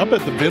 I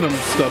bet the Venom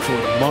stuff's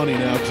worth money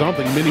now because I don't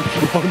think many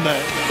people own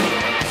that.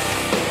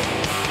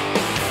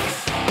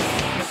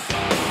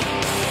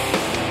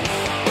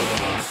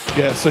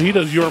 Yeah, so he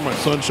does "You're My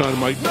Sunshine."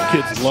 My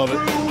kids love it.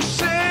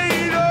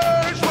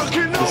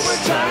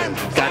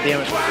 God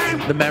damn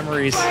it. The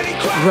memories.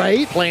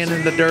 Right? Playing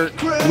in the dirt.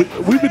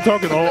 We've been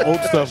talking all old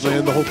stuff,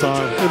 man, the whole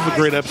time. It was a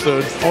great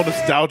episode. All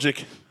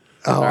nostalgic.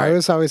 Oh, I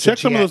was always Check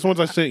a some of G.I. those ones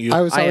I sent you.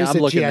 I was always I'm a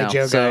looking G.I. now,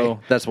 Joe so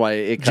guy. that's why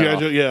it cut G.I. off.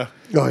 Joe, yeah.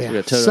 Oh, We yeah.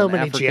 got Toto So in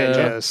many Africa. G.I.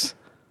 Joes.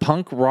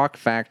 Punk Rock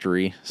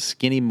Factory,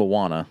 Skinny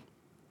Moana.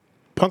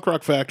 Punk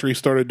Rock Factory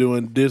started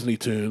doing Disney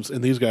tunes,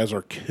 and these guys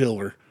are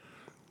killer.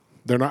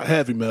 They're not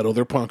heavy metal;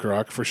 they're punk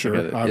rock for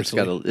sure. Obviously,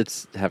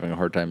 It's having a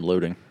hard time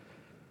loading.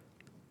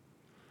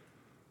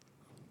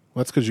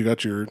 Well, that's because you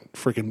got your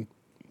freaking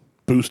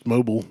Boost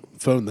mobile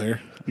phone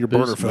there, your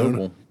burner Boost phone.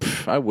 Mobile.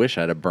 Pff, I wish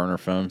I had a burner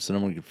phone so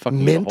no one could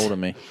fucking Mint? get a hold of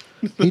me.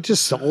 He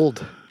just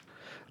sold.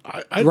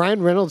 I,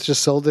 Ryan Reynolds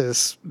just sold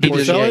his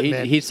portion of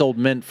Mint. He sold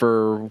Mint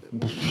for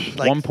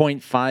Like-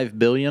 1.5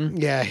 billion.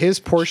 Yeah,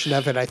 his portion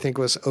of it, I think,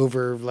 was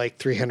over like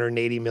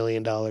 $380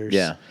 million.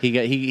 Yeah,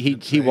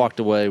 he walked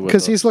away with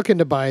Because he's looking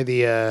to buy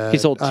the He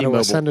sold Ottawa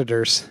T-Mobile.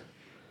 Senators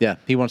yeah,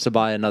 he wants to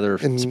buy another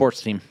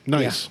sports team.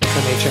 nice.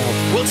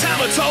 NHL. Well,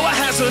 Tamatoa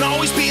hasn't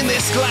always been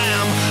this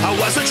glam. I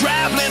was a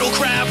drab little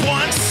crab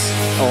once.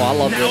 Oh, I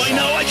love Now this I song.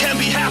 know I can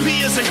be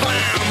happy as a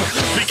clam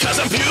because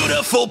I'm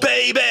beautiful,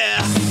 baby.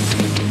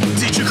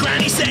 Did your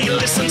granny say,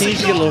 listen He to needs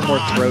to get a little more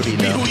your throaty, heart,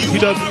 be though. who you He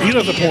does. are He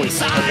does on a the point.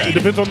 inside. It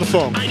depends on the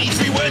song. I need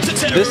 3 words to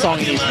tear This up song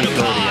your needs to be mind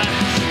throaty. apart.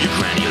 Your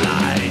granny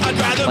lied. I'd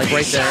rather Like be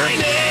right there.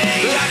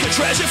 shining like a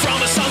treasure from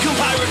a sunken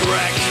pirate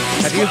wreck.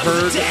 Have you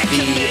heard Deck the,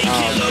 and make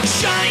it look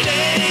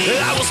shiny.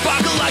 I will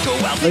sparkle like a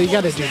wealthy Well, you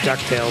got to woman. do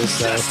DuckTales,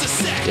 though. Just a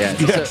sec. Yeah.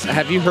 Yes. So,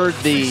 have you heard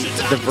the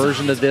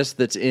version of this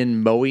that's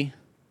in Moe?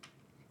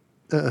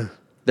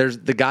 There's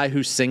the guy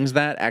who sings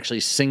that actually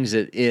sings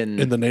it in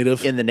In the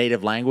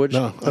native language.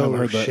 No, I haven't Oh,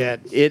 heard that.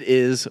 shit. It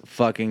is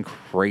fucking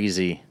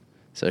crazy.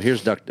 So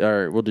here's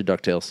we'll do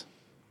DuckTales.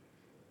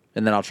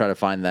 And then I'll try to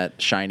find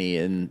that shiny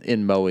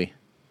in Moe.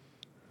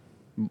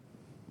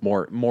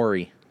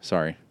 Maury,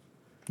 sorry.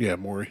 Yeah,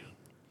 Maury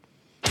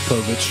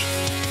Povich.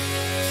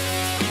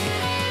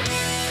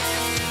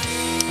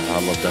 I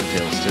love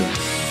DuckTales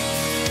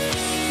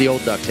too. The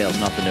old DuckTales,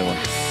 not the new one.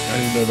 I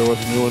didn't know there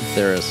was a new one.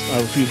 There is.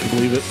 I refuse to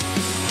believe it.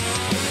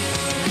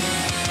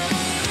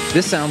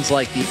 This sounds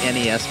like the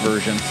NES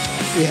version.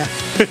 Yeah.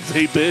 It's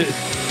 8-bit.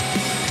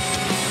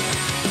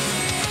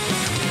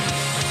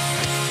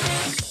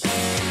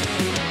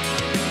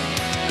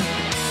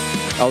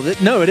 Oh,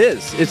 no, it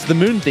is. It's the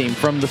moon theme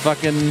from the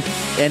fucking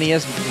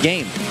NES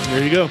game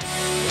There you go.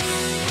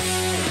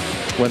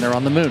 when they're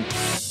on the moon.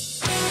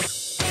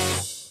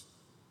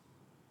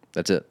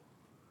 That's it.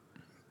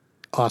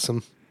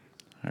 Awesome.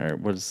 All right,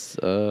 what's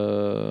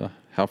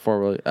how far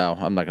will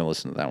I'm not going to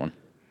listen to that one.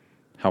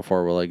 How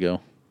far will I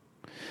go?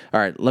 All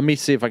right, let me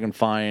see if I can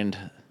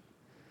find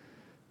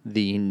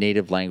the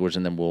native language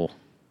and then we'll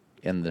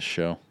end this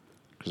show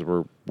because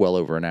we're well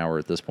over an hour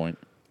at this point.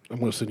 I'm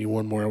going to send you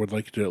one more I would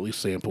like you to at least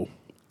sample.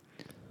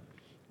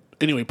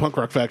 Anyway, Punk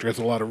Rock Factory has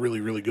a lot of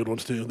really, really good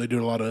ones, too. They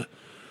do a lot of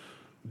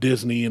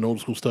Disney and old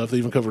school stuff. They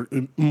even cover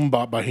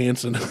Mbop by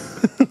Hanson.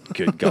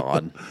 Good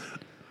God.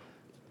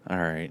 All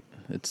right,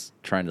 it's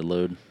trying to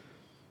load.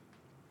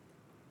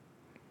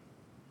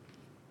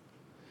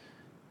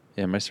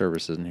 Yeah, my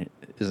service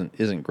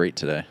isn't great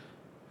today.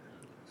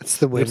 It's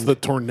the wind. It's the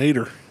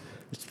tornado.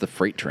 It's the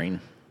freight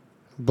train.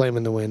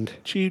 Blaming the wind.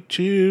 Choo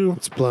choo.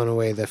 It's blown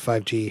away the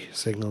 5G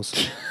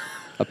signals.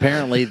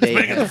 Apparently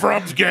Making the they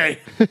frogs gay.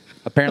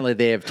 apparently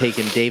they have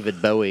taken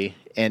David Bowie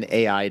and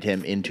AI'd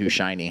him into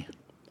Shiny.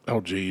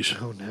 Oh, geez.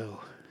 Oh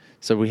no.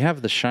 So we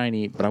have the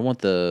Shiny, but I want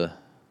the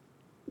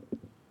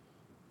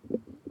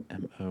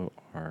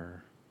MOR.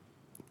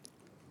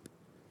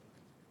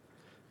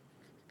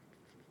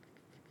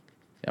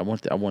 I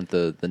want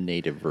the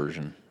native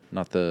version,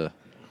 not the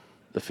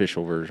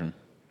official version.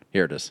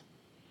 Here it is.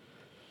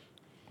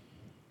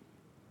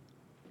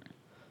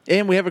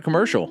 And we have a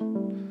commercial.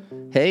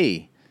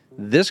 Hey,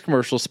 this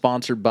commercial is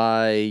sponsored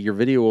by Your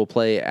Video Will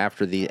Play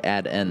After the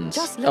Ad Ends.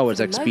 Just look Oh, it's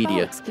for the mobile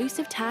Expedia.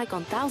 exclusive tag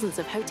on thousands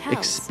of hotels.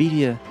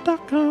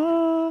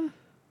 Expedia.com.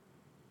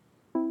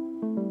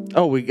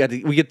 Oh, we get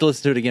to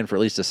listen to it again for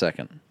at least a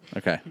second.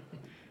 Okay.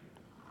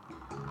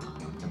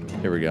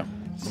 Here we go.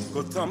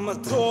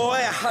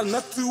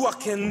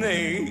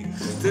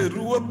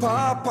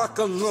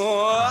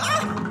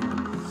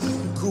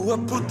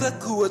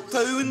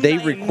 They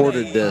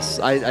recorded this.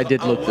 I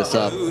did look this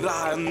up.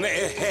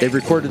 They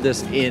recorded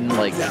this in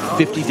like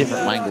 50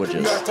 different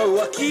languages. That's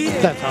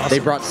awesome. They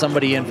brought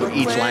somebody in for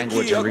each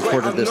language and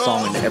recorded this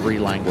song in every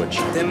language.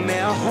 You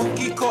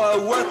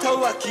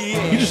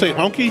just say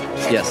honky?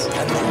 Yes.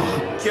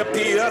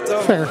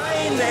 Fair.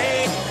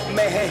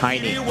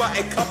 Tiny.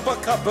 A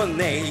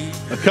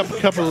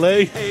cup of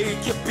lay?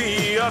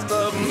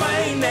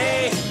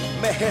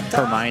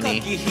 Hermione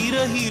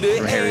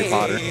from Harry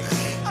Potter.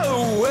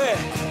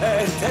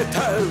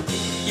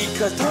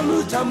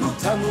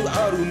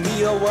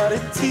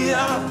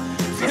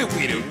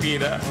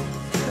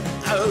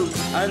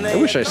 I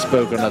wish I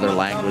spoke another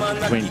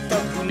language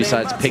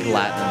besides Pig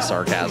Latin and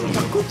sarcasm.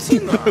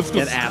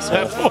 And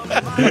asshole.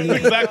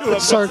 Exactly what I'm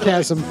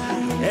Sarcasm.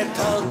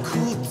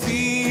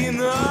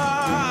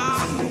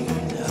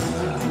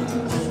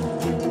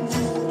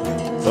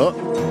 Oh.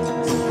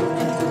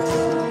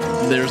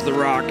 There's the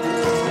rock.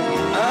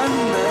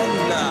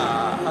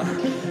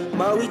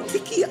 Maui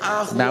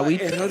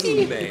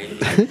Tiki.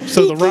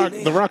 So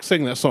the rock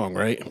sang that song,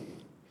 right?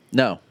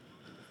 No.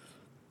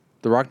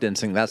 The Rock didn't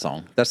sing that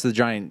song. That's the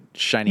giant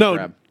shiny No.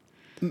 crab.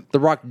 The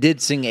Rock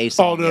did sing a Oh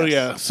song. no,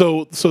 yes.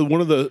 yeah. So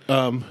one of the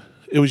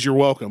it was You're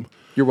Welcome.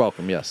 You're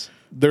welcome, yes.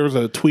 There was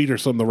a tweet or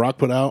something The Rock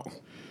put out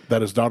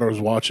that his daughter was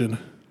watching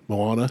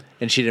Moana,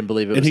 And she didn't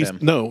believe it and was he's him.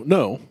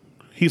 no.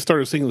 He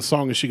started singing the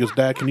song, and she goes,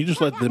 "Dad, can you just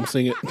let them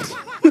sing it?"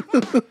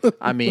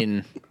 I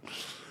mean,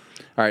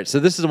 all right, so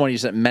this is the one you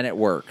sent, Men at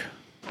Work.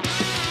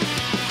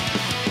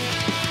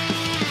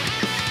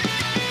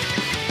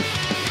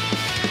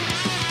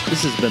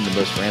 This has been the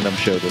most random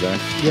show today.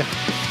 Yeah.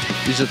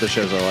 These are the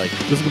shows I like.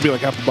 This is gonna be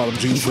like Apple Bottom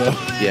Jeans, though.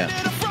 Yeah.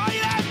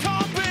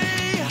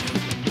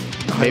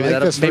 I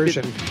like this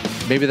version.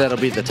 Maybe that'll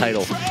be the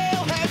title.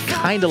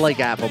 Kind of like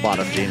Apple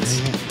Bottom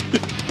Jeans.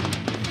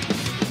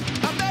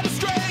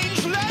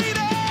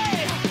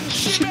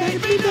 She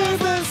made me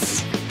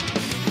nervous.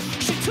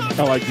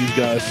 I like these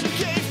guys.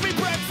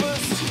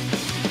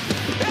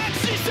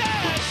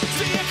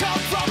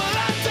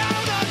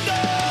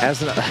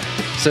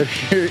 So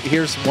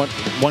here's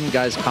one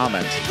guy's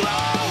comment.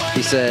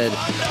 He said,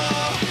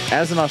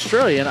 "As an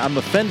Australian, I'm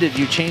offended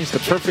you changed the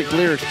perfect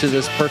lyrics to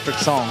this perfect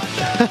song."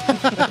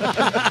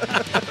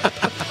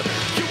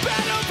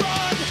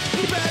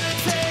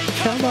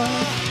 Come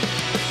on.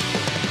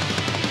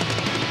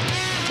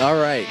 All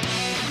right.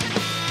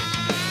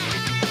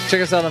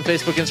 Check us out on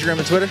Facebook, Instagram,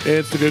 and Twitter.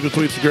 It's the Google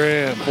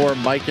Tweetstagram. For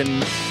Mike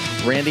and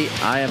Randy,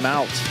 I am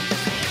out.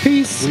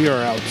 Peace. We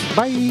are out.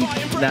 Bye.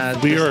 Nah,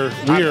 We are.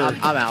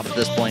 I'm out at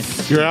this point.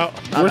 You're out.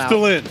 I'm We're out.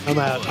 still in. I'm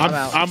out.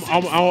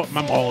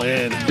 I'm all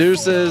in.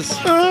 Deuces.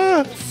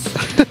 Ah.